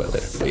this. We can talk about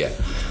it later. But yeah,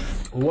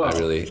 Well, I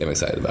really am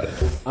excited about it.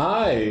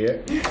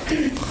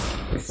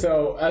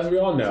 So as we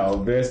all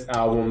know, this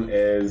album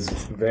is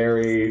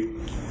very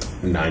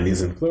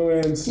 90s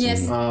influenced.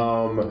 Yes.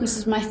 Um, This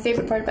is my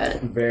favorite part about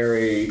it.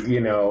 very,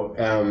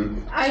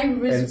 I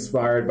was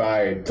inspired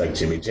by like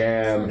Jimmy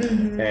Jam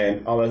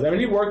and all that. I mean,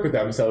 he worked with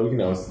them, so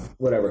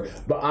whatever.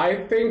 But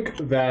I think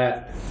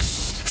that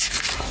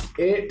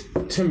it,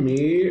 to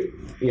me,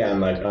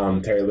 and like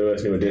Terry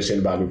Lewis, New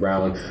Edition, Bobby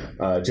Brown,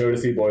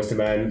 Jodeci, Boyz II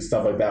Men,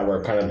 stuff like that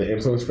were kind of the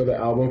influence for the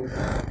album.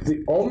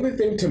 The only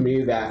thing to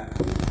me that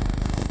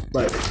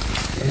like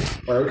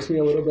irks me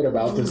a little bit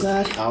about this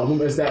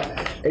album is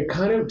that it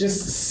kind of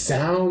just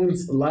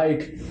sounds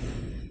like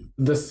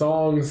the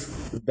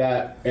songs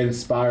that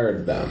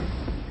inspired them.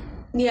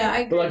 yeah,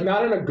 I But like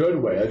not in a good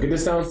way. Like it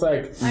just sounds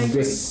like you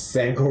just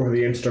sank over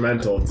the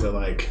instrumental to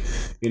like,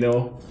 I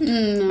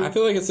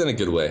feel like it's in a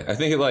good way. I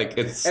think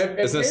it's It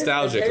pays-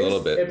 nostalgic it pays- a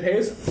little bit. It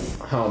pays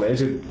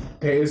homage.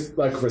 pays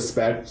like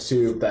respect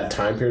to that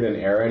time period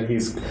and era, and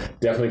he's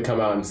definitely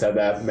come out and said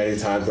that many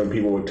times when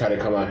people would try to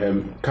come at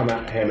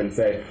him and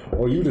say,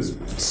 "Well, you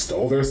just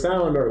stole their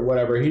sound" or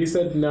whatever. He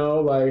said, "No,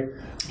 like."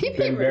 He paid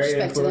Been very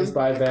respect to influenced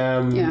them. by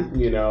them. Yeah.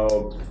 You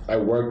know, I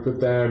worked with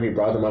them. He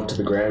brought them up to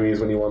the Grammys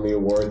when he won the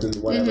awards and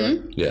whatever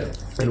Yeah.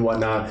 and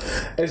whatnot.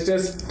 It's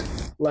just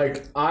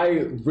like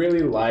I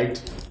really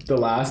liked the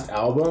last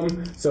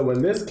album. So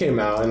when this came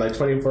out and like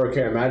 24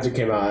 Karat Magic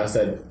came out, I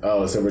said,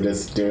 "Oh, so we're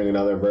just doing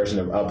another version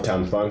of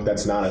Uptown Funk.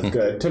 That's not as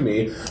good to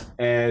me."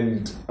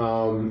 And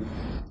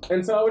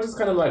so I was just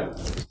kind of like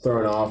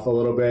thrown off a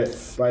little bit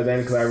by then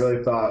because I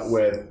really thought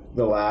with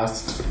the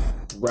last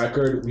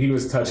record he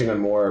was touching on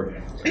more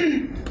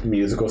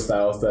musical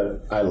styles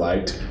that I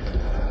liked.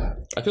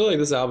 I feel like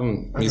this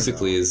album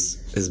musically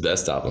is his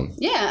best album.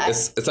 Yeah.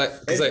 It's like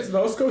It's his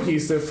most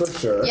cohesive for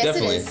sure. Yes,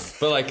 definitely. it is.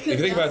 But like if you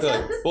think about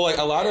it, like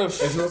a lot of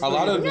No,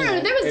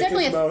 there was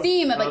definitely a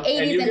theme of like 80s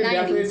and you and can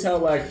definitely 90s. tell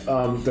like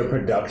the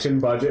production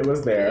budget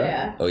was there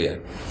Yeah. oh yeah.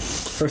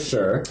 for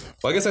sure.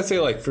 Well, I guess I'd say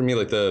like for me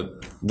like the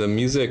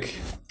music,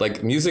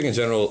 like music in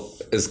general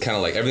is kind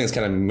of like everything's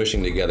kind of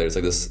mushing together. It's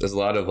like there's a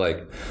lot of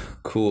like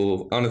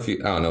cool. I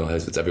don't know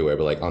if it's everywhere,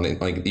 but like on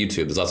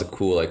YouTube, there's lots of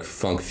cool like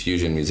funk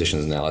fusion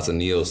musicians now. Lots of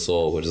neo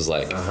soul, which is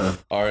like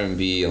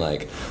R&B and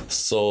like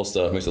soul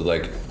stuff mixed with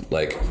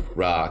like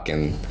rock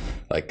and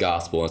like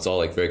gospel. And it's all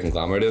like very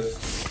conglomerative.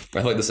 I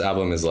feel like this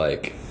album is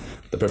like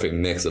the perfect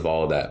mix of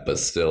all of that, but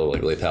still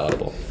like really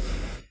palatable.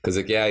 Because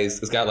like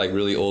it's got like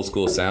really old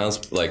school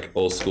sounds, like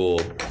old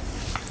school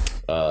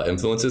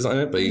influences on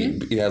it, but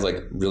he has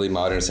like really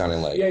modern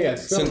sounding like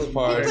synth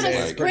parts, He put a and,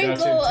 like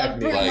sprinkle of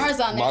Bruno like Mars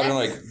on there. modern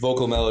That's- like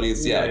vocal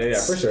melodies. Yeah,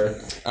 for sure.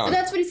 But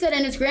that's what he said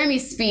in his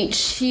Grammy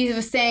speech. He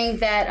was saying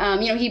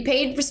that he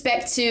paid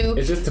respect to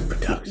It's just the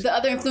production. the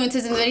other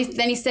influences, and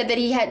then he said that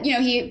he had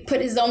he put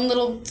his own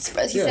little he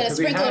said a 'cause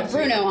he sprinkle had of to.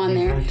 Bruno on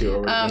there. He had to,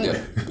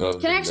 or-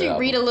 Can I actually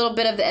read a little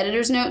bit of the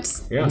editor's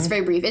notes? Yeah. It's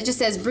very brief. It just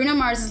says, Bruno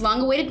Mars'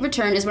 long-awaited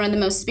return is one of the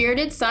most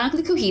spirited,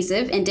 sonically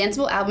cohesive, and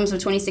danceable albums of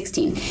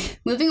 2016.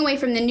 Moving away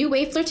from the new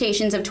wave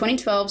flirtations of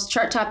 2012's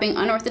chart-topping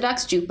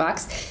Unorthodox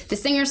Jukebox, the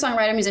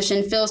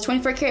singer-songwriter-musician fills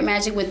 24 Karat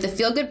Magic with the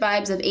feel-good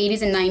vibes of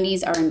 80s and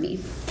 90s R&B.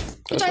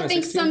 Which I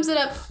think 2016? sums it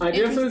up. I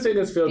definitely say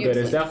this feel good.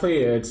 It's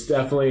definitely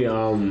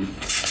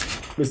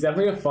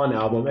a fun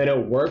album, and it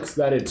works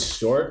that it's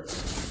short.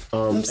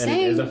 And it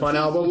is a fun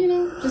album.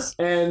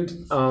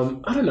 And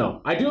I don't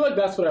know. I do like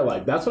That's What I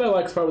Like. That's What I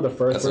Like is probably the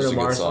first That's such Bruno a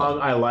good Mars song.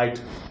 song I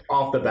liked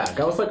off the back.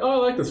 I was like, oh, I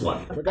like this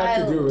one. Like, I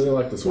actually do really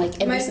like this one. Like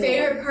every My single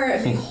favorite part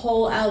of the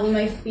whole album,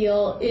 I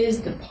feel,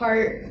 is the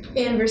part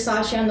in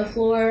Versace on the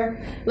floor.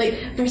 Like,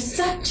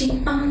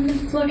 Versace on the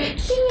floor.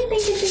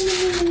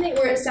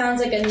 Where it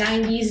sounds like a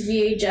 90s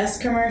VHS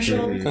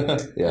commercial.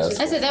 Yeah,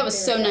 I said that was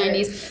so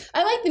 90s.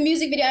 I like the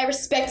music video. I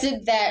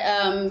respected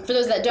that. For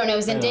those that don't know,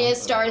 Zendaya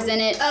stars in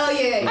it. Oh,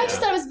 yeah. I just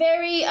thought it was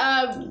very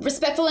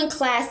respectful and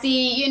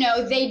classy.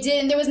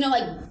 There was no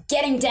like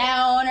getting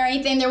down or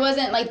anything. There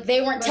wasn't like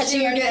they weren't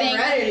touching or anything.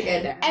 Ready to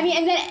get down. I mean,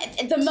 and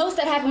then the most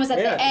that happened was at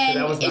Yeah, the end.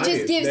 that was It 90s.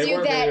 just gives They you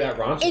weren't really that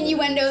that raunchy.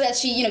 innuendo that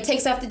she,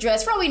 takes off the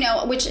dress. For all we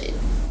know, which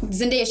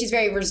Zendaya, she's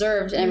very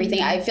reserved and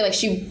everything. I feel like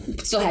she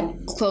still had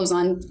clothes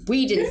on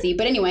we didn't see.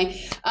 But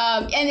anyway,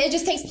 and it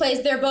just takes place.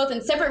 They're both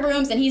in separate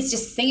rooms, and he's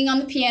just singing on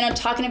the piano,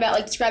 talking about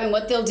like describing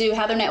what they'll do,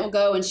 how their night will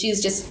go, and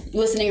she's just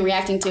listening and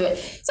reacting to it.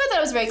 So I thought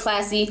it was very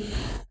classy.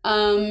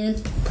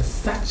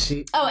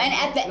 Versace. Oh, and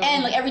at the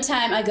end, like every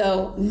time I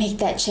go, make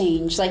that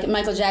change, like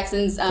Michael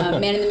Jackson's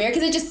Man in the Mirror,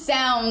 because it just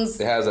sounds.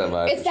 it has that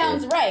vibe. It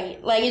sounds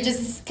right. Like it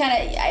just kind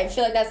of. I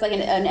feel like that's like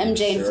an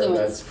MJ Sure, influence.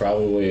 that's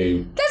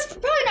probably. That's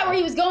probably not where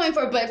he was going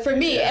for, but for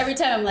me, every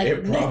time I'm like,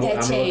 It make probably. that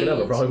I'm gonna look change. it up.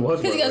 It probably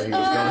was. Because he where goes, he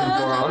was going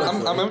for,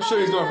 honestly. I'm sure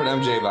he's going for an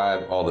MJ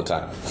vibe all the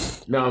time.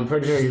 No, I'm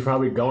pretty sure he's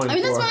probably going. I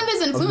mean, that's for one of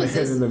his a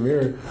influences. Man in the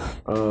Mirror.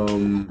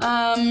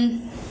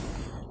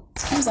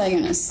 What was I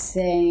gonna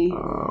say?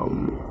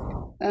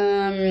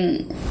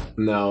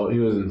 No, he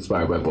was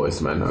inspired by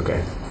Boyz II Men.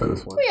 Okay, for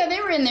this one. Yeah,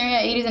 they were in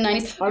there, 80s and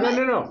 90s. Oh,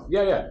 no.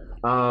 Yeah.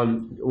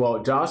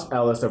 Well, Josh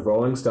Ellis of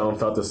Rolling Stone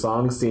felt the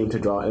song seemed to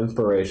draw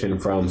inspiration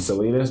from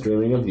Selena's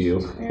Dreaming of You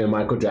and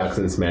Michael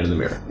Jackson's Man in the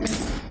Mirror.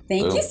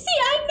 Thank you. See,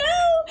 I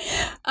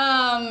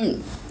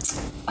know.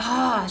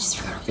 I just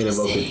forgot what I And was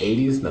evoking saying.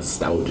 80s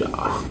nostalgia.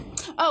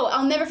 Oh,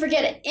 I'll never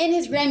forget it. In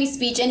his Grammy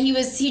speech, and he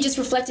just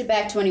reflected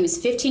back to when he was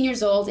 15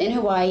 years old in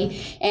Hawaii,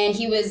 and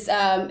he was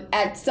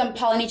at some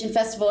Polynesian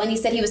festival, and he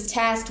said he was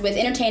tasked with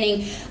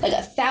entertaining like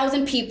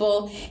 1,000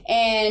 people,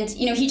 and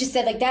he just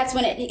said like that's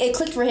when it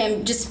clicked for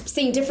him, just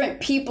seeing different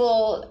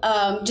people,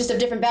 just of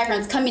different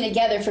backgrounds coming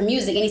together for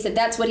music, and he said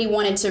that's what he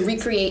wanted to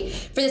recreate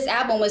for this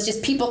album was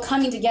just people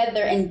coming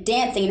together and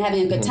dancing and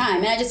having a good time,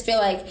 and I just feel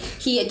like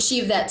he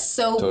achieved that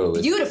so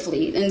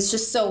beautifully, and it's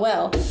just so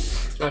well.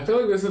 I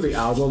feel like this is the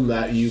album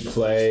that you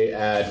play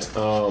at.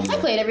 I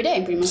play it every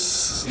day, pretty much.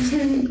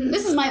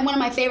 This is one of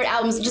my favorite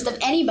albums, just of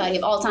anybody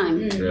of all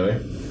time. Really?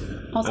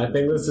 I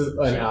think this is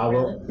an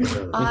album.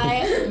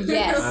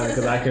 Yes.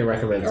 Because I can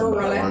recommend some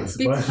other ones.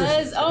 Because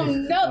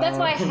that's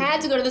why I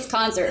had to go to this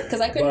concert,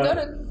 because I couldn't go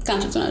to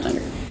concerts when I was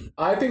younger.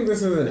 I think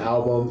this is an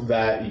album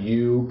that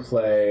you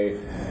play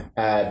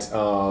at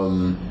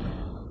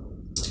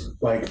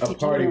like a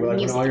party where, like,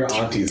 when all your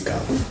aunties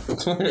come.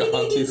 Your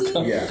aunties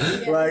come. Yeah.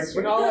 Like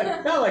when all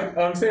like not like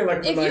I'm saying like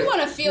If when, you like,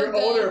 wanna feel your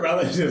good. older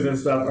relatives and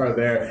stuff are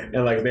there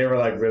and like they were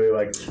like really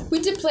like We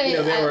did play.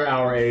 they were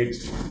our age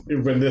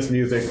when this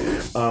music or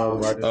this style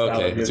of that's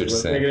what music you're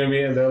was saying. making to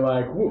me, and they're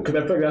like, because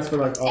I feel like that's for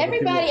like all the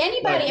Everybody, people,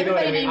 anybody, like, you know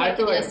what everybody I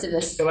feel can like dance to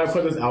this. if I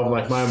put this album,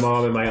 like my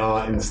mom and my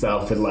aunt and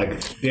stuff would like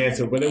dance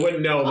to it, but they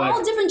wouldn't know like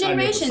all different I knew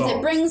the generations. It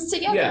songs. brings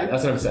together. Yeah,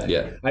 that's what I'm saying.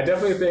 Yeah. I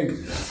definitely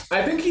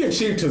think he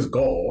achieved his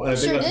goal, and I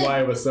think Sure that's did. why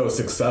it was so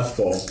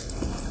successful.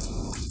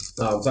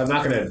 So I'm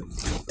not gonna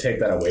take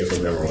that away from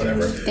him or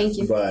whatever. Thank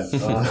you. But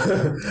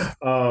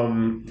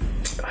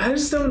I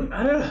just don't.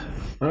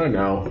 I don't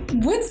know.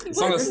 What's This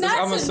not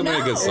album has to so many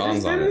know? good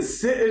songs on it. It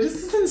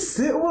just didn't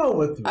sit well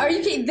with me. Are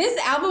you kidding? This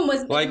album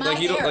was Like my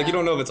you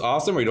don't know if it's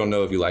awesome or you don't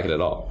know if you like it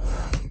at all.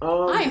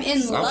 I'm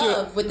in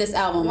love with this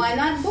album. Why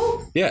not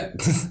both? Yeah.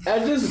 I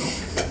just.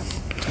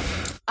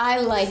 I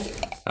like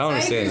I don't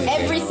understand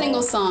every anything.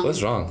 single song.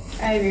 What's wrong?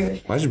 I agree with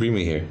you. Why'd you bring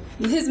me here?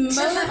 His most.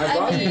 I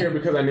brought you here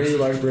because I knew you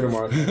liked Bruno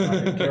Mars. I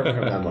didn't care for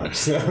him that much.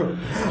 So.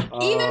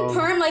 Even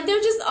Perm, like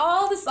they're just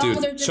all the songs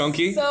Dude, are just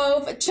Chunky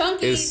so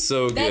Chunky is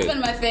so That's good. one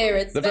of my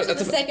favorites. Especially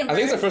That's the second I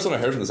think it's the verse. first one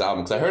I heard from this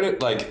album because I heard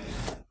it like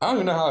I don't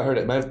even know how I heard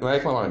it. Might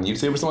have come on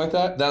YouTube or something like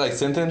that. That like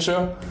synth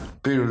intro.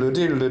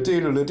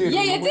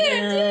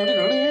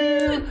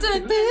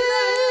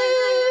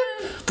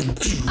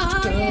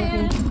 Oh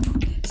yeah.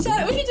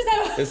 Shut up. We can just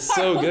have a It's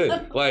so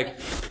good. Like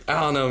I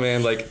don't know,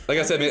 man. Like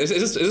I said, man, it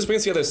just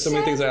brings together so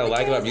many things that I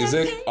like about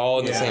music, all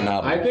in the same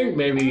album. I think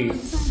maybe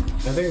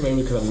because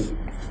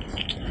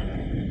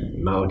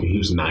I'm not like a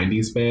huge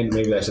 '90s fan.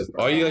 Maybe that's just.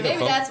 Are you like Maybe a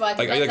funk? that's why, 'cause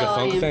Like are you like that's a all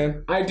I funk am.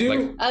 fan? I do.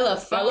 Like, I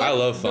love funk. I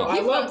love funk.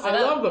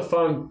 I love the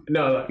funk.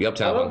 No, The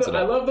Uptown funks it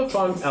I up. love the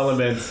funk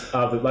elements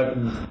of it. Like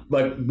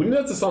when you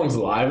let the songs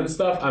live and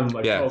stuff, I'm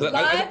like, Yeah, oh, but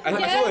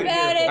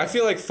I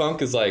feel like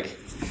funk is like.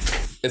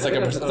 It's like a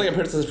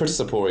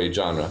participatory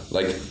genre,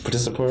 like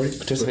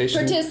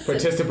participation.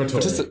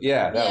 participatory.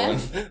 Yeah, that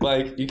one.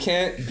 Like you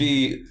can't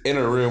be in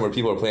a room where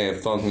people are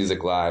playing funk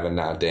music live and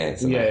not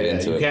dance and Yeah, not get yeah.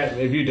 into You it. can't.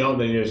 If you don't,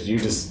 then you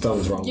just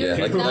something's wrong. You're with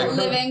Yeah, you. not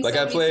living. like I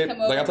somebody played, come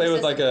over like I played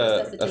with like a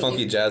resuscitate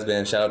funky you. jazz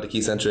band. Shout out to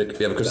Keycentric.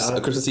 We have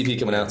a Christmas EP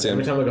coming out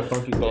Every soon. time like a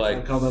funky But, like,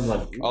 band comes, I'm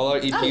like, All our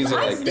EPs are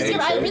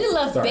like I really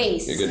love Sorry.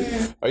 bass. You're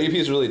good. Our EP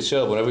is really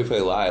chill. Whenever we play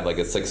live, like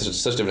it's like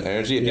such different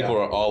energy. And people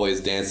Yeah. are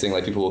always dancing.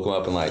 Like people will come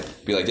up and like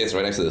be like dancing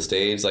right next to the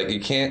stage. Like you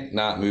can't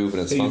not move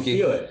and it's so you funky.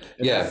 feel it.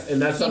 And Yeah. and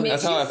that's something.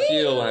 That's how I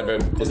feel whenever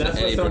And listen that's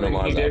to any what Bruno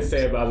something he Mars did album.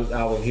 say about this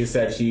album. He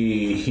said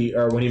he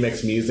or when he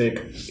makes music,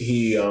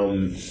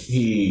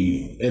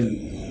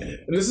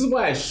 and this is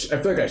why I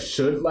feel like I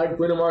should like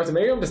Bruno Mars, and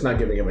maybe I'm just not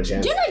giving him a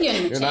chance. You're not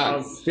giving him a You're not.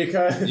 chance.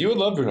 Because You would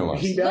love Bruno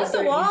Mars. he does Let the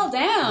say- wall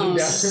down. he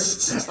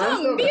does-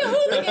 Come be a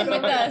hooligan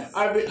with us.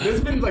 There's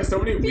been like so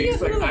many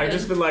weeks, like I've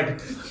just been like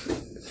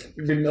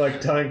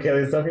telling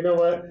Kaylee stuff. You know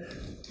what?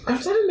 I'm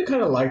starting to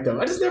kind of like them.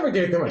 I just never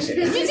gave them a chance.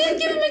 You didn't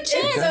give him a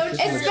chance,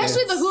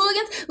 especially the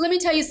hooligans. Let me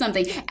tell you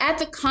something. At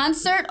the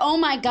concert, oh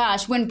my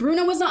gosh, when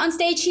Bruno was not on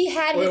stage, he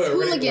had his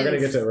hooligans. We're gonna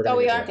get to it. Oh,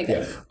 we are. Okay, Okay,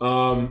 good.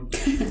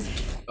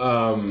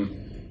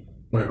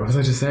 Wait, what was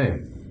I just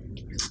saying?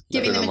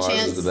 Giving them Bruno a Mars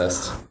chance. is the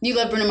best. You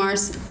love Bruno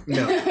Mars.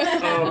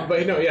 No,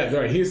 but no, yeah,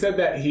 sorry. He said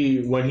that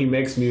when he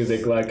makes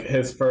music, like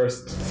his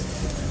first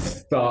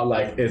thought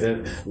like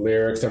isn't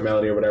lyrics or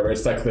melody or whatever.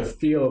 It's like the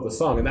feel of the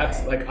song, and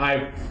that's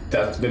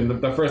been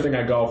the first thing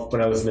I go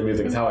when I listen to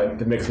music is how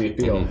it makes me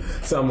feel.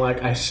 So I'm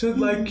like, I should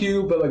like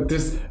you, but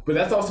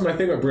that's also my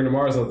thing with Bruno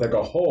Mars as like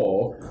a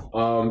whole.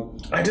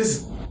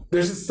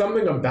 There's just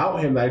something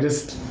about him that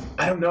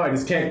I don't know. I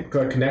just can't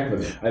connect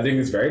with. I think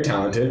he's very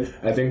talented.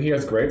 I think he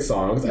has great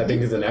songs. I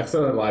think he's an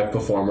excellent live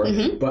performer.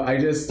 But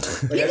He's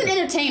an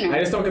entertainer. I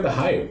just don't get the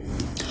hype.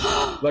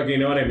 Like, you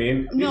know what I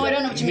mean? No, I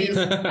don't know what you mean.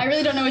 I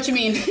really don't know what you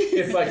mean.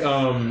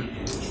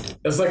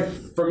 It's like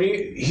for me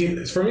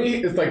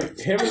it's like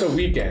him and The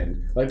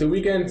Weeknd. Like The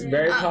Weeknd's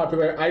very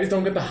popular. I just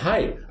don't get the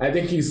hype. I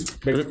think he's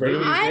great. Bring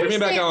me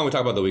back on when we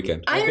talk about The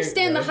Weeknd. I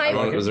understand the hype.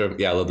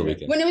 I love The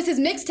Weeknd. When it was his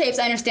mixtapes,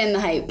 I understand the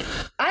hype.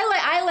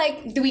 I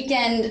like The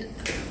Weeknd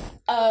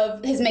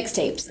of his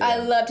mixtapes. I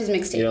loved his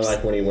mixtapes. You don't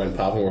like when he went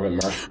popping with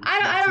Mark?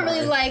 I don't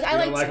really like. I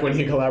don't like when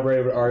he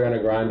collaborated with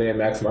Ariana Grande and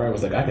Max Martin.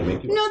 Was like, I can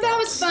make you. No, that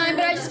was fine,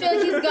 but I just feel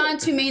like he's gone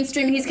too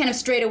mainstream and he's kind of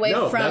strayed away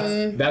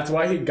from. That's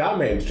why he got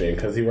mainstream,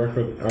 because he worked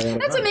with Ariana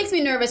Grande. That's what makes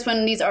me nervous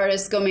when these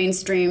artists go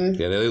mainstream.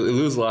 Yeah, they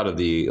lose a lot of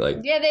the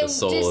the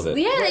soul of it.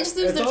 Yeah, they just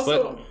lose their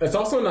soul. It's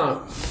also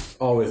not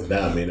always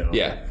them, you know.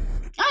 Yeah.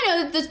 I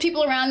know that there's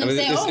people around them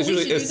saying, "Oh, we should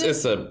do this."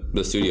 It's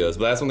the studios,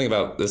 but that's one thing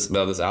about this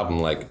album.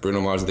 Like Bruno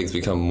Mars, I think, has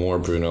become more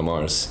Bruno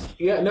Mars.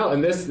 Yeah, no,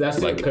 and that's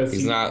Like because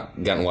he's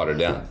not gotten watered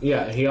down.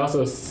 Yeah, he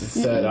also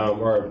said,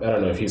 or I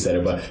don't know if he said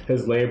it, but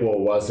his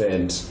label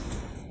wasn't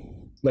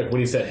like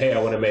when he said, "Hey,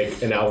 I want to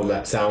make an album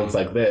that sounds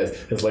like this,"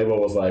 his label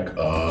was like,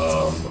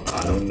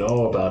 "I don't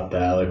know about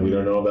that. Like, we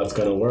don't know if that's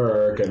gonna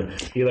work," and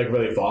he like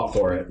really fought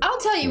for it. I'll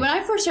tell you, when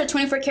I first heard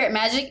 24 Karat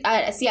Magic,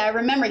 I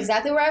remember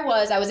exactly where I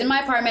was. I was in my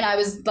apartment. I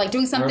was like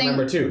doing something. I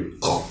remember too.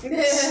 Oh,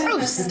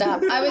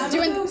 stop!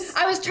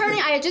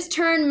 I had just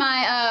turned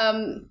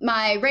my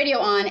my radio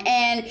on,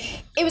 and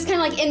it was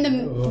kind of like in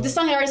the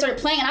song had already started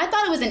playing, and I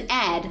thought it was an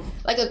ad,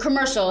 like a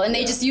commercial, and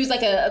they just used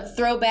like a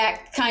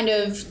throwback kind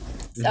of.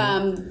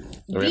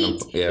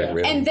 Beat.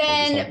 And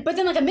then, but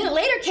then like a minute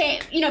later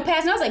passed, and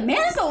I was like, man,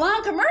 it's a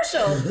long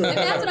commercial. And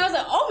that's when I was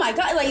like, oh my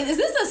God, like, is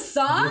this a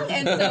song?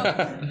 And so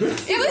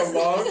it was a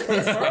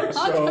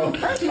long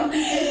commercial.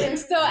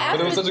 So after,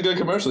 but it was such a good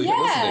commercial. You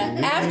kept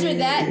listening. After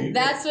that,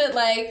 that's what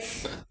like,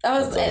 I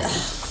was.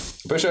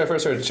 Pretty sure I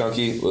first heard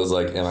Chunky was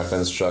like in my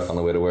friend's truck on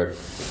the way to work,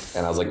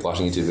 and I was like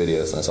watching YouTube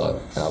videos and I saw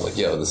it, and I was like,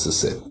 yo, this is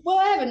sick. Well,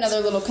 I have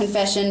another little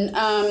confession.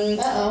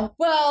 Uh-oh.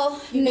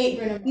 Well, You hate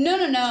Bruno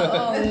Mars.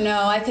 No. Oh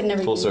no, I could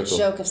never Full even circle.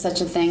 joke of such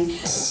a thing.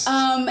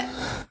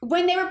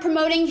 When they were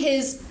promoting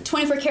his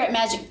 24 Karat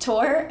Magic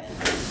tour,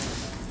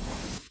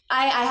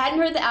 I hadn't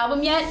heard the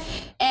album yet,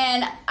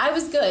 and I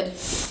was good.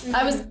 Mm-hmm.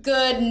 I was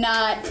good.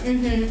 Not.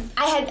 Mm-hmm.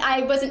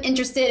 I wasn't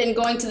interested in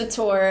going to the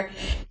tour.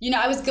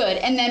 I was good.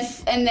 And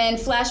then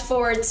flash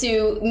forward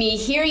to me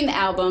hearing the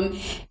album,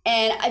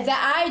 and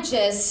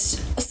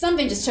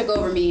something just took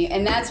over me,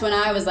 and that's when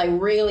I was like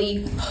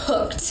really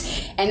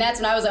hooked. And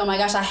that's when I was like, oh my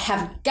gosh, I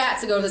have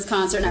got to go to this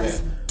concert, and I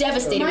was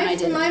devastated when I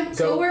didn't. My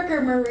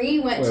coworker Marie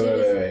went to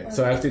this. Wait.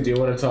 So I actually do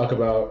want to talk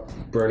about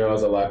Bruno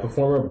as a live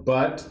performer,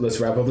 but let's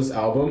wrap up this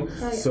album.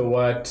 Oh, yeah. So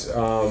what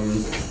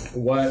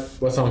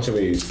song should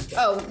we use?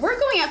 Oh, we're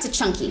going out to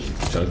Chunky.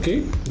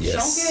 Chunky?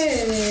 Yes.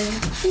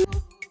 Chunky.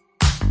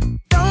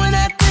 Throwing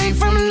that thing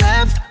from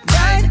left,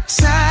 right,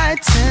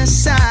 side to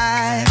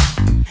side.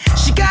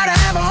 She gotta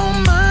have her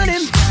own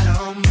money.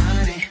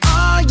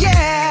 Oh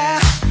yeah.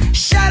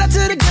 Shout out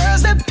to the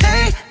girls that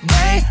pay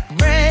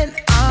rent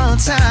on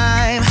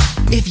time.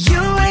 If you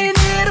ain't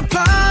here to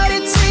party,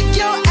 take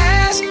your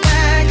ass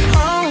back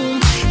home.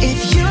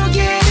 If you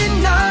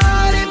getting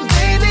naughty,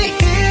 baby,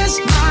 here's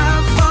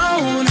my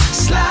phone.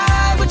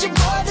 Slide with your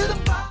boy to the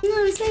bar.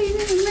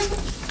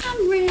 I'm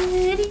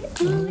ready.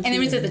 And then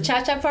when it says the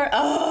cha-cha part,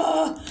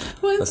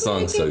 That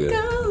song's so good.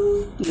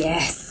 Go.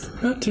 Yes.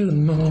 Up to the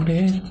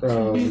morning.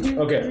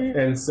 Okay,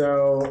 and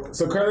so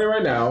currently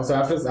right now, so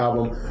after this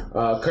album,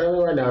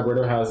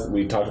 Bruno has,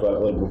 we talked about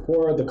it a little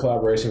before, the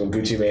collaboration with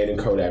Gucci Mane and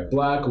Kodak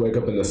Black, Wake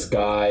Up in the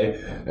Sky.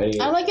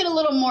 I like it a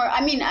little more.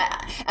 I mean,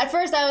 at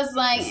first I was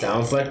like...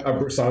 Sounds like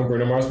a song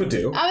Bruno Mars would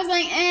do. I was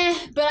like,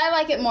 but I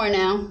like it more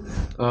now.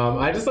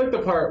 I just like the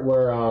part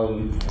where,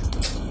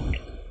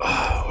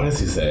 what does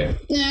he say?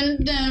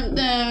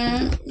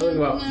 Something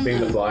about being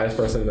the flyest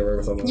person in the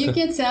room or something. You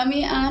can tell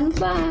me I'm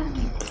fly.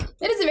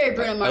 It is a very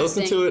Bruno Mars I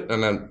listened to it,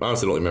 and I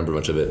honestly don't remember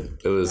much of it.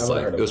 It was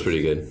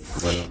pretty good.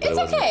 It's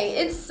okay.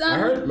 It's I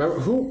heard. Remember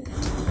who?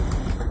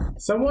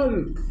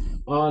 Someone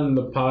on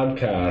the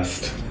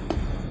podcast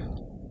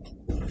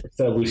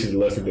said we should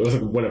listen to it.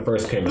 It was when it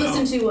first came out.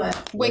 Listen to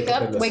what? Wake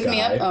Up, Wake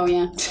Me Up. Oh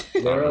yeah.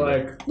 They were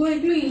like,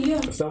 Wake me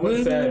up.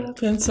 Someone said, I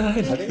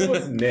think it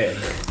was Nick.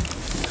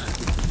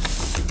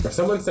 Or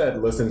someone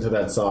said, listen to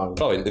that song.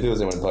 Probably, if it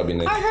was anyone, probably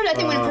Nick. I heard, I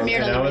think when it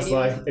premiered on the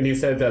radio. And he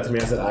said that to me.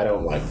 I said, I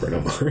don't like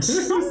Bruno Mars.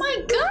 Oh my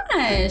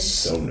gosh.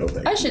 So no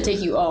thank I should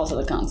take you all to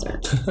the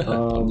concert.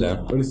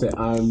 Yeah. What do you say?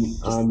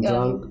 I'm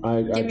drunk.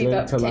 I give me drink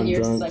about till 10 I'm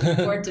years drunk. so I can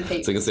afford to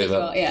pay. So you can save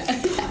up. Yeah.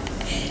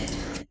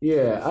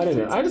 Yeah, I don't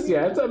know.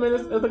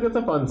 It's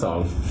a fun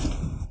song.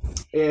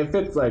 It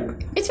fits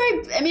like... It's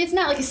very... I mean, it's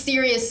not like a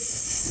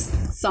serious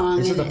song.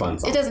 It's just a fun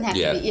song. It doesn't have to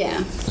be... Yeah.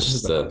 It's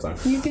just a song.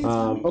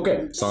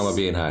 Okay. Song about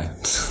being high.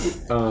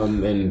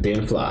 And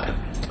being fly.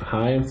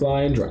 High and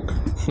fly and drunk.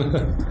 Which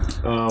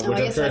I'm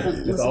sure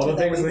is all the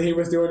things that he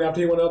was doing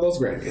after he won all those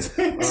Grammys.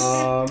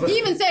 He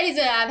even said,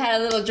 I've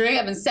had a little drink,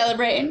 I've been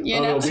celebrating,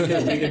 you know? We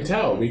can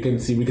tell. We can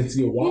see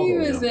a wobble. He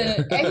was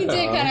and he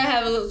did kind of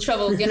have a little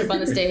trouble getting up on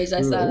the stage.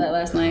 I saw that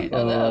last night.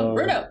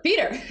 Bruno,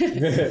 Peter.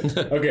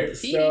 Okay,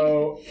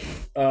 so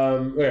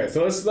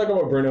so let's talk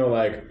about Bruno.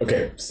 Like,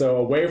 okay, so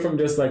away from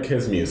just like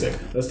his music,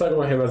 let's talk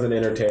about him as an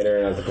entertainer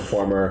and as a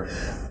performer.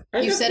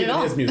 You said it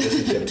all. His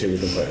musicianship too, we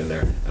can put in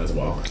there as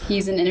well.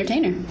 He's an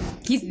entertainer.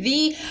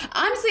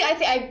 Honestly,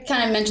 I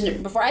kind of mentioned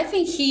it before. I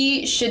think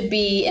he should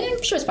be, and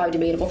I'm sure it's probably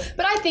debatable,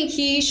 but I think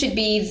he should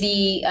be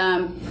the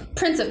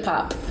Prince of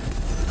Pop.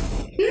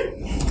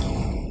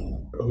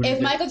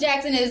 If Michael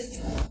Jackson is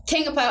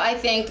King of Pop, I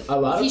think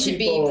he should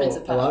be Prince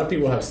of Pop. A lot of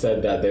people have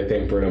said that they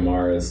think Bruno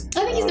Mars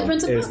he's the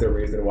Prince of is Pop. the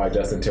reason why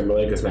Justin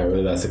Timberlake is not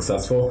really that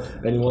successful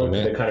anymore.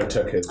 They kind of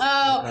took his...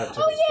 I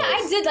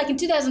did. Like in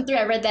 2003,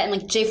 I read that in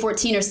like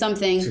J14 or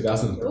something.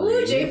 2003.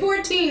 Ooh,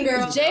 J14,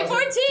 girl.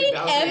 J14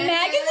 M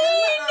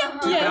Magazine.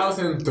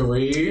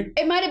 2003.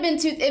 It might have been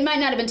it might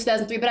not have been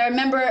 2003, but I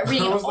remember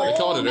reading an was like, old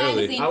called it early.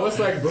 magazine. I was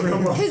like, Bruno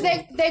Mars. Because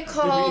they Did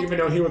called. you even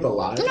know he was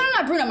alive? No,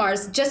 not Bruno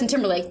Mars, Justin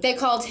Timberlake. They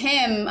called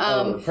him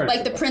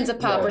like the Prince of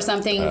Pop or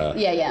something.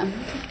 Yeah.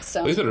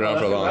 So. He's been around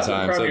for a long That's when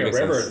time, so it Cry Me a makes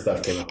River sense. and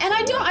stuff came out. And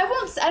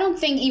I don't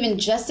think even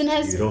Justin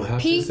has You don't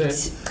have peaked. to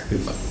say.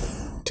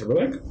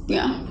 Timberlake?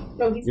 Yeah.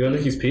 You don't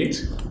think he's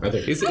peaked? I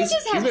think He's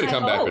just have made a high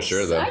comeback for hopes.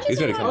 sure, though. I just He's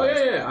made a have Oh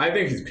comeback. yeah. I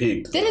think he's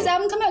peaked. Did his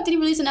album come out? Did he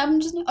release an album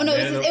just now? Oh no,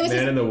 Man it was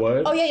in his, the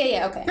Woods? Oh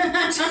yeah. Okay.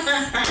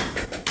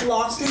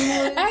 Lost in the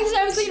Woods. Actually,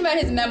 I was thinking about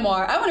his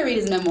memoir. I want to read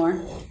his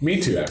memoir. Me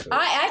too, actually.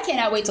 I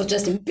cannot wait till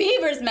Justin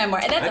Bieber's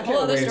memoir, and that's a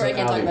whole other story I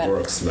can't talk Ali about.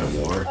 Brooks'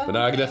 memoir. But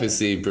no, I can definitely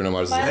see Bruno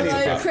Mars. I need to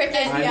love talk.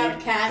 Cricket. the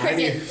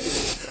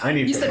Outcast. I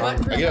need You to said talk.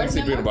 what? I can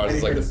definitely see Bruno Mars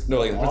as like Prince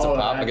of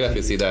Pop. I can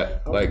definitely see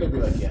that. Like gonna be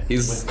like, yeah.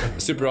 he's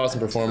super awesome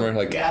performer,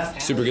 like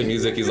super good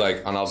music. He's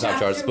like on all the top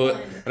charts. But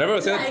whenever I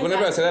say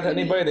that to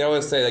anybody, they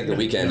always say like The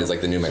Weeknd is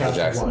like the new Michael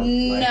Jackson.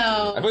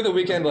 No. I feel like The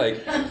Weeknd,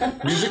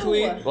 like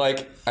musically,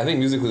 like I think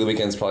musically The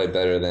Weeknd's probably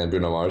better than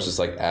Bruno Mars, just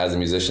like as a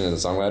musician and a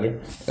songwriter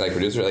and like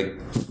producer, like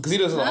because he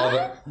does a lot of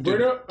it.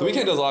 Bruno- The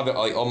Weeknd does a lot of it,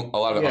 like a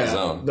lot of it on his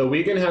own. The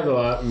Weeknd has a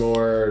lot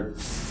more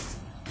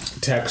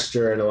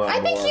texture and a lot more.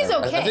 I think he's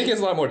okay. I think he has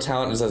a lot more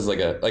talent just as like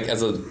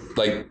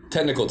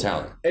technical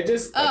talent. It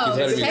just. Oh,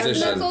 he's not a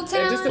musician. technical It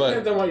just talent?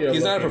 depends on what you're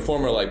He's not a looking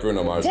performer like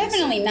Bruno Mars. is.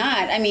 Definitely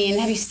not. I mean,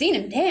 have you seen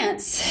him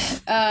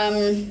dance?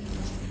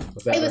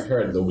 Was that It was-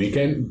 heard? The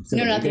Weeknd?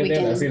 No, not The dance?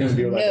 I've Weeknd. seen him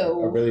do like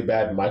No. a really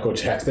bad Michael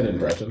Jackson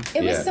impression.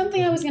 It was Yeah.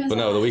 something I was gonna But say.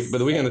 no, the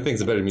Weeknd, I think,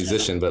 is a better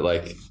musician. But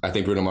like, I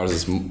think Bruno Mars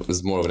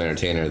is more of an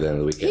entertainer than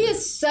the Weeknd. He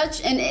is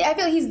such an. I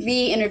feel like he's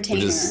the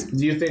entertainer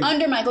Do you think?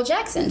 under Michael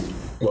Jackson.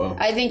 Well,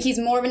 I think he's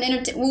more of an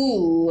entertainer.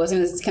 Ooh, I was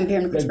gonna compare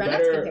him to Chris Brown. Not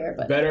to compare,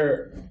 but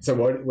better. So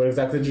what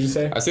exactly did you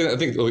say? I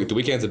think the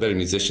Weeknd's a better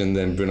musician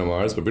than Bruno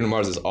Mars, but Bruno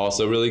Mars is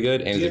also really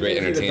good and Do he's you a great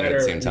think he's entertainer at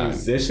the same time.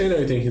 Musician, or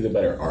do you think he's a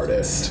better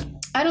artist?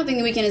 I don't think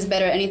The Weeknd is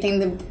better at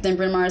anything than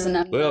Bruno Mars and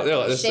Well,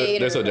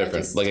 they're so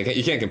different. Just, Like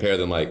you can't compare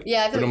them. Like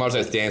Yeah, I feel Bruno like- Mars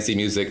writes dancey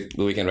music.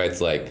 The Weeknd writes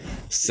like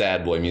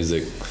sad boy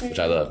music, which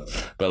I love.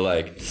 But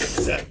like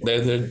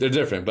they're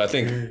different. But I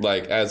think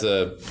like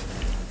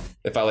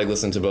if I like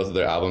listen to both of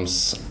their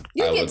albums,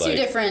 you I get would two like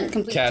different,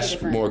 completely catch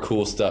different. more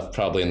cool stuff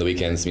probably in the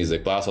Weeknd's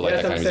music. But I also like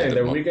That's that what kind I'm of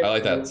saying. music. I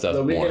like that stuff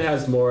The more. Weeknd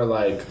has more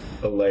like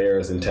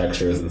layers and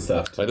textures and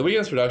stuff. Like the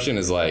Weeknd's production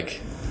is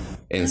like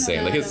insane.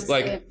 know, Like I it's don't see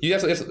like it. you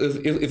have to if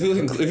you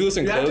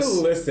listen You have close.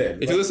 to listen.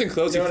 If you listen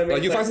close, You know what I mean?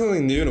 like you find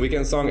something new in a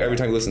Weeknd song every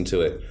time you listen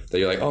to it. That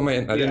you're like, oh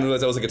man, I didn't Yeah.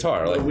 realize that was a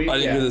guitar. Like I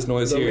didn't hear this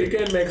noise the here.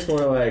 Weeknd makes more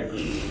like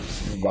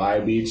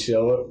vibey,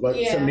 chill, like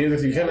Yeah. some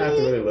music you kind of have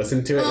to really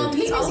listen to it.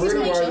 He also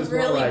Bruno Mars makes is more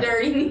really like-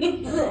 dirty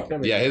music.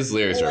 Yeah, his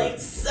lyrics are Like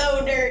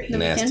so dirty.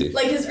 nasty.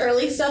 Like his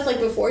early stuff, like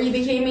before he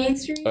became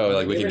mainstream. Oh,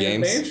 like Wicked Even his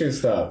Games. mainstream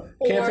stuff.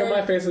 Can't Or- Feel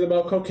My Face is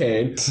about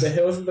cocaine. The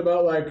Hills is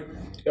about like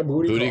a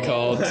Booty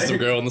call to some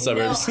girl in the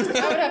suburbs. I would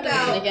have to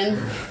listen again.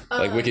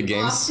 Like Wicked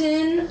Games.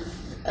 Austin,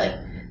 like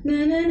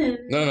na na na.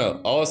 No.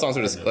 All the songs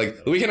are just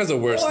like the Weeknd has the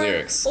worst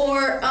lyrics.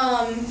 Or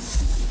I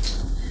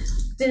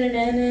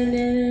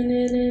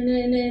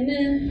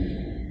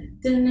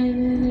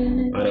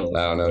don't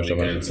know.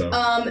 Weeknd, so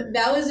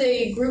that was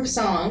a group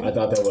song. I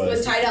thought that With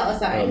was Ty Dolla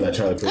Sign. that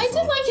Charlie Puth I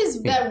song.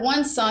 did like that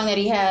one song that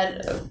he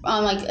had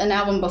on like an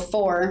album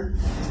before.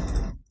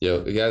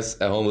 Yo, you guys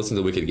at home listen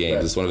to Wicked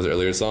Games. It's one of his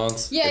earlier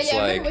songs. Yeah, It's I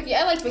like remember Wicked.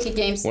 I liked Wicked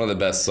Games. one of the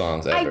best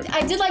songs ever.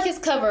 I did like his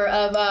cover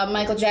of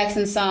Michael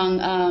Jackson's song.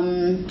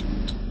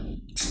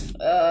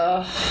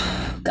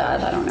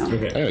 God, I don't know. I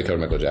think we covered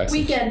Michael Jackson.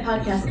 Weekend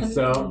podcast coming.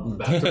 So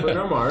back to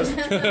Bruno Mars.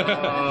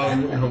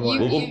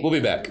 We'll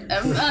be back.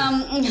 I'm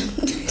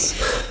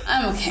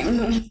okay.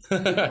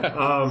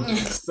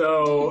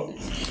 So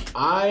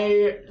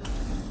I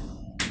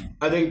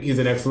think he's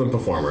an excellent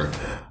performer.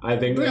 I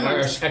think Bruno an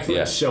Mars. excellent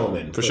Yeah,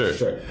 showman for sure.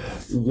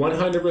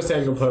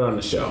 100% can put on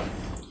a show.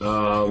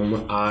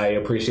 I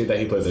appreciate that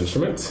he plays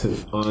instruments.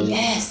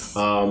 Yes.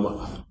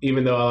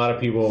 Even though a lot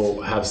of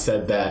people have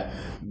said that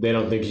they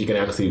don't think he can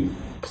actually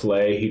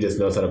play, he just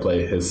knows how to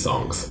play his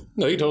songs.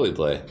 No, you totally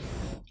play.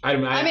 I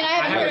mean, I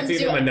haven't heard him seen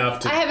do him enough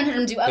to. I haven't heard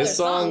him do other His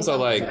songs are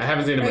like I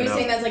haven't seen him Are you enough.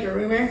 saying that's like a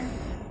rumor?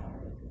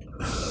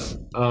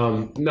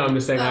 No, I'm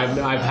just saying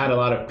I've had a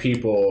lot of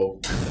people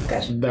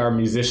that are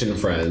musician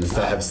friends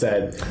that have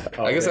said.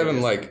 I guess I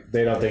haven't like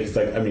They don't think he's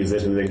like a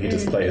musician. They think he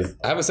just plays.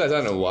 I haven't sat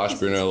down and watched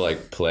Bruno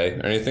like play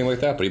or anything like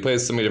that, but he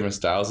plays so many different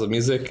styles of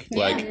music.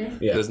 Like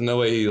Yeah. there's no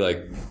way he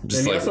like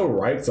just And he like also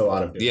writes a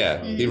lot of.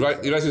 yeah, he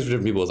writes music for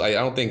different people. I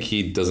don't think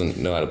he doesn't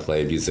know how to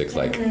play music.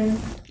 Like, I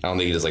don't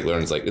think he just like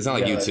learns. Like, it's not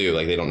like Yeah, you two.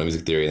 Like, they don't know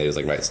music theory and they just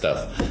like write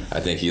stuff. I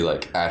think he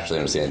like actually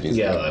understands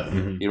music. Yeah.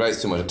 He writes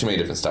too many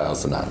different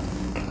styles to not.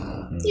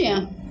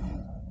 Yeah.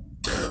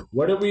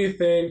 What do we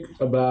think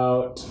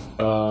about?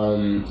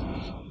 I'm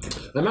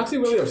actually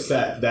really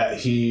upset that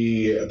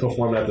he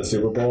performed at the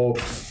Super Bowl.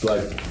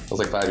 Like, That was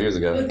like 5 years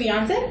ago. With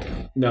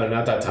Beyonce? no,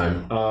 not that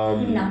time.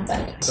 Not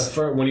that. The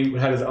first, when he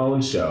had his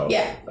own show.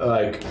 Yeah.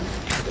 Like,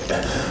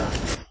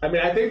 I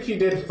mean, I think he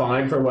did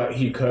fine for what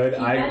he could. He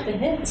had the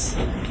hits.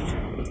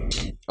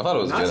 I thought it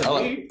was Not good.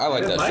 to me. I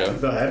like didn't that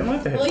show. I didn't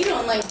like the Well, you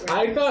don't like.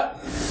 I thought.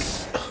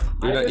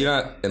 You're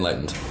not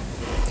enlightened.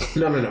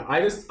 No.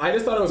 I just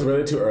thought it was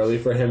really too early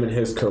for him in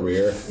his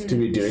career to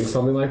be doing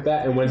something like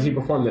that. And when he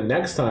performed the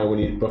next time, when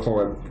he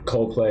performed with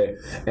Coldplay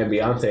and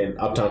Beyonce and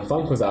Uptown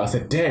Funk was out, I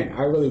said, "Dang,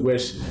 I really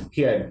wish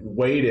he had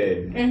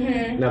waited."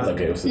 Not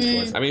like it was his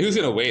choice. I mean, who's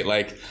gonna wait?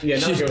 Like, Yeah,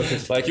 not like it was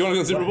his choice. like you want to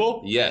go to the Super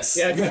Bowl? Yes.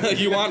 Yeah,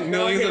 You want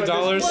millions of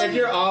dollars? If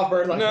you're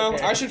offered, like, No,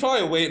 okay. I should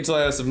probably wait until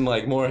I have some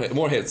like more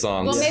hit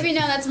songs. Well, maybe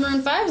now that's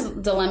Maroon 5's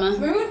dilemma.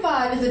 Maroon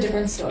 5 is a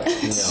different story.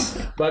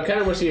 No. But I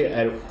kind of wish he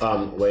had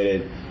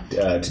waited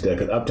to do it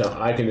because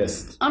Uptown, I can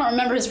just. I don't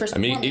remember his first I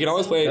mean, performance. you can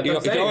always play. That's You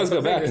what I'm can always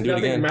saying. go back and do it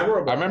There's again. nothing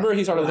memorable. I remember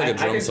he started with like a I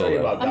drum can tell you solo.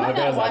 about I might not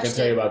Gaga. I can watched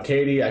tell you it. about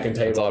Katie. I can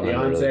tell you That's all about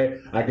I remember,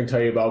 Beyonce. I can tell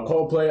you about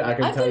Coldplay. I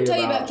can I tell couldn't you tell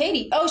you about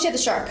Katie. Oh, she had the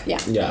shark. Yeah.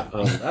 Yeah,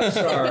 that's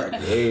shark.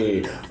 Hey,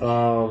 I think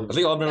all I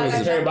remember I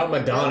can is tell you about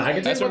Madonna. I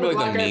can tell I you about remember, like, the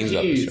Black Eyed memes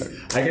about the Peas.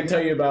 shark. I can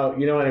tell you about,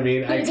 you know what I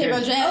mean. I can tell you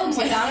about Oh,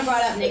 Jen. Madonna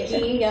brought up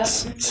Nicki. Yep.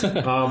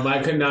 I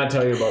could not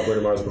tell you about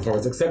Bruno Mars'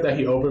 performance except that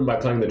he opened by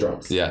playing the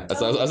drums. yeah.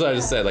 That's what I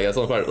just said. Like that's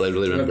the only part I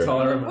really remember. That's all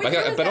I remember. Like,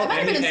 but I don't. Might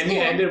have been in And he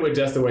school. ended with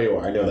 "Just the Way You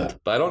Are." I know that.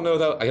 But I don't know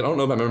that. I don't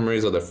know about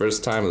memories of the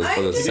first time or the I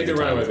did second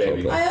the time with Runaway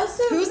Baby. Coldplay. I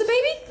also. Who was the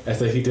baby? I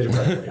said he did it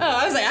right. Oh,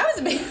 I was like, I was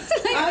a baby.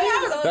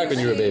 Back when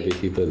you were a baby,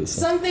 he played this.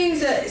 Some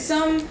things that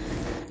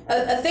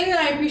a thing that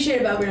I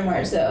appreciate about Bruno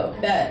Mars though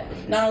that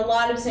not a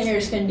lot of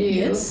singers can do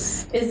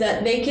is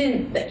that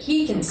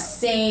he can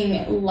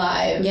sing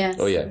live. Yes.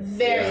 Oh yeah.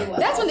 Very Yeah. well.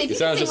 That's when they can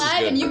sounds sing just as live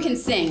good. and you can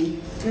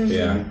sing.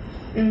 Yeah.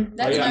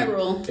 That's Oh, yeah. my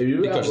rule. If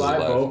you He have crushes live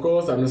live.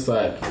 vocals, I'm just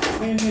like,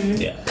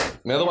 yeah.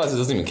 I mean, otherwise it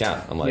doesn't even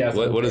count. I'm like, Yeah, so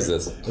what who is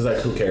cares? this? It's like,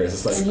 who cares?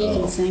 It's like, And he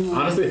can sing live.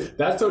 honestly,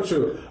 that's so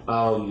true.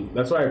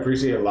 That's why I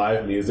appreciate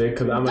live music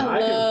because I'm like,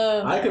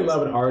 I can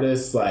love an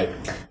artist like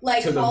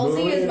to the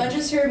Halsey, moon. as much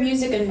as her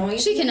music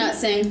annoys She me. cannot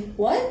sing.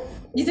 What?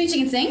 You think she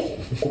can sing?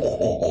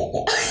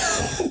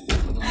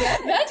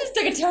 That just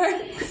took a turn.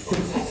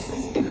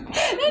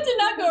 That did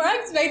not go where I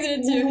expected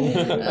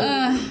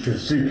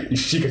it to.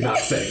 She cannot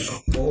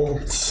sing.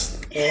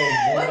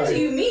 What do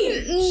you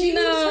mean? She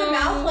moves her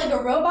mouth like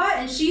a robot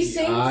and she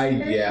sings.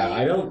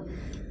 I don't.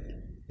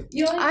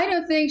 You know, I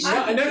don't think she. No.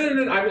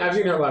 I've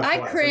seen her live. I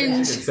twice.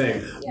 cringe. She can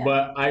sing,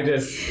 but I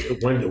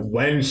just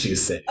when she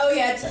sings. Oh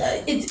yeah,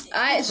 it's.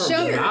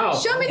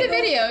 Show me the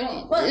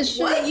video. What?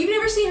 You've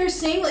never seen her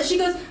sing? Like she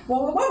goes. Whoa,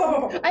 whoa, whoa, whoa,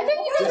 whoa. I think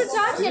you guys were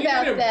talking Singing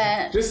about it-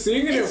 that. Just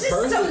singing it in It's just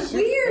person. so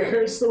weird. It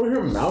hurts so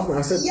her mouth. And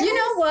I said, You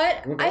know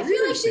what? I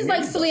feel like she's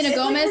like Selena It's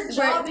Gomez, like her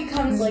jaw where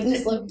becomes like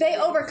this. they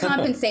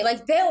overcompensate.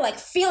 Like they'll like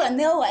feel it and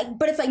they'll like,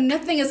 but it's like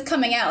nothing is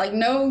coming out. Like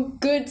no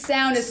good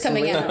sound is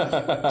coming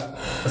out.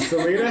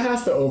 Selena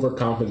has to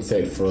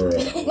overcompensate for.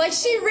 Like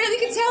she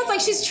really can tell. It's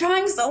like she's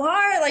trying so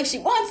hard. Like she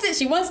wants it.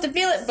 She wants to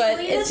feel it, but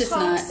it's just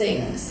not.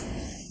 Sings.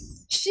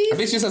 She's. I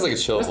think she sounds like a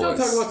chill Let's not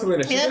voice. talk about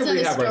Selena. She's Yeah, that's in another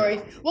rehab right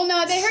story. Well,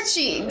 no, they heard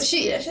she No,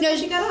 she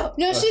got out.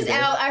 No, she's she did?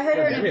 out. I heard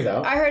her. Demi's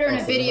out. I heard her in Oh,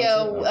 a so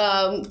video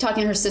that's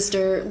talking to her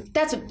sister.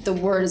 That's what the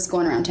word is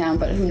going around town,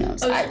 but who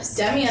knows? Oh, I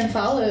Demi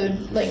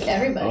unfollowed like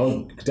everybody.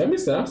 Oh, Demi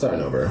said, I'm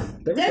starting over.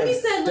 Demi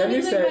said, "Let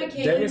me live my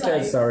kid Demi said,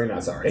 life." sorry,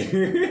 not sorry.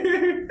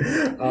 Good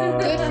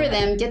for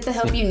them. Get the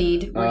help you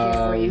need. We're here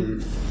for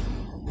you.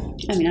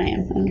 I mean, I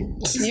am.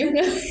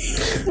 You?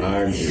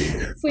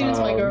 Selena's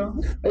my girl.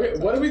 Okay,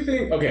 what do we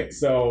think? Okay,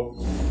 so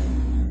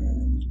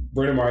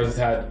Bruno Mars has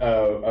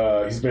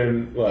had he's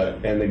been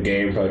in the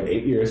game for like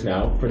 8 years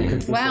now, pretty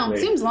consistently. Wow,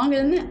 seems longer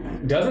than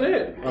that, Doesn't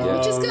it?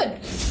 which is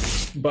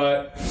good.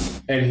 But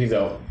he's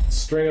a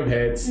string of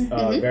hits,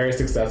 very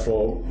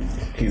successful.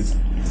 He's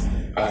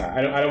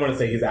I don't want to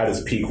say he's at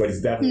his peak, but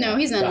he's definitely No,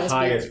 he's not at the his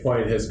highest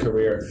point in his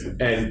career.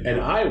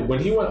 And when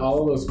he won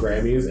all of those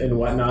Grammys and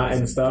whatnot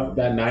and stuff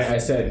that night, I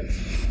said,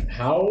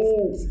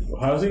 how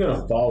is he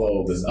gonna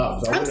follow this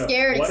up? So I'm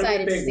scared,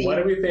 excited to see. What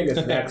do we think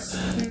is next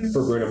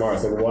for Bruno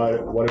Mars?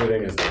 Like what do we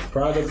think his next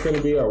project's gonna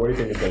be, or what do you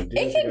think he's gonna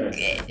do?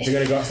 Is he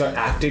gonna go start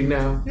acting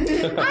now?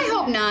 I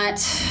hope not.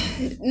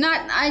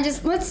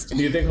 Let's. Do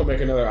you think he'll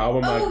make another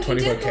album Oh, like he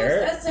 24 did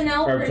Karat post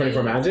SNL or pretty,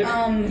 24 Magic?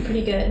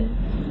 Pretty good.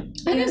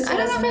 I don't know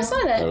if I saw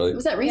that. Oh, really?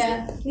 Was that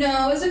recent? Yeah.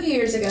 No, it was a few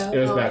years ago. It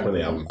was back when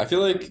the album. I feel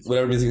like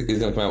whatever music he's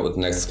gonna come out with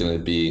next is gonna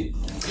be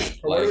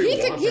like. do we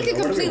He could want from him? What do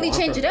we completely want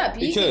change from it up.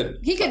 He could.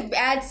 He could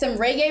add some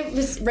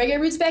reggae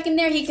roots back in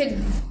there. He could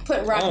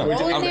put rock and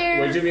roll in there.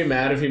 Would you be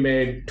mad if he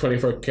made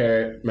 24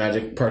 Karat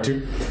Magic Part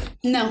 2?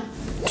 No.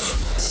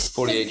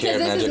 48 Because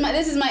Karat Magic.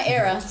 this is my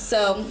era.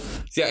 So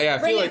Yeah, I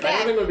Bring feel it like back. I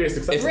don't think it would be a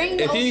success. Bring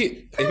if those- he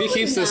Probably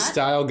keeps this not.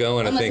 style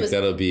going, I Unless it think was-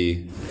 that'll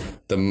be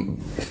the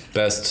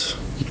best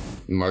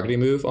marketing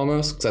move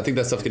almost. Because I think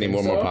that stuff's getting more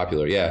and more so?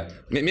 popular. Yeah,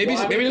 maybe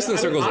just in the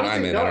circles that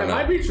I'm in. No, I don't it know.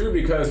 might be true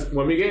because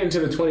when we get into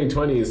the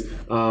 2020s,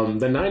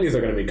 the 90s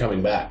are going to be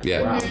coming back.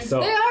 Yeah. around.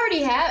 So they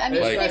already have. I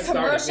mean, Like- like It's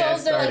starting, commercials. yeah,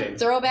 it's They're like starting.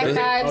 throwback They're-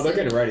 vibes. oh, they're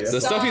getting ready.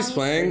 The stuff he's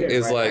playing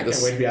is like I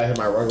can't wait to be out here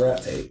my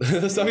Rugrats tape.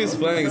 the stuff he's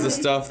playing is the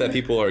stuff that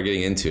people are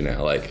getting into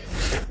now. Like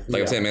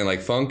I'm saying, man,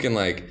 like funk and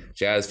like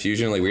jazz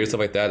fusion, like weird stuff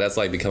like that. That's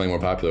like becoming more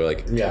popular.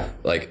 Like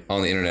like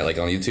on the internet, like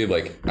on YouTube,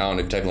 like I don't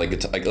know, type like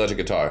electric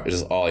guitar. It's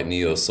just all like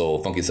neo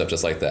soul, funky stuff,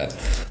 just like that.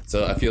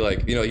 So I feel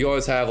like you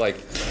always have like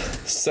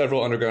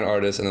several underground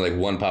artists and then like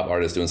one pop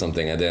artist doing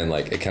something, and then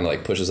like it kind of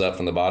like pushes up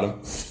from the bottom.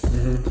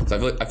 Mm-hmm. So I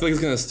feel like it's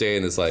gonna stay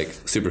in this like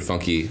super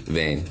funky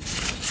vein.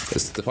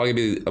 It's probably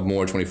gonna be a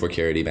more 24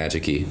 Karat-y,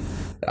 magic-y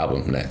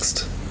album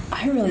next.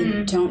 I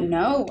really don't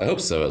know. I hope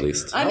so, at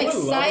least. I'm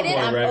excited.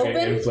 I'm open.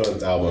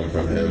 Influence album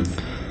from him.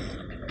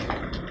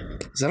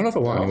 I don't know if I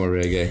want any more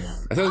reggae.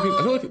 I feel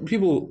like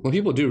when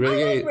people do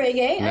reggae,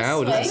 reggae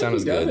now, it doesn't sound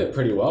as He does good. it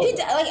pretty well.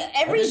 Like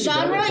every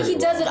genre, he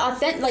does it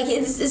authentic. Like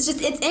it's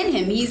just it's in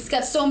him. He's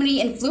got so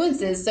many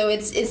influences, so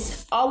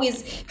it's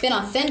always been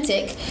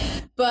authentic.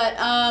 But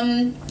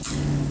I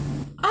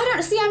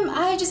don't see.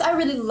 I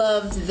really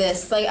loved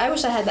this. Like I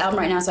wish I had the album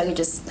right now so I could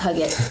just hug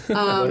it.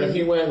 What if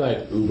he went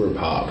like uber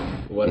pop?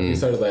 What if he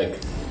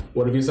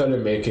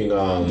started making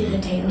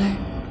David Taylor.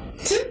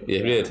 Yeah,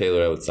 if you did a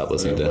Taylor, I would stop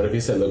listening to What him. if he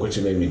said, "Look what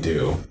you made me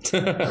do"?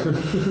 You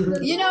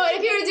know,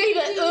 if he were to do, he'd be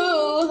like,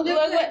 "Ooh,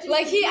 look what!"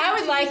 Like I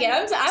would like it.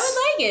 I would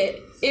like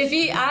it.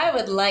 I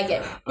would like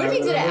it. What if he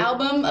did an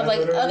album of like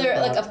other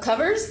of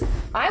covers?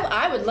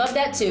 I would love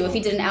that too. If he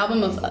did an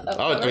album of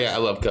Oh yeah, I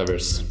love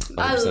covers. 100%.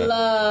 I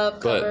love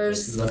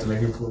covers.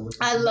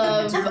 I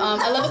love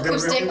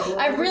acoustic.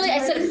 I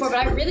said it before,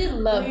 but I really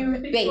love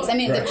bass. I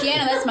mean, the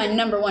piano, that's my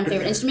number one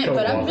favorite instrument,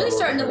 but I'm really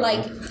starting to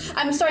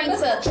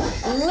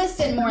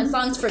listen more in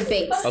songs for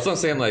bass. That's what I'm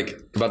saying, like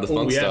about the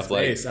funk yes, stuff.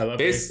 Like bass. I love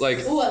bass. bass. Like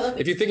Ooh, I love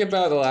if you think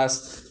about the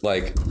last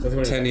like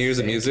 10 years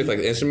of music, like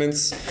the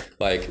instruments,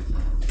 like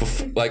I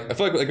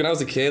feel like when I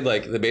was a kid,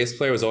 like the bass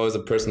player was always the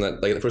person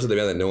in the band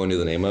that no one knew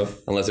the name of,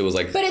 unless it was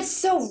like. But it's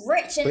so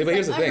rich. And But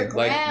here's the thing,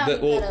 like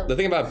the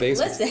thing about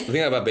bass,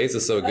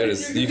 is so good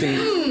is you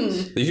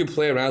can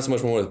play around so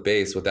much more with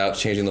bass without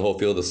changing the whole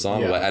feel of the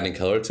song, without adding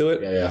color to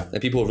it. Yeah.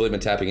 And people have really been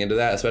tapping into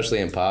that, especially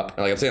in pop.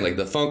 And like I'm saying, like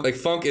the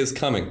funk is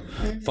coming.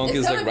 Funk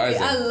is like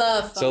rising. I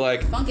love funk. So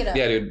like, funk it up.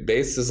 yeah, dude,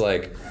 bass is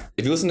like.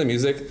 If you listen to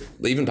music,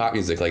 even pop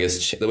music, like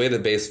the way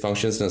that bass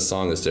functions in a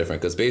song is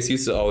different. Because bass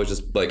used to always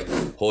just like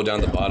hold down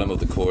the bottom of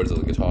the chords of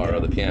the guitar or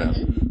the piano,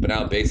 but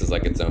now bass is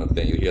like its own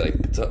thing. You hear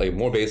like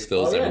more bass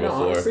fills than ever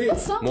before,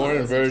 honestly, more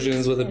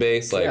inversions with the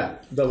bass.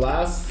 Like the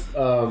last,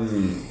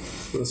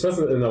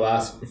 especially in the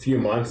last few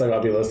months, like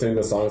I'll be listening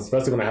to songs,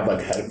 especially when I have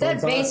like headphones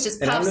That bass on,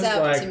 just and I'm pops just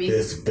out like, to me.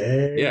 This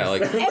bass. yeah,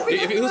 like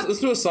if you listen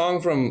to a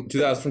song from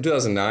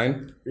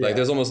 2009, like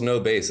there's almost no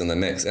bass in the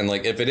mix, and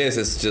like if it is,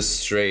 it's just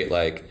straight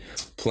like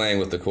playing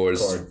with the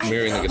chords,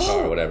 mirroring the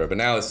guitar or whatever. But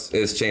now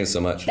it's changed so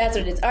much. That's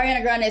what it is.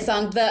 Ariana Grande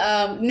song,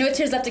 the No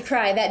Tears Left to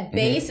Cry, that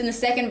bass in the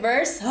second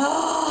verse,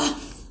 that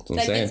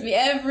gets me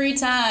every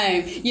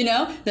time. You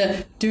know?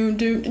 The doom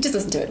doom. Just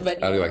listen to it. But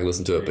I don't know if I can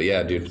listen to it, but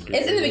yeah, dude.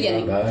 it's in the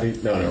beginning.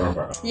 No, wrong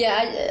part.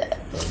 Yeah.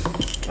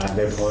 I've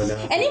been pointing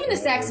out. And even the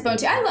saxophone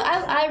too.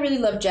 I really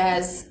love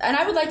jazz. And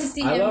I would like to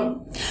see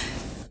him.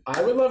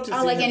 I would love to see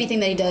I like him. anything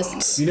that he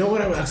does. You know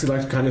what I would actually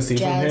like to kind of see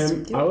Jazz.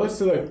 from him? I would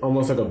see like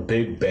almost like a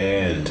big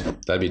band.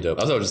 That'd be dope.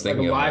 That's what I was just Like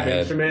thinking a of in my live head.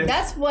 instrument.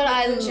 That's what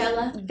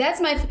Coachella. that's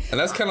my And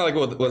that's kind of like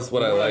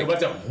what I Like a like.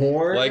 bunch of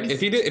horns. Like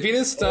if he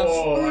did stuff.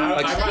 I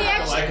Like- might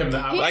have to like him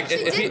now. Like actually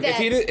if he did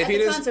that at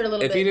the concert a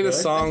little if he bit, did a I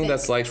song think.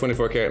 that's like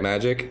 24 Karat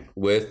Magic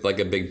with like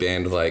a big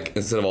band, like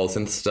instead of all the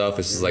synth stuff,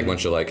 it's just like a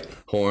bunch of like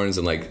horns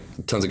and like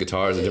tons of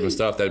guitars and different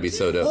stuff. That'd be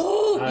so dope.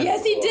 Oh,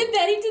 yes, he did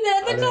that. He did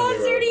that at the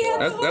concert. He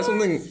had That's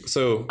something.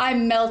 So I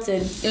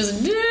melted. It was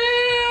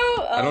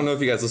I don't know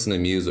if you guys listen to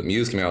Muse, but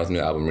Muse came out with a new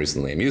album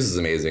recently. Muse is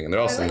amazing, and they're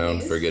also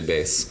known for good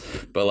bass.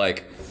 But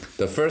like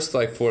the first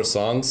like 4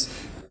 songs,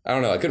 I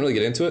don't know. I couldn't really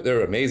get into it. They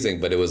were amazing,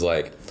 but it was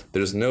like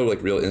there's no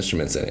like real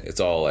instruments in it.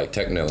 It's all like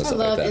techno and I stuff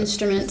love like that.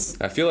 instruments.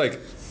 I feel like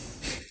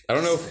I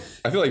don't know.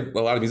 I feel like a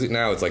lot of music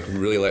now it's like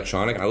really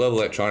electronic. I love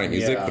electronic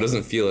music, but it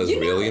doesn't feel as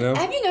real, you know?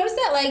 Have you noticed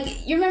that?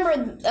 Like, you remember it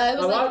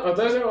was like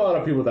There's a lot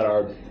of people that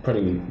are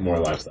putting more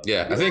live stuff.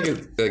 Yeah, I think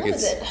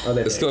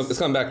it's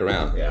coming back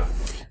around. Yeah.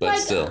 But like,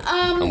 still,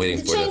 I'm waiting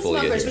for it to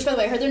fully get Chainsmokers, here. which by the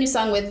way, I heard their new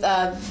song with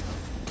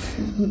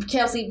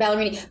Kelsey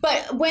Ballerini.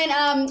 But when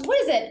what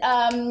is it?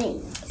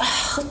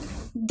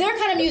 Their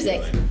kind of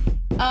music.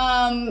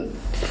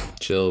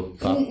 Chill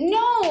pop.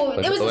 No,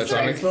 it was a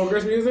electronic? certain,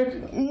 Smokers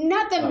music?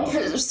 not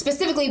them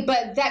specifically,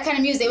 but that kind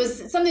of music. It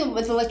was something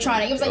with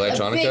electronic. It was like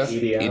Electronica? a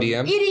big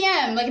EDM?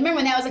 EDM. Like remember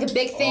when that was like a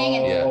big thing?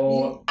 And I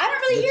don't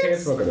really hear.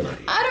 Chainsmokers are not.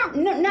 I don't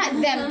no, not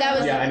them. That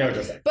was. Yeah, I know what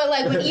you're saying. But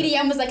like when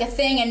EDM was like a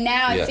thing, and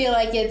now I Yeah. feel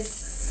like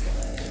it's.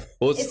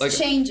 Well, It's like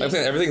changing. I'm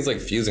saying, everything's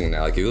like fusing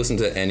now. Like you listen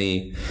to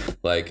any,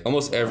 like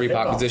almost every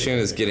pop musician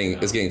is getting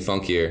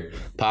funkier.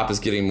 Pop is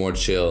getting more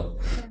chill.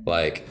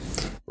 Like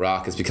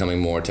rock is becoming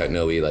more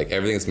techno-y. Like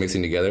everything's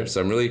mixing together.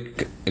 So I'm really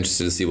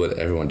interested to see what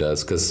everyone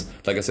does because,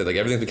 like I said, like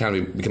everything's kind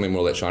of becoming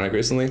more electronic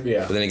recently.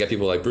 Yeah. But then you got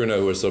people like Bruno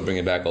who are still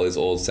bringing back all these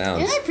old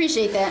sounds. And I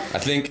appreciate that. I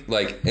think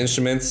like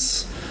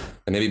instruments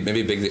and maybe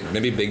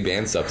big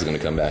band stuff is gonna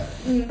come back.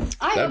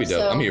 I That'd be hope dope.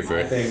 so. I'm here for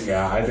I it.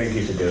 think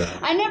he should do that.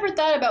 I never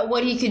thought about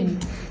what he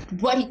could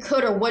what he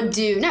could or would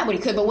do. Not what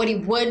he could, but what he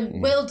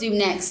will do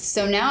next.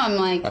 So now I'm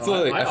like, I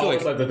feel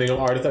like the thing of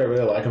artists that I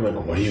really like. I'm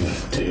like, what are you gonna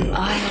do?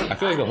 I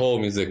feel like the whole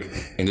music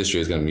industry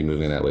is gonna be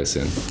moving that way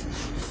soon.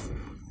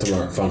 To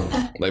more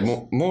fun. Like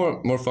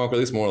more funk, or at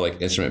least more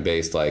like instrument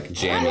based, like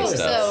jammy I hope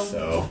stuff.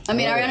 so. I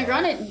mean, Ariana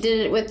Grande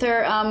did it with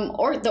her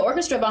the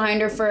orchestra behind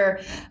her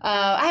for.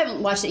 I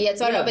haven't watched it yet,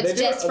 so I don't know if it's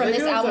just from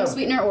this album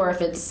Sweetener or if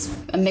it's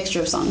a mixture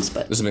of songs.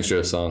 But It's a mixture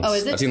of songs. Oh,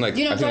 is it? I've seen like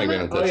Do you know what I'm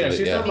random talking clips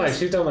of it.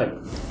 She's done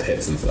like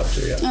hits and stuff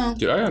too. Yeah.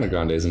 Dude, Ariana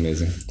Grande is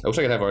amazing. I wish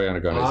I could have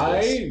Ariana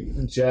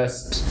Grande's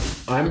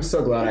voice. I'm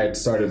so glad I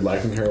started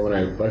liking her when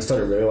I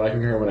started really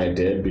liking her when I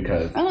did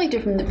because I liked her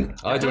from the beginning.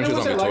 I liked her when she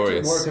was on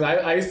Victorious.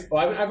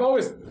 I've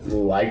always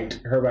liked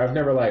her, but I've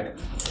never like.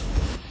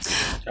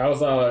 I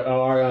was like, oh,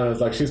 Ariana's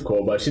like, she's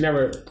cool, but she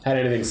never had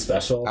anything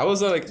special. I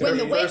was like, When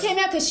The Way came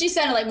out, because she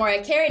sounded like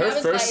Mariah Carey, and I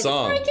was like, is this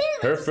Mariah Carey?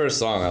 Her first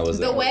song, I was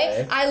The like,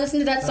 Way, I listened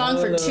to that song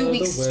for 2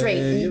 weeks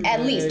straight.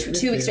 At least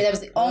 2 weeks straight. That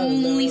was the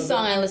only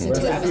song I listened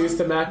to. That was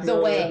The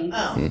Way.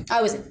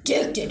 I was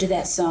addicted to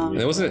that song.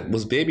 and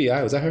was Baby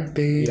I? Was that her?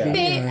 Baby.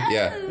 Yeah.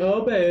 Yeah.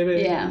 Oh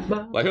baby. Yeah.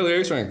 Like her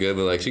lyrics weren't good,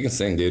 but like she can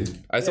sing, dude.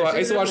 I used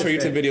to watch her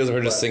YouTube videos of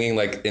her just singing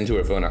like into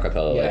her phone a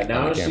cappella. Yeah. Like,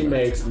 on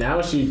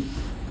camera.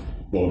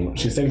 Well,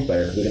 she sings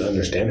better because we can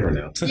understand her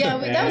now. Yeah,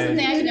 that was the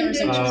thing I could never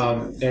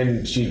sing.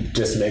 And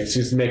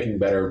she's making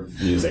better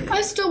music. I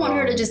still want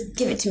her to just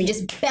give it to me,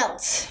 just belt.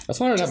 I just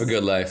want her to have a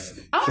good life.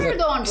 I want her to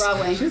go on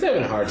Broadway. She's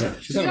having a hard time.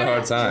 She's having a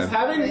hard time. She's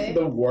having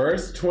the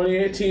worst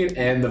 2018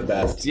 and the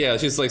best. Yeah,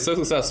 she's like so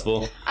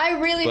successful, I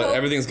really but hope.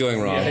 everything's going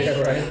wrong. Yeah,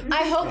 right.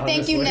 I hope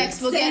Thank You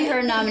Next will get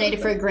her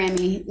nominated for a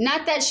Grammy.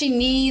 Not that she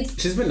needs.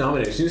 She's been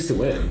nominated. She needs to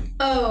win.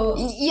 Oh,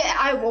 Yeah,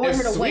 I want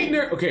her to win.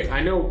 Sweetener, okay,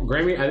 I know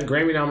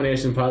Grammy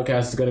nomination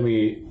podcast is going to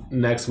be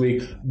next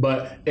week,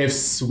 but if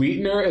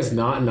Sweetener is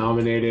not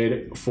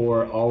nominated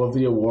for all of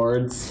the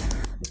awards,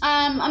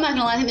 I'm not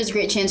gonna lie. I think there's a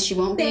great chance she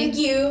won't be. thank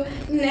you.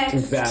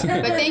 Next. But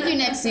Thank You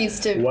Next needs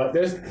to. what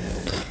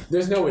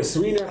there's no way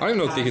Sweetener. I don't even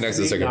know if Thank You Next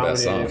is like her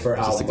best song. For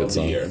It's just a album good of the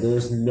song. year.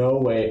 There's no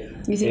way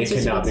You think it it's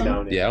just a cannot good be song?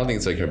 nominated. Yeah, I don't think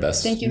it's like her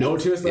best. Thank You. No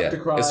Tears Left Yeah, to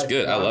Cry. it's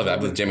good. I love it.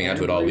 I've been jamming out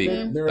to it all week.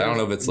 There But I don't is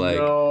know if it's like.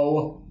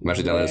 no I'm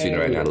actually downloading Sweetener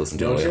right now to listen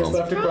to it No on the way Tears home.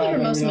 Left to Probably Cry. her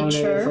most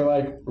nominated mature. for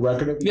like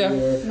record of the Yeah.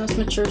 year. Most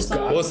mature song.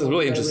 Well, it's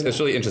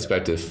really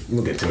introspective.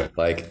 We'll get to it.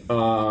 Like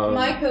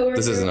My coworker.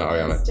 this isn't an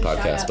Ariana wants to shout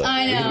podcast, out- but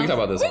I we know. can talk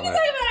about this. We on can that.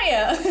 talk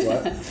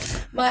about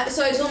it. What?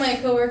 So I told my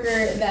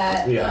coworker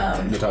that.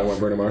 Yeah. You're talking about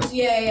Bruno Mars?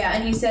 Yeah,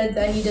 and he said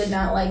that he did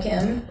not like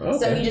him, so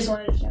Okay. he just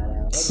wanted to shout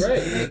out.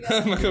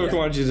 Great. My coworker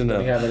wanted you to Do you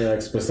know. have any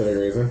like specific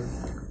reason?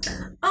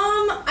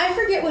 I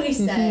forget what he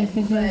said,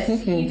 but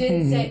he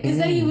did say because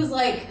then he was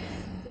like.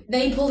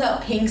 Then he pulled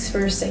out Pink's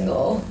first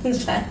single. I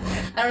don't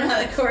know how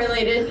that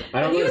correlated. I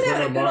don't but he like was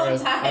having a Bruno good old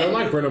Mars. time. I don't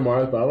like Bruno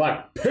Mars, but I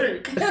like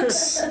Pink.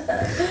 That's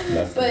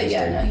But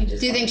yeah, no, he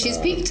just. Do you think she's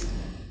peaked?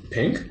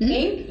 Pink?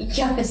 Pink?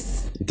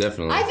 Yes.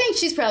 Definitely. I think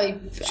she's probably. I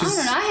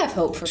don't know. I have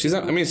hope for. She's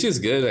not, I mean, she's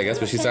good, I guess,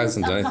 but she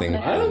hasn't done anything.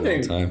 I don't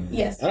think. Time.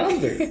 Yes. I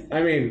don't think.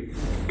 I mean,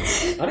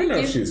 I don't know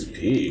if she's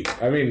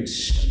peaked. I mean,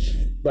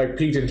 like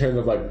peaked in terms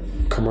of like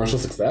commercial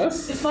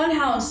success.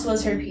 Funhouse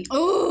was her peak.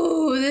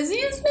 Ooh, this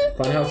is.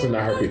 Funhouse was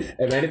not her peak.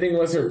 If anything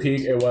was her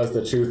peak, it was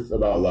The Truth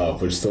About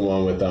Love, which is the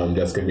one with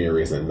Just Give Me a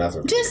Reason. That's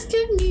her. Just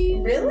give me.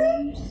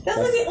 Really? That's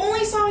like the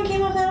only song that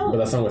came off that But album.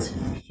 that song was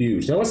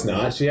huge. No, it's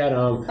not. She had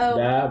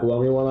that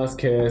Blow Me One Last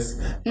Kiss.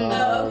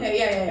 Oh, okay,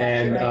 yeah.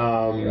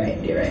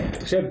 And You're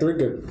right. she had 3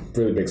 good,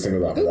 really big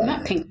singles off of that.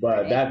 Not Pink.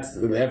 But that's,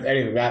 if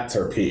anything, that's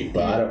her peak.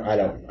 But I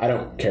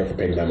don't care for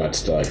Pink that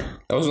much to like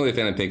I wasn't really a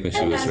fan of Pink when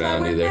she was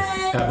around either.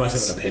 have much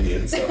of an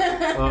opinion. So,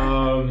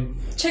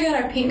 Check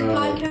out our Pink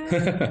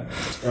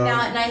podcast.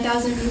 Now at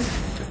 9,000 views.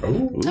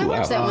 ooh, I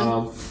watched that wow.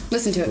 one.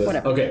 Listen to it.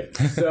 Whatever. Okay,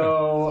 so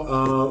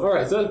all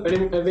right. So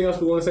anything else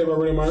we want to say about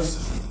Bruno Mars?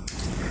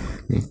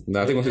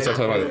 No, I think once we start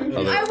talking about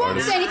other I won't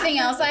artists. say anything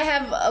else. I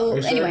have. Are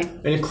you sure? Anyway.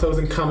 Any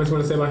closing comments you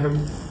want to say about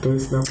him?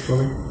 Please, no.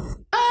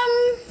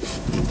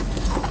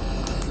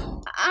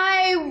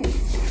 I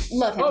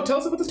love him. Oh, tell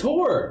us about the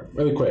tour,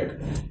 really quick.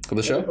 For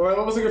the show? Or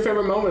what was your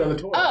favorite moment on the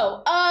tour?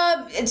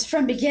 It's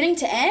from beginning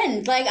to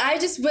end. Like I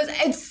just was.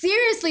 It's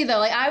seriously though.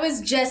 Like I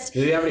was just.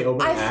 Did he have any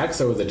open acts,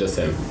 or was it just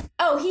him?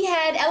 Oh, he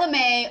had Ella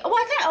May.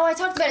 I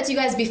talked about it to you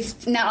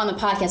guys not on the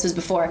podcast, it was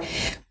before.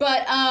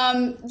 But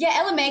yeah,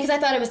 Ella May, because I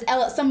thought it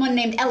was someone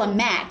named Ella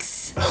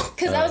Max.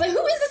 Because I was like,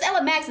 who is this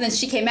Ella Max? And then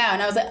she came out,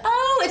 and I was like,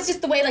 oh, it's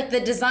just the way like the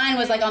design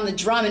was like on the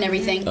drum and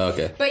everything.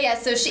 Okay. But yeah,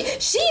 so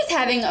she's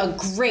having a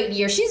great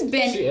year. She's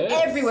been She is.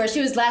 everywhere. She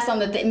was last on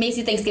the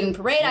Macy's Thanksgiving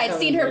Parade. I had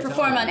seen her having a great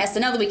perform time. on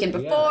SNL the weekend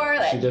before, she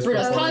like just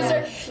Bruno's performed.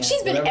 concert.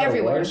 She's been Whatever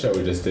everywhere. award show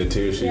we just did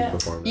too. She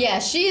performed. Yeah,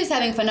 she is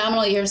having a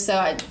phenomenal year.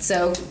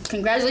 So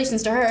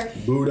congratulations to her.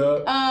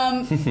 Buddha.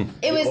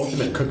 It was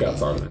Ultimate cookout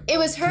song. It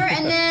was her,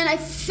 and then I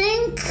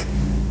think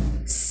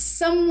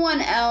someone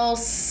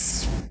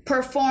else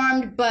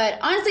performed, but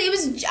honestly,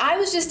 I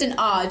was just in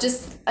awe.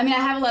 I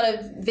have a lot of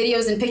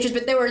videos and pictures,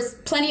 but there was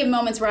plenty of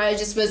moments where I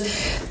just was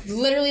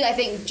literally, I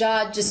think,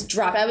 jaw just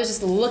dropped. I was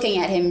just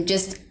looking at him,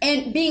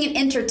 and being an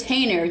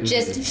entertainer,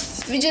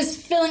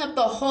 just filling up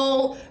the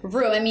whole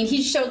room. I mean,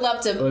 he showed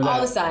love to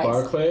all the sides.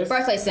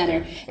 Barclays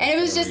Center, and it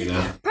was just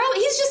probably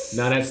he's just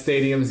not at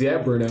stadiums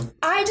yet, Bruno.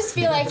 I just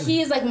feel like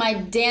he is like my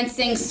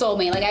dancing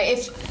soulmate.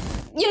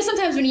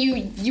 Sometimes when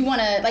you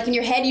want to, like in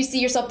your head, you see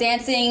yourself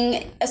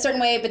dancing a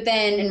certain way, but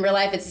then in real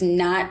life, it's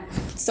not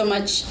so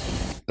much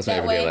That's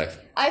that my everyday way. life.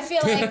 I feel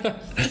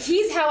like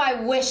he's how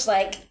I wish,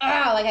 like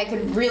I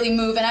could really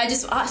move, and I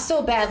just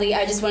so badly,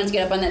 I just wanted to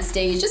get up on that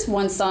stage, just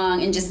one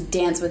song, and just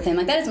dance with him.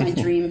 Like that is my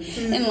dream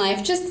in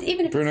life. Just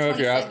even if Bruno, it's 20 if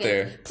you're out seconds.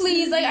 there,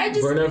 please,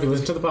 Bruno, if you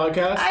listen to the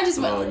podcast, I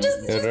just want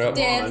just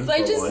dance,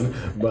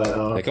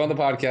 But come on the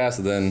podcast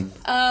and then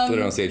put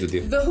it on stage with you.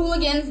 The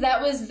hooligans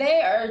that was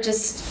there are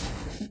just.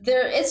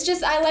 It's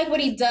just I like what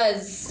he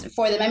does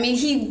for them. I mean,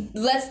 he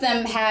lets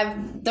them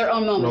have their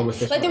own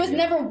moment. Like there was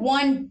never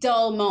one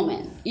dull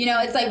moment.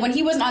 It's like when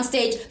he wasn't on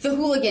stage, the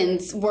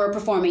hooligans were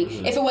performing.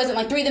 If it wasn't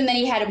like three of them, then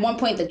he had at one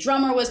point the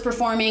drummer was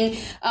performing,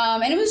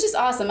 and it was just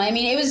awesome. I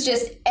mean, it was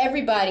just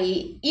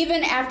everybody.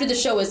 Even after the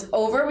show was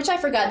over, which I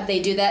forgot that they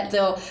do that.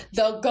 They'll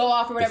go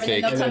off or whatever, and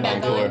then they'll come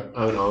back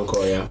on. An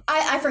encore, yeah.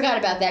 I forgot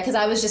about that because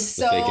I was just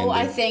so.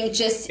 I think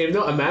just. When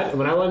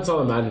I went and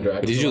saw Imagine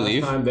Dragons, did you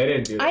leave? They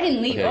didn't do that. I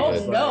didn't leave.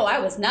 Okay, No, I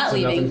was not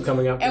leaving. Nothing's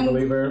coming up from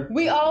Believer.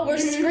 We all were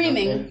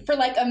screaming for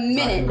like a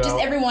minute. Just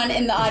everyone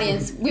in the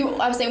audience.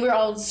 I was saying we were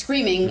all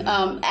screaming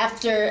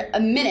after a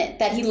minute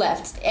that he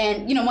left,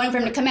 and wanting for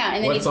him to come out.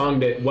 And then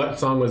what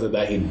song was it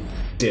that he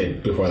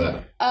did before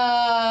that?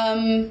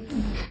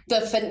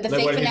 The fake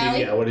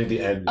finale. What did he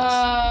end?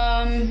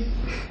 I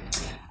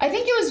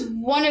think it was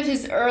one of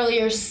his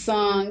earlier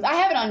songs. I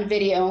have it on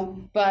video,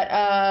 but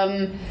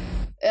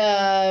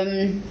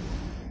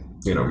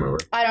you don't remember.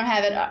 I don't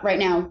have it right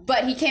now,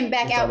 but he came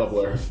back out.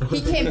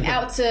 He came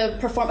out to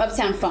perform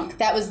Uptown Funk.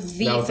 That was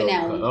the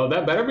finale.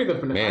 That better be the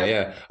finale. Man,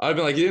 yeah. I'd have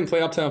been like, you didn't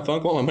play Uptown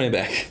Funk? I want my money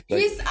back.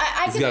 Like,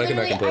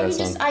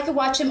 I could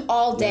watch him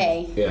all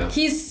day. Yeah.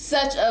 He's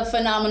such a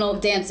phenomenal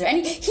dancer,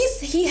 and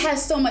he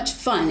has so much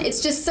fun.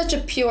 It's just such a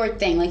pure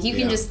thing. Like you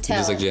can just tell.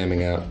 Just like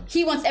jamming out.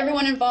 He wants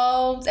everyone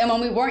involved, and when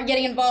we weren't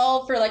getting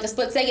involved for like a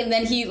split second,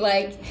 then he was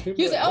like, they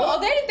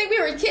didn't think we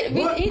were kidding.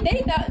 They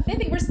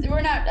think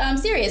we're not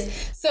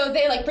serious. So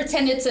they like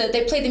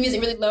they played the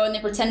music really low and they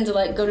pretended to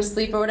like go to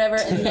sleep or whatever.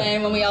 And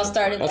then when we all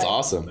started, that's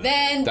awesome.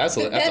 Then that's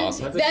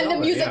awesome. Then the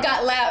music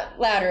got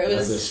louder. It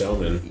was a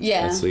showman.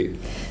 Yeah, that's sweet.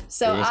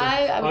 So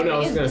I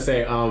was gonna say,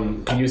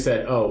 you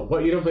said,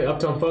 what, you don't play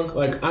Uptown Funk?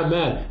 Like, I'm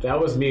mad. That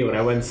was me when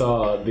I went and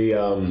saw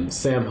the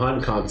Sam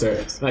Hunt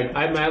concert. Like,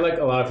 I like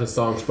a lot of his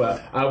songs,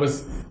 but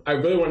I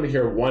really wanted to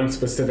hear one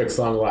specific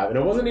song live, and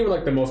it wasn't even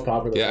like the most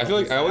popular. Yeah, I feel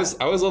like I always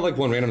love like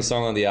one random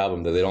song on the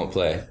album that they don't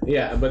play.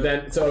 Yeah, but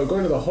then so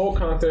going to the whole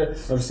concert,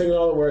 I'm singing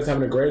all the words,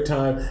 having a great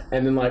time,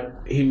 and then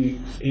like he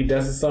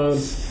does the song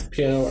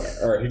piano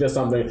or he does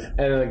something, and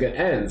then like it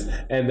ends,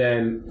 and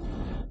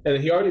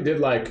he already did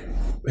like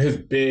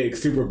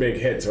his super big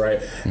hits, right?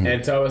 Mm-hmm.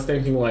 And so I was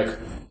thinking like,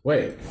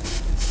 wait.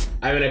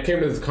 I mean, I came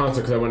to this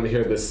concert because I wanted to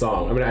hear this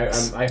song. I mean, I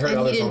heard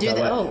other songs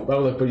I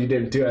like, but you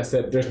didn't do it. I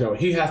said,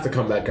 he has to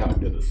come back out and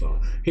do this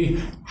song.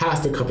 He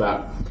has to come back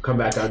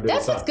out and do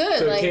this song. That's good.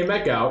 So he came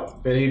back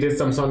out and he did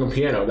some song on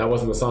piano. That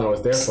wasn't the song I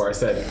was there for. I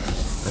said,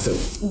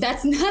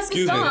 that's not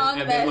the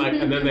song. And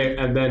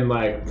then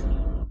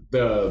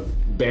the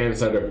band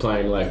started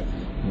playing like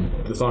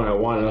the song I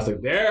wanted. I was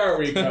like, there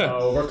we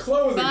go. We're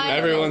closing.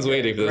 Everyone's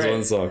waiting for this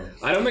one song.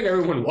 I don't think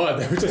everyone was.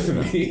 They were just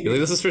me.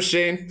 This is for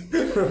Shane.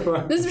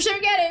 This is for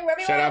Shane McCaddy.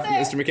 Shout out to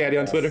Mr. McCaddy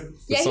on Twitter.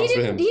 Yeah, he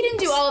didn't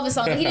do all of the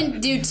songs. He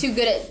didn't do Too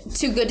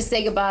Good to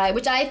Say Goodbye,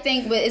 which I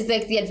think is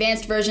like the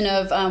advanced version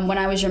of When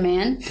I Was Your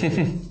Man.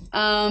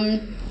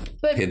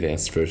 But the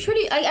advanced version.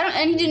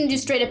 And he didn't do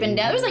Straight Up and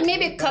Down. There was like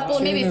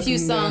maybe a few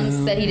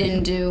songs that he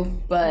didn't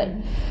do, but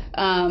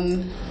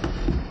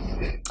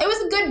it was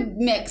a good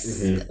mix.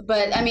 Mm-hmm.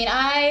 But I mean,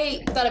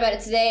 I thought about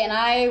it today, and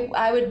I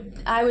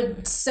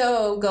would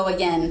so go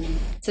again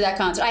to that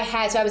concert.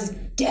 I was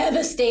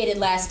devastated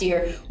last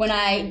year when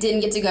I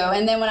didn't get to go,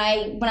 and then when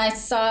I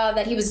saw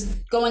that he was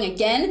going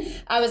again,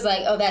 I was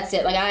like, oh, that's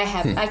it. Like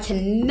I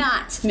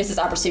cannot miss this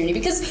opportunity,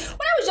 because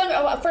when I was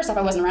younger, first off,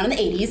 I wasn't around in the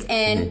 80s,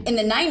 and in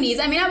the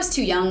 90s, I mean, I was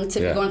too young to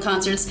go on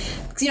concerts,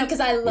 because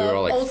I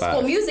love old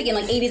school music and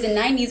like 80s and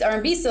 90s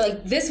R&B. So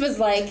like this was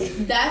like,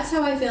 that's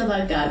how I feel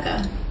about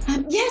Gaga.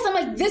 Yes, I'm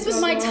like, this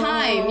was my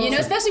time,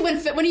 especially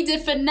when he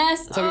did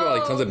Finesse. Talking about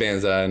like tons of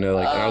bands that I know.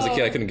 Like when I was a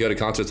kid, I couldn't go to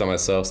concerts by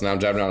myself. So now I'm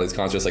driving around these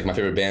concerts. Like my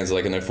favorite bands are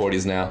like in their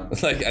 40s now.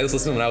 Like I just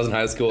listened to them when I was in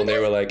high school, and they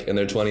were like in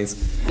their 20s.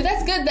 But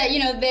that's good that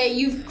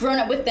you've grown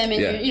up with them,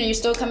 and you're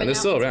still coming. And they're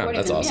still around.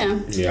 That's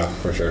awesome. Yeah,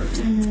 for sure.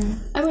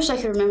 Mm-hmm. I wish I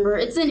could remember.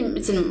 It's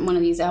in one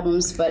of these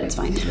albums, but it's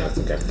fine. That's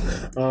okay.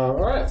 All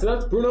right, so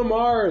that's Bruno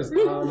Mars,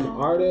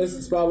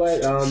 artist spotlight.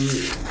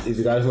 If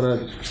you guys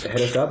want to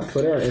hit us up,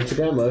 Twitter or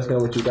Instagram, let us know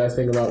what you guys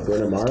think about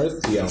Bruno Mars.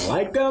 Do you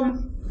like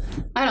him?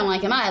 I don't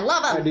like him. I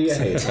love him. Or do you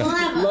hate him?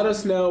 Let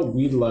us know.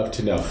 We'd love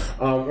to know.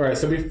 All right,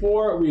 so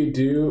before we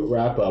do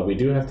wrap up, we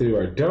do have to do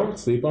our Don't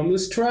Sleep on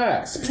This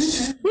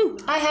tracks. Woo.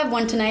 I have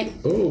one tonight.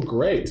 Oh,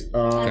 great.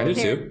 I do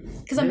too.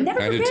 Because I'm never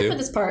prepared for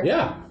this part.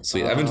 Yeah.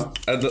 Sweet. I don't know.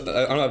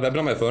 I've been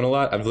on my phone a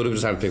lot. I've literally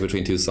just had to pick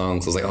between two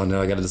songs. I was like, oh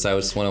no, I got to decide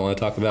which one I want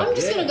to talk about. I'm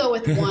just going to go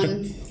with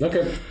one.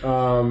 Okay.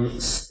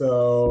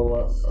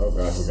 So, oh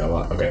gosh, we got a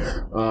lot. Okay.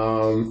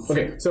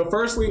 Okay. So,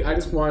 firstly, I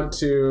just want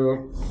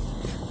to.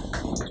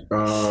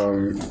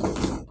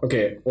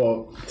 Okay.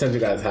 Well, since you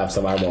guys have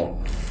some, I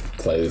won't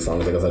play these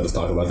songs because I just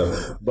talked about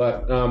them.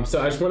 But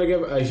so I just want to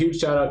give a huge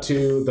shout out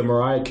to the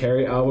Mariah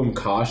Carey album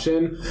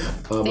Caution.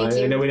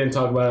 I know we didn't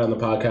talk about it on the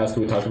podcast.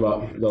 We talked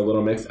about the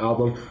Little Mix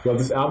album. Well,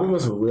 this album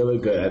was really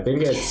good. I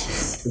think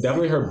it's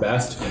definitely her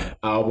best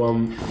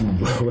album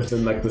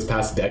within like this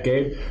past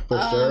decade for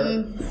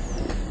sure.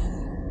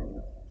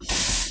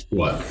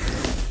 What?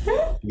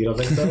 You don't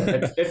think so?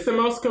 It's the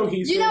most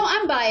cohesive. You know,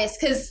 I'm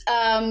biased because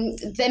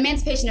the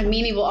Emancipation of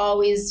Mimi will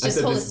always just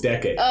hold this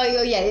decade.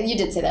 Oh, yeah, you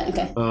did say that.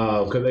 Okay.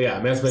 Because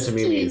Emancipation of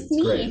Mimi is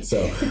great.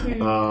 So,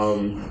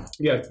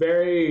 yeah, it's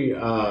very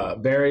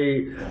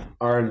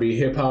R&B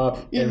hip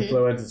hop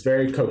influence. It's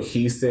very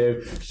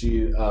cohesive.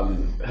 She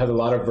has a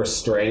lot of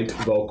restrained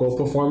vocal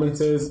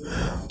performances.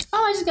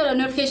 Oh, I just got a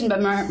notification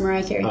about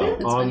Mariah Carey.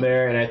 On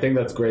there, and I think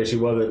that's great. She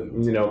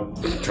wasn't,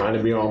 trying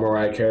to be all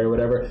Mariah Carey or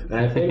whatever. And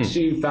I think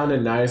she found a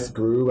nice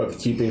groove of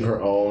keeping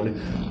her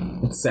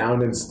own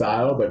sound and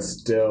style, but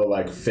still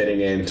like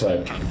fitting into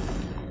like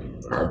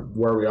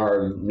where we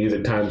are in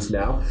music times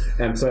now.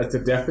 And so it's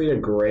definitely a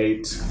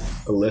great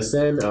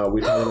listen.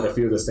 We talked about a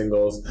few of the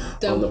singles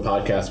on the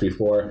podcast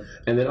before,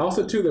 and then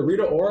also too the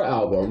Rita Ora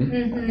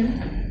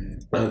album.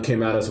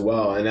 Came out as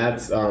well, and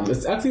that's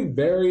it's actually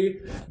very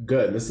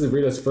good. This is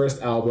Rita's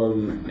first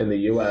album in the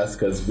U.S.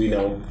 because we've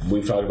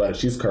talked about it.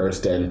 She's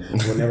cursed and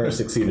will never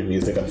succeed in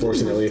music,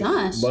 unfortunately. Oh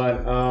my gosh.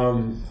 But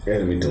and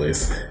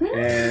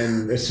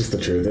it's just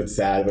the truth. It's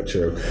sad but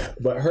true.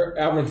 But her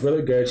album's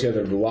really good. She has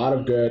a lot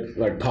of good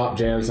like pop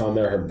jams on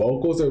there. Her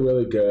vocals are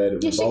really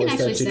good. Yeah, she can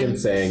actually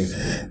sing.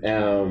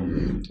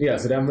 Yeah,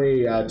 so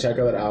definitely check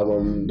out that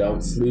album.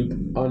 Don't sleep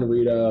on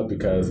Rita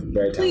because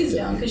very talented. Please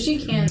don't, because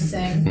she can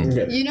sing.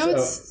 Okay.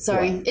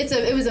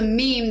 It was a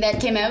meme that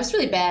came out. It was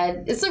really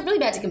bad. It's really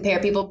bad to compare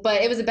people,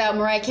 but it was about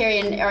Mariah Carey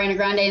and Ariana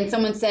Grande, and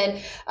someone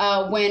said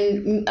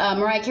when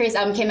Mariah Carey's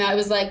album came out, it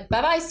was like,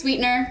 bye-bye,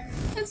 Sweetener.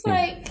 It's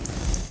like,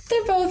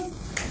 they're both...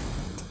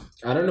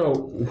 I don't know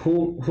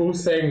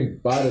who's saying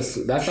bye to...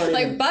 That's not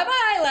like, even...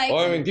 bye-bye, like... Well,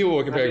 I mean, people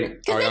were comparing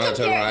Ariana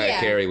to Mariah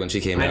Carey when she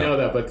came out. I know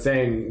that, but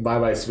saying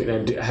bye-bye,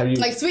 Sweetener, have you...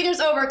 Like,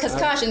 Sweetener's over because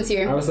Caution's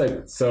here. I was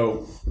like,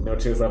 so, no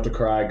tears left to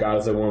cry, God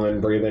is a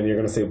woman, breathe in, you're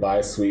going to say bye,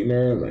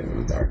 Sweetener?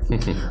 Like, dark.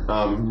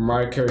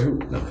 Mariah Carey, who?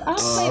 No. I'll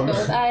say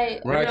both.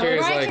 Mariah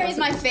Carey's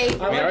my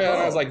favorite. I mean,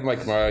 Ariana's like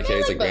Mariah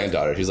Carey's like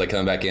granddaughter. She's like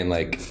coming back in,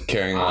 like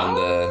carrying on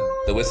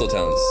the whistle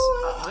tones.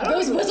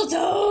 Those whistle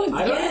tones.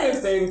 I don't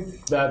even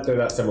think that they're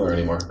that similar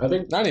anymore. I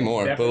think not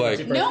anymore, but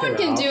like no one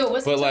can do a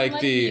whistle tone. But like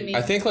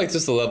I think like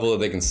just the level that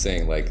they can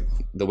sing, like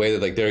the way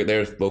that like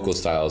their vocal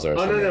styles are.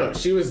 Oh no,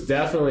 she was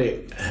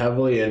definitely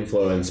heavily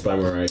influenced by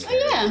Mariah Carey.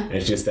 Oh yeah,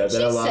 and she said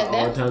that all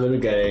the time in the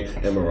beginning.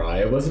 And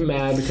Mariah was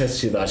mad because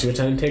she thought she was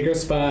trying to take her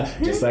spot,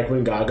 just like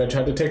when Gaga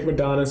tried to take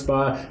Madonna's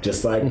spot,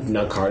 just like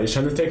now Cardi's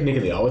trying to take Nicki.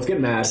 They always get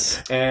mad.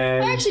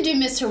 And I actually do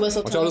miss her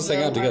whistle tones. Y'all just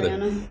hang out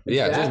together.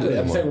 Yeah, exactly.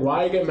 I'm saying,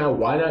 why get mad?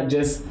 Why not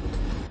just?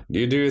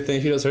 You do your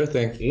thing, she does her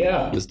thing.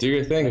 Yeah. Just do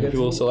your thing.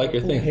 People will still like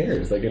your thing. Who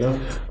cares? Like,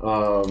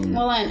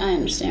 well, I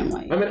understand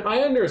why. I mean,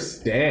 I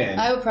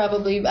understand. I would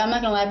probably, I'm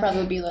not gonna lie, I'd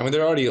probably be like... I mean,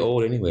 they're already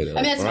old anyway, though.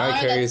 I mean, it's Mariah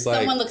Carey's that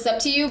someone looks up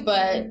to you,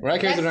 but... Mariah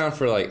Carey's been around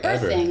for, like,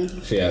 ever.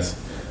 Thing. She has.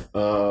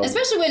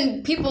 Especially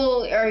when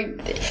people are...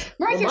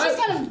 Mariah Carey's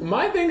kind of...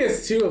 My thing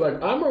is, too,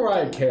 like, I'm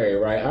Mariah Carey,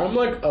 right? I'm,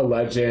 like, a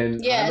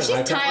legend. Yeah, she's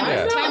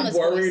timeless. I'm not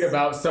worried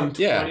about some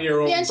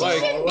 20-year-old Yeah, she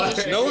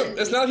shouldn't be. No,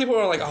 it's not people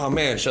are like, oh,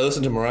 man, should I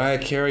listen to Mariah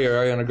Carey or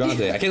Ariana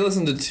Grande? I can't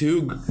listen to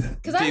two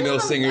female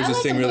singers who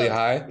sing really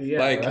high. Yeah,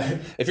 like,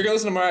 if you're going to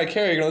listen to Mariah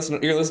Carey, you're going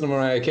to listen to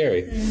Mariah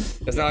Carey.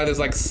 It's not like there's,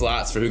 like,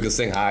 slots for who can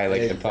sing high,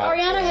 like, hip-hop.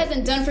 Ariana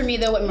hasn't done for me,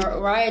 though, what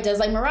Mariah does.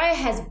 Like, Mariah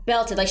has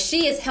belted. Like,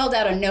 she has held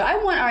out a note. I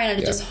want Ariana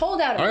to just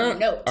hold out a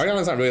note.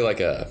 Ariana's not really like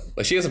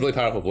she has a really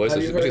powerful voice,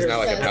 but she's not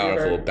like a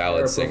powerful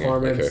ballad singer.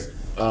 Like her.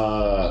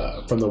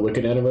 From the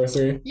Wicked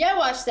anniversary. Yeah, I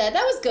watched that.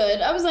 That was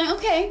good. I was like,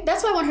 okay,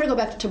 that's why I want her to go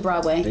back to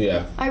Broadway.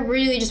 Yeah. I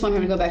really just want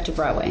her to go back to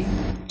Broadway.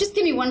 Just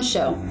give me one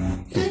show,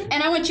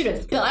 and I want you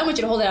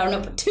to hold it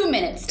out for 2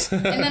 minutes,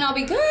 and then I'll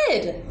be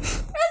good.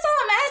 That's all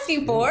I'm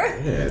asking for.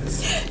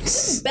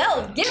 Just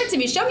belt, give it to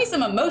me. Show me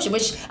some emotion,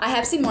 which I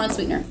have seen more on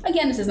Sweetener.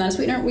 Again, this is not a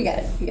Sweetener. We got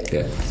it.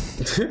 Yeah.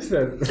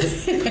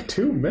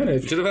 2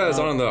 minutes. You should have had us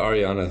on the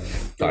Ariana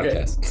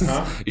podcast.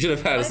 Huh? You should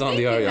have had us on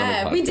the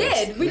Ariana podcast. We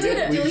did. We did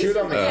it. We shoot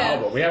on the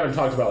album. We haven't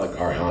talked about like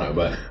Ariana,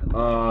 but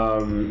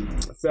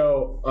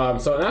so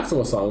an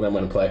actual song that I'm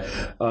gonna play.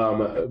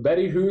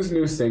 Betty Who's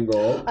new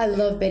single. I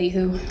love Betty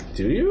Who.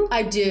 Do you?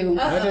 I do.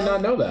 I did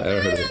not know that. I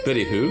never heard of it.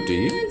 Betty Who? Do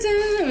you?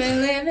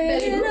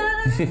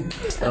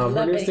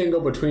 Her new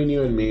single "Between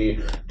You and Me"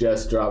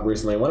 just dropped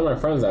recently. One of my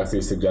friends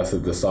actually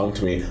suggested this song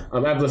to me.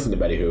 I've listened to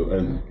Betty Who,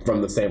 and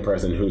from the same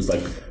person who's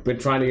like been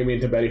trying to get me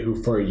into Betty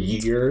Who for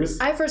years.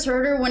 I first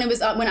heard her when it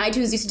was when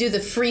iTunes used to do the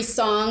free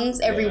songs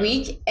every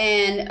week,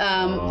 and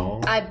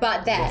I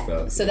bought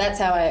that. So that's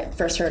how I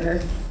first heard her.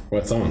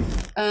 What song?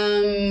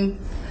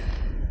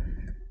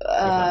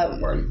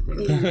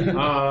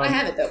 I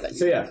have it though. But.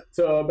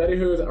 So Betty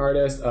Who is an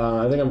artist.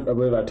 I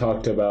believe I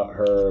talked about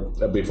her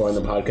before in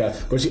the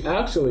podcast, but she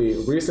actually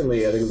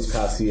recently, I think this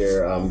past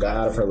year, got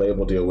out of her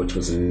label deal, which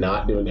was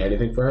not doing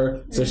anything for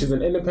her. So she's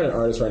an independent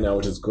artist right now,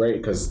 which is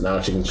great because now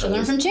she can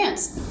learn from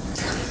Chance.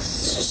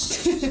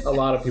 A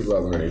lot of people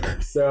are learning.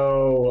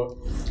 So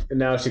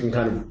now she can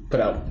kind of put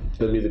out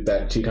the music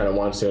that she kind of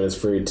wants to, and is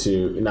free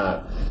to,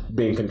 not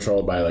being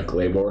controlled by like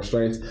label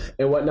restraints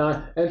and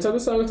whatnot. And so the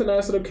song is a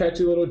nice little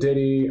catchy little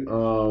ditty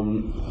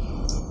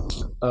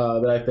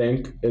that I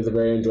think is a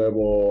very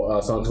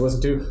enjoyable song to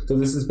listen to. So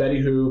this is Betty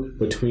Who,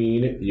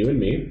 "Between You and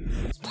Me."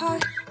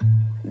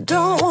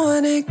 Don't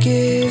wanna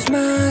give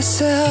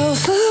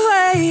myself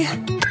away,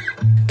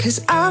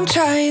 'cause I'm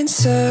trying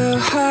so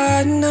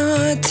hard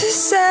not to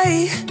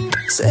say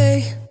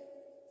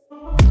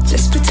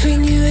just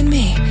between you and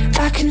me,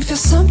 I can feel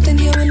something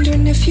here,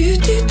 wondering if you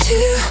do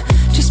too.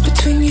 Just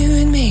between you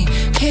and me,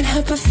 can't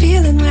help but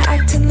feeling we're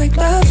acting like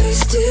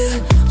lovers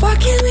do. Why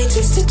can't we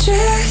just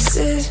address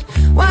it?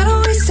 Why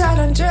don't we start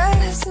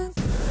undressing?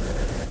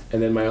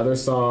 And then my other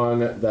song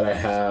that I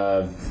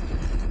have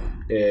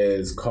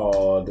is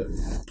called,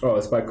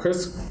 it's by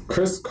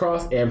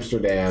Crisscross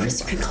Amsterdam,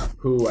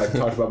 who I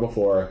talked about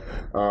before,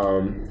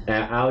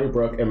 and Ali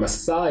Brooke and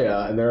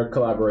Messiah, and their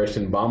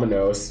collaboration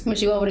Vamonos.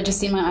 Which you all would have just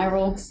seen my eye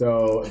roll.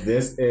 So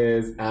this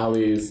is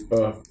Ali's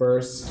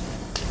first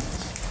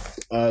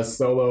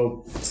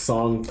solo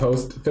song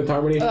post Fifth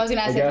Harmony. I was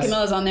gonna ask if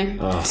Camilla's on there.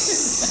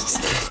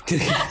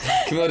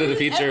 Camilla did a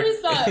feature. Every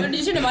song.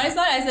 Did you know my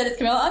song? I said, is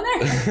Camilla on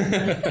there?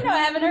 No, I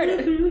haven't heard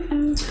it.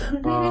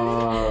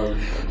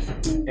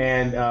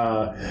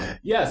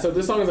 So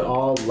this song is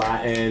all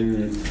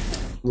Latin,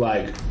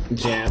 like,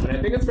 jam, and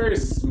I think it's very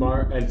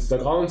smart, and it's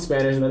like all in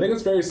Spanish, and I think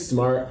it's very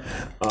smart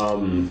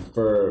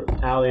for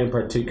Ali in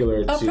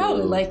particular. I'll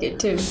probably like it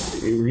too.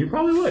 You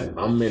probably would.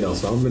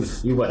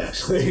 You would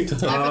actually.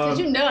 Because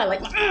I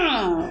like.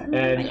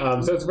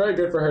 So it's very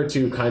good for her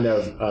to kind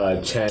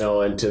of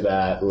channel into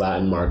that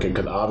Latin market,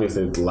 because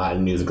obviously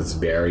Latin music is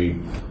very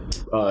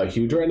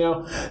huge right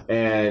now,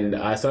 and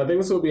so I think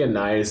this will be a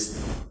nice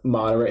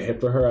moderate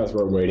hit for her as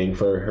we're waiting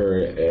for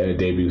her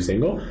debut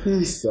single.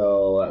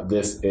 So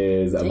this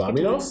is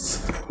Vamonos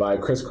by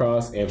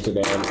Crisscross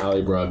Amsterdam,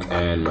 Ali Brooke,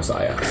 and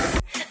Messiah.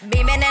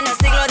 Viven en el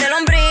siglo de la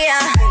hombría,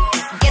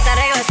 que te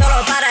arreglas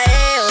solo para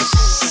ellos,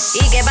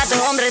 y que pa'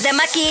 tus hombres te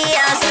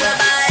maquillas solo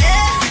para él,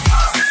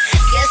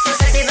 que eso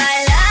sexy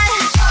bailar,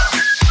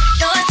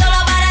 todo es solo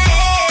para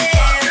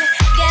él,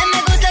 que me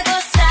gusta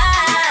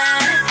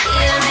gozar, y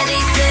él me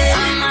dice,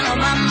 vámonos,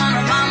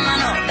 vámonos,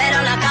 vámonos, pero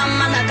la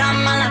cama no,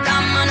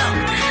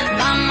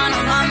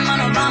 vámonos,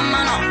 vámonos,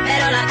 vámonos,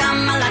 pero la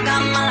cama no.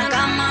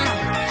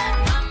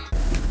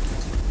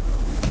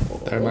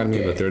 That reminded me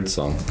of the third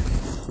song.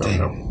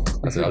 No.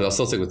 I'll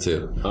still stick with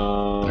two.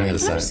 I'm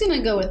just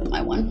gonna go with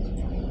my one.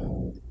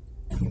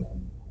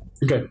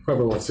 Okay,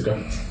 whoever wants to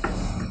go.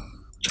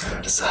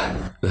 Decide.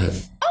 Go ahead.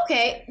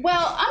 Okay,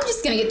 well, I'm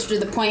just gonna get to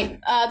the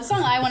point. The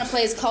song I want to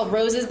play is called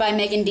 "Roses" by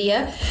Megan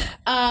Dia.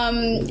 Oh,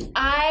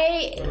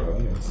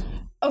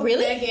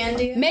 really? Megan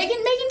Dia.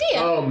 Megan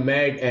Dia. Oh,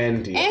 Meg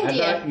and Dia. And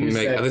Dia. I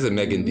think it's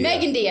Megan Dia.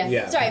 Megan Dia.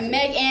 Yeah. Sorry,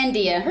 Meg and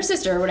Dia. Her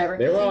sister or whatever.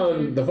 They were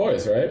on The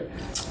Voice, right?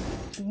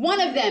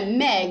 One of them,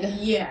 Meg.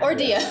 Yeah. Or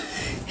Dia.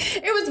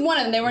 It was one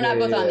of them. They were not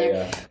both on there.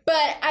 Yeah.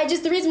 But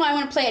the reason why I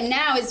want to play it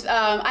now is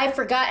I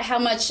forgot how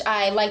much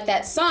I like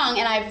that song,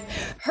 and I've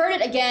heard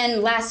it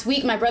again last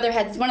week. My brother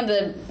had one of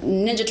the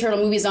Ninja Turtle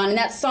movies on, and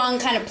that song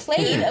kind of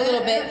played a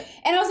little bit.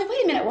 And I was like,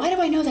 wait a minute, why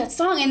do I know that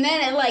song? And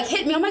then it like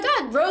hit me, oh my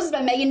God, Roses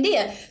by Megan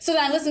Dia. So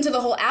then I listened to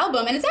the whole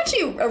album, and it's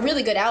actually a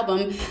really good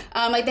album.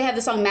 Like they have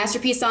the song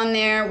Masterpiece on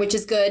there, which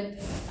is good.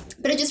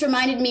 But it just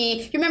reminded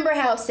me, you remember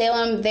how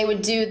Salem, they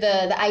would do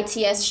the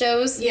ITS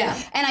shows? Yeah.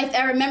 And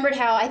I remembered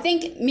how, I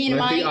think me and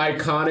Like Imani...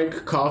 the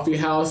iconic coffee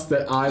house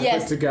that I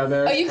put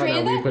together. Oh, you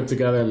created that? We put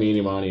together, me and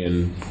Imani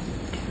and...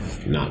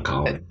 Not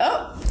Colin.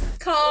 Oh,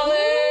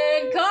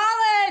 Colin!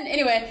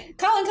 Anyway,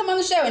 Colin, come on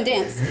the show and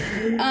dance.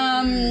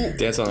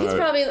 Dance on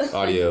our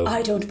audio.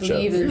 I don't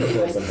believe it.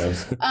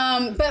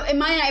 But in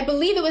mine, I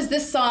believe it was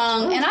this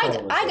song, and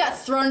I got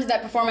thrown into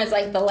that performance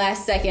like the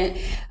last second.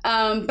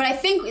 But I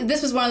think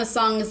this was one of the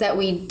songs that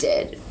we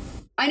did.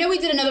 I know we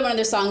did another one of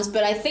their songs,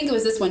 but I think it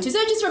was this one too. So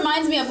it just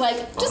reminds me of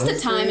like just a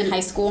time in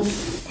high school.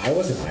 I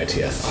was an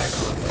ITS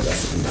icon, but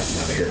that's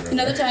not here.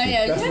 Another time,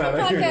 yeah. We have a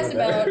podcast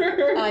about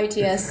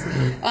ITS.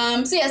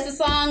 So yes, the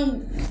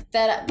song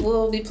that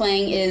we'll be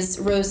playing is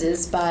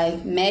 "Roses" by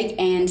Meg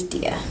and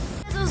Dia.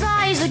 Those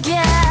eyes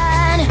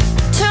again,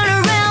 turn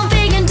around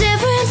thinking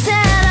different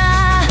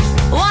Santa,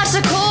 watch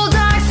the cold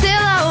dark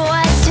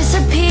silhouettes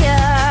disappear.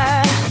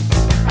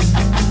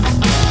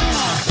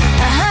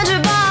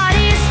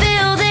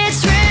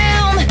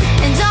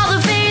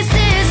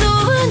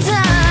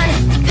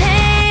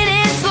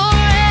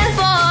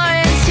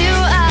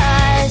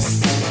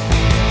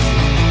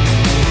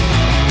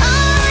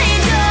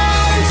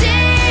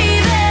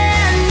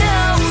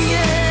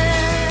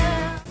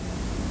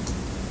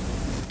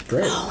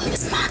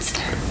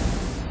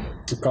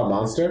 called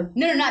Monster?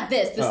 No, not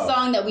this. The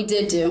song that we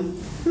did do.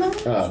 Oh,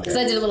 Because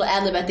I did a little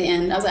ad-lib at the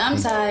end. I was like, I'm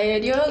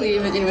tired, you're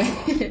leaving.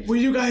 Anyway. Well,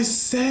 you guys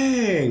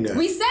sang.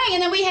 We sang,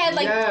 and then we had,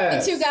 like,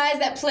 Yes. the two guys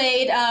that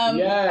played, I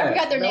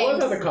forgot their That names.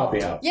 was at the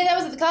coffee house. Yeah, that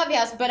was at the coffee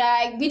house, but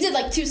we did,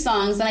 like, 2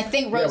 songs, and I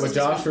think Rose Yeah, with was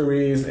just Josh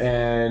Ruiz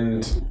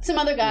and some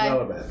other guy.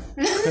 Relevant.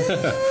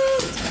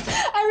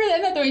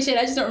 I'm not throwing shade,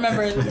 I just don't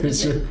remember.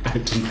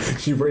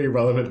 You were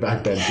irrelevant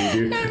back then,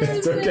 too, dude.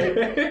 It's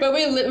okay. But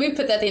we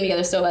put that thing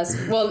together so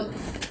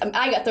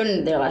I got thrown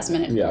in there last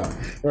minute. Yeah.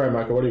 All right,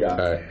 Michael, what do you got?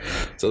 All right.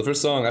 So the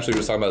first song, actually, we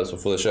were talking about this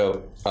before the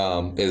show,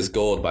 is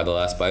 "Gold" by The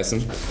Last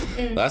Bison.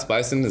 Last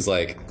Bison is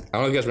like, I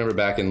don't know if you guys remember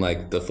back in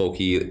like the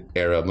folky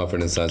era of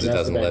Mumford & Sons,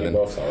 That's the band 2011. you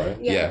both saw, right?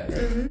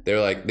 Yeah. They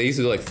were like, they used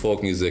to do like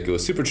folk music. It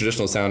was super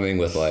traditional sounding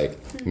with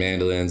like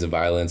mandolins and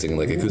violins and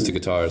like acoustic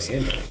guitars.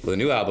 But the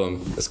new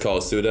album is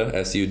called Suda,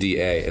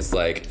 S-U-D-A. It's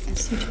like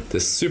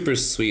this super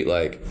sweet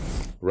like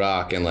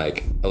rock and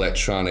like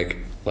electronic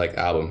like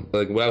album.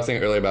 Like what I was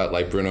saying earlier about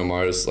like Bruno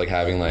Mars like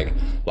having like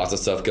lots of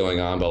stuff going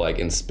on, but like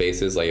in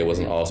spaces, like it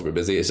wasn't all super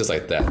busy. It's just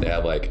like that. They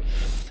have like,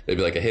 it'd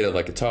be like a hit of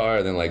like guitar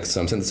and then like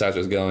some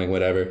synthesizers going,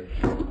 whatever.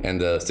 And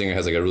the singer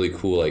has like a really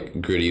cool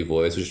like gritty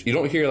voice, which you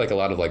don't hear like a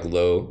lot of like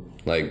low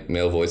like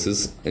male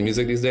voices in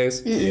music these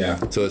days. Yeah.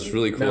 So it's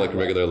really cool, like a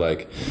regular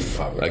like,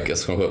 I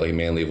guess quote unquote like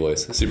manly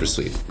voice. Super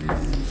sweet.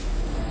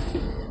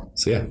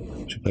 So yeah,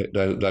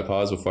 do I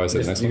pause before I say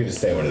the next You one? can just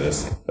say what it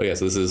is. Oh yeah,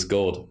 so this is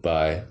 "Gold"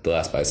 by The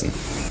Last Bison.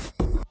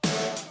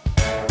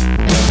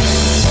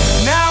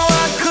 Now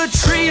I cut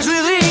trees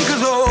with ink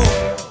alone.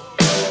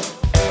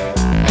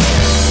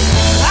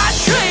 I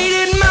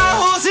traded my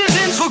horses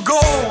in for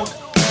gold.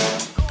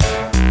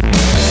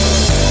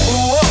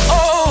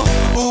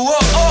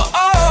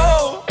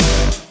 Oh.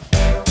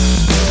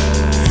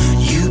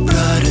 You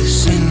brought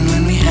us in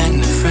when we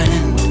hadn't a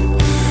friend.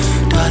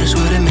 Taught us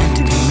what it meant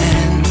to be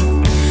men.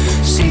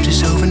 Saved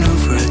us over and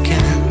over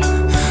again,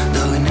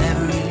 though we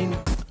never really knew.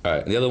 All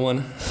right, the other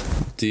one.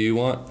 Do you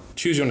want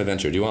choose your own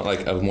adventure? Do you want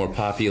like a more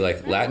poppy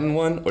like Latin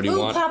one, or do you Ooh,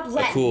 want pop a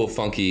Latin. cool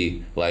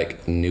funky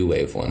like new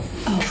wave one?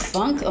 Oh,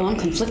 funk? Oh, I'm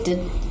conflicted.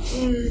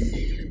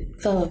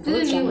 The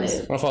new wave.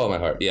 I want to follow my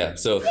heart. Yeah.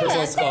 So this Yeah, one's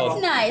that's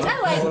called. nice. I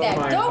like that.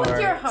 my Go with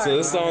heart. your heart. So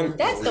this song.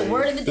 That's the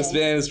word of the This day.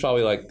 band is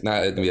probably like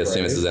not gonna be as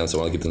famous as them, so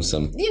I want to give them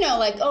some. You know,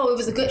 like, oh, it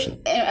was a good...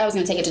 I was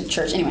going to take it to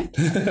church anyway.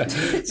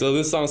 So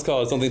this song's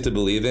called "Something to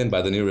Believe In"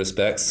 by The New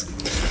Respects.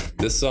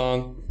 This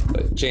song.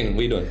 Jane,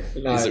 what are you doing?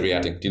 Is it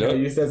reacting? Do you know?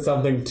 You said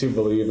something to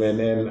believe in,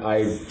 and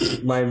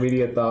my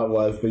immediate thought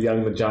was the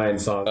Young the Giant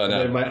song. Oh,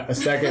 no. And then my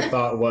second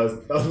thought was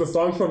the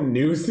song from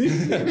Newsy.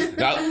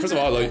 Now, first of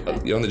all, like,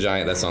 Young the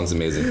Giant, that song's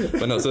amazing.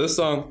 But no, so this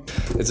song,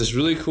 it's this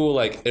really cool,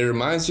 like, it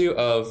reminds you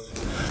of,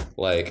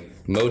 like,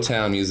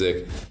 Motown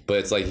music, but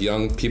it's, like,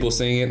 young people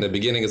singing it. In the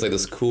beginning, it's, like,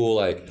 this cool,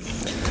 like,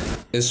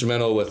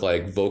 instrumental with,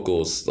 like,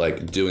 vocals,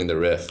 like, doing the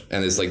riff.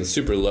 And it's, like,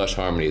 super lush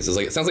harmonies. It's,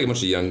 like, it sounds like a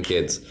bunch of young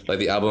kids. Like,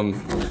 the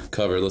album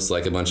cover looks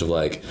like a bunch of,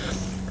 like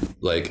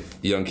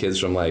young kids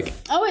from, like,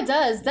 Oh, it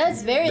does.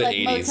 That's very, the like,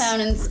 80s. Motown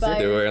They're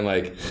inspired. wearing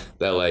like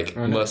that like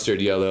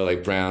mustard yellow,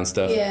 like brown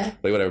stuff. Yeah.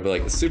 Like whatever, but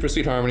like super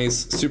sweet harmonies,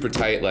 super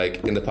tight,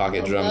 like in the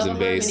pocket drums love and a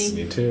bass.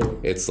 harmony. Me too.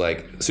 It's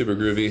like super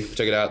groovy.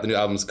 Check it out. The new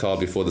album's called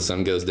 "Before the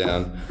Sun Goes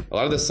Down." A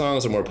lot of the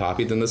songs are more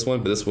poppy than this one,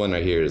 but this one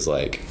right here is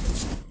like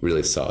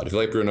really solid. If you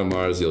like Bruno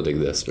Mars, you'll dig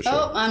this for sure.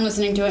 Oh, I'm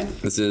listening to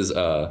it. This is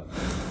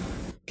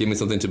 "Give Me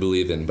Something to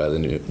Believe In" by the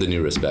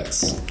new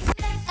Respects.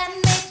 And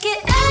make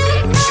it up.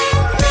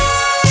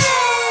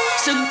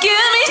 So give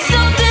me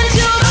something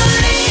to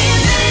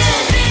believe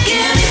in.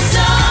 Give me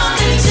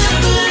something to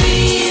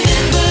believe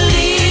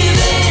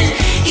in.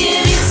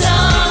 Give me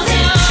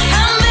something.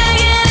 I'm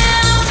begging and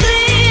I'm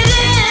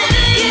pleading.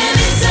 Give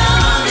me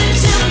something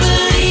to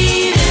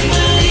believe in.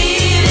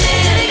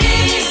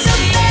 Give me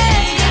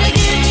something. Gotta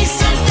give me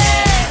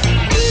something.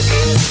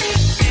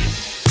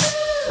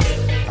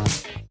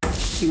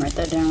 You can write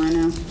that down right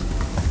now.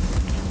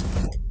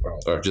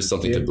 Or just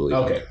something to believe.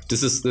 Okay. In.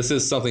 This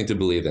is something to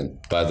believe in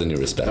by the new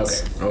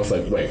Respects. Okay. I was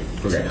like, wait.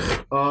 Okay.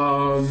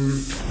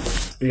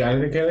 You got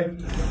anything,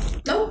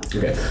 Kaylee? Nope.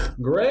 Okay.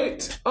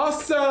 Great.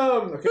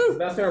 Awesome. Okay, so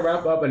that's going to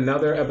wrap up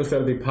another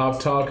episode of the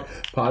Pop Talk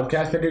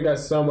podcast. Thank you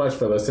guys so much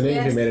for listening. If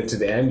you Yes. made it to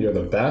the end, you're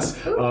the best.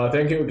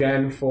 Thank you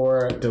again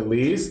for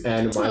Delise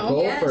and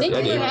Michael yes. for Thank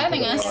you coming for on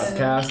having the us.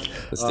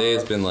 podcast. This day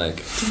has been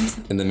like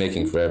in the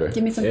making forever.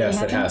 Give me something Yes,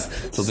 to it happen.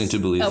 has. Something to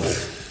believe in.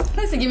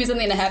 I said give me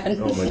something to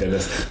happen. Oh my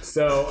goodness.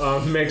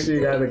 So make sure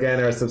you guys again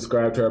are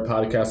subscribed to our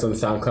podcast on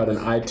SoundCloud and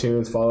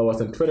iTunes. Follow us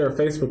on Twitter,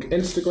 Facebook,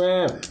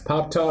 Instagram,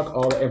 Pop Talk.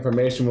 All the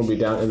information will be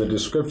down in the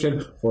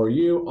description for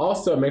you.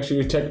 Also, make sure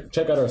you check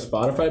out our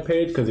Spotify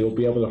page because you'll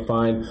be able to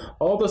find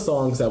all the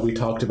songs that we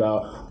talked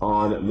about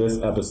on this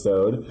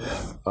episode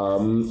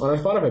on our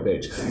Spotify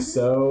page.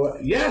 So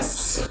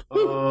yes,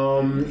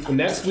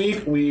 next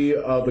week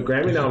the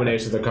Grammy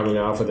nominations are coming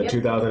out for the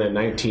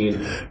 2019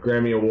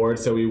 Grammy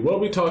Awards. So we will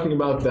be talking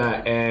about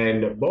that,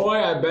 and boy,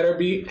 I better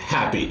be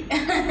happy.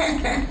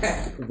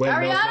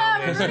 Ariana,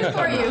 I'm rooting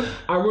for you.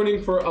 I'm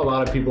rooting for a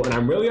lot of people, and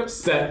I'm really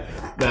upset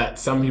that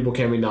some people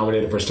can't be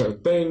nominated for certain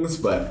things,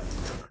 but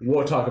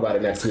We'll talk about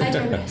it next week.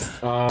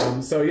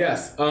 So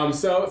yes.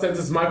 So since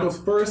it's Michael's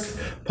first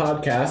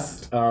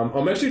podcast,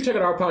 make sure you check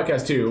out our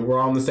podcast too. We're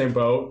all in the same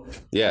boat.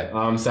 Yeah.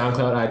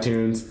 SoundCloud,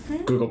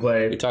 iTunes, Google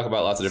Play. We talk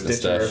about lots of different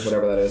Stitcher, stuff.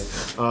 whatever that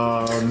is.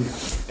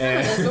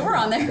 And But we're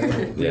on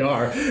there. we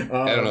are. I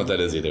don't know what that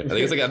is either. I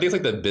think it's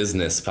like the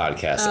business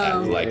podcast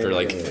app, like for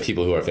like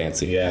people who are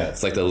fancy. Yeah.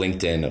 It's like the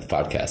LinkedIn of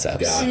podcast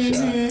apps.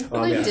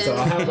 Gotcha. So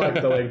I'll have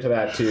like the link to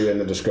that too in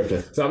the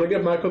description. So I'm gonna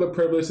give Michael the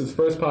privilege, his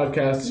first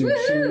podcast, to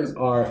choose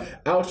our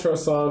outro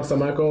song. So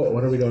Michael,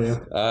 what are we going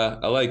with?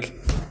 I like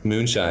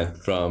Moonshine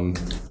from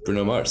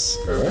Bruno Mars.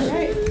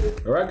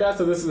 All right, guys.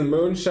 So this is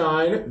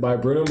Moonshine by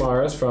Bruno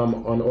Mars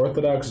from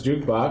Unorthodox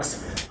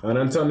Jukebox. And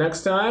until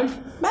next time,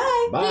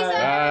 Bye. bye. Peace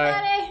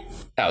out, everybody.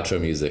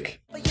 Outro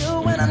music. You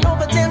and I know,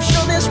 but damn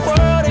sure this world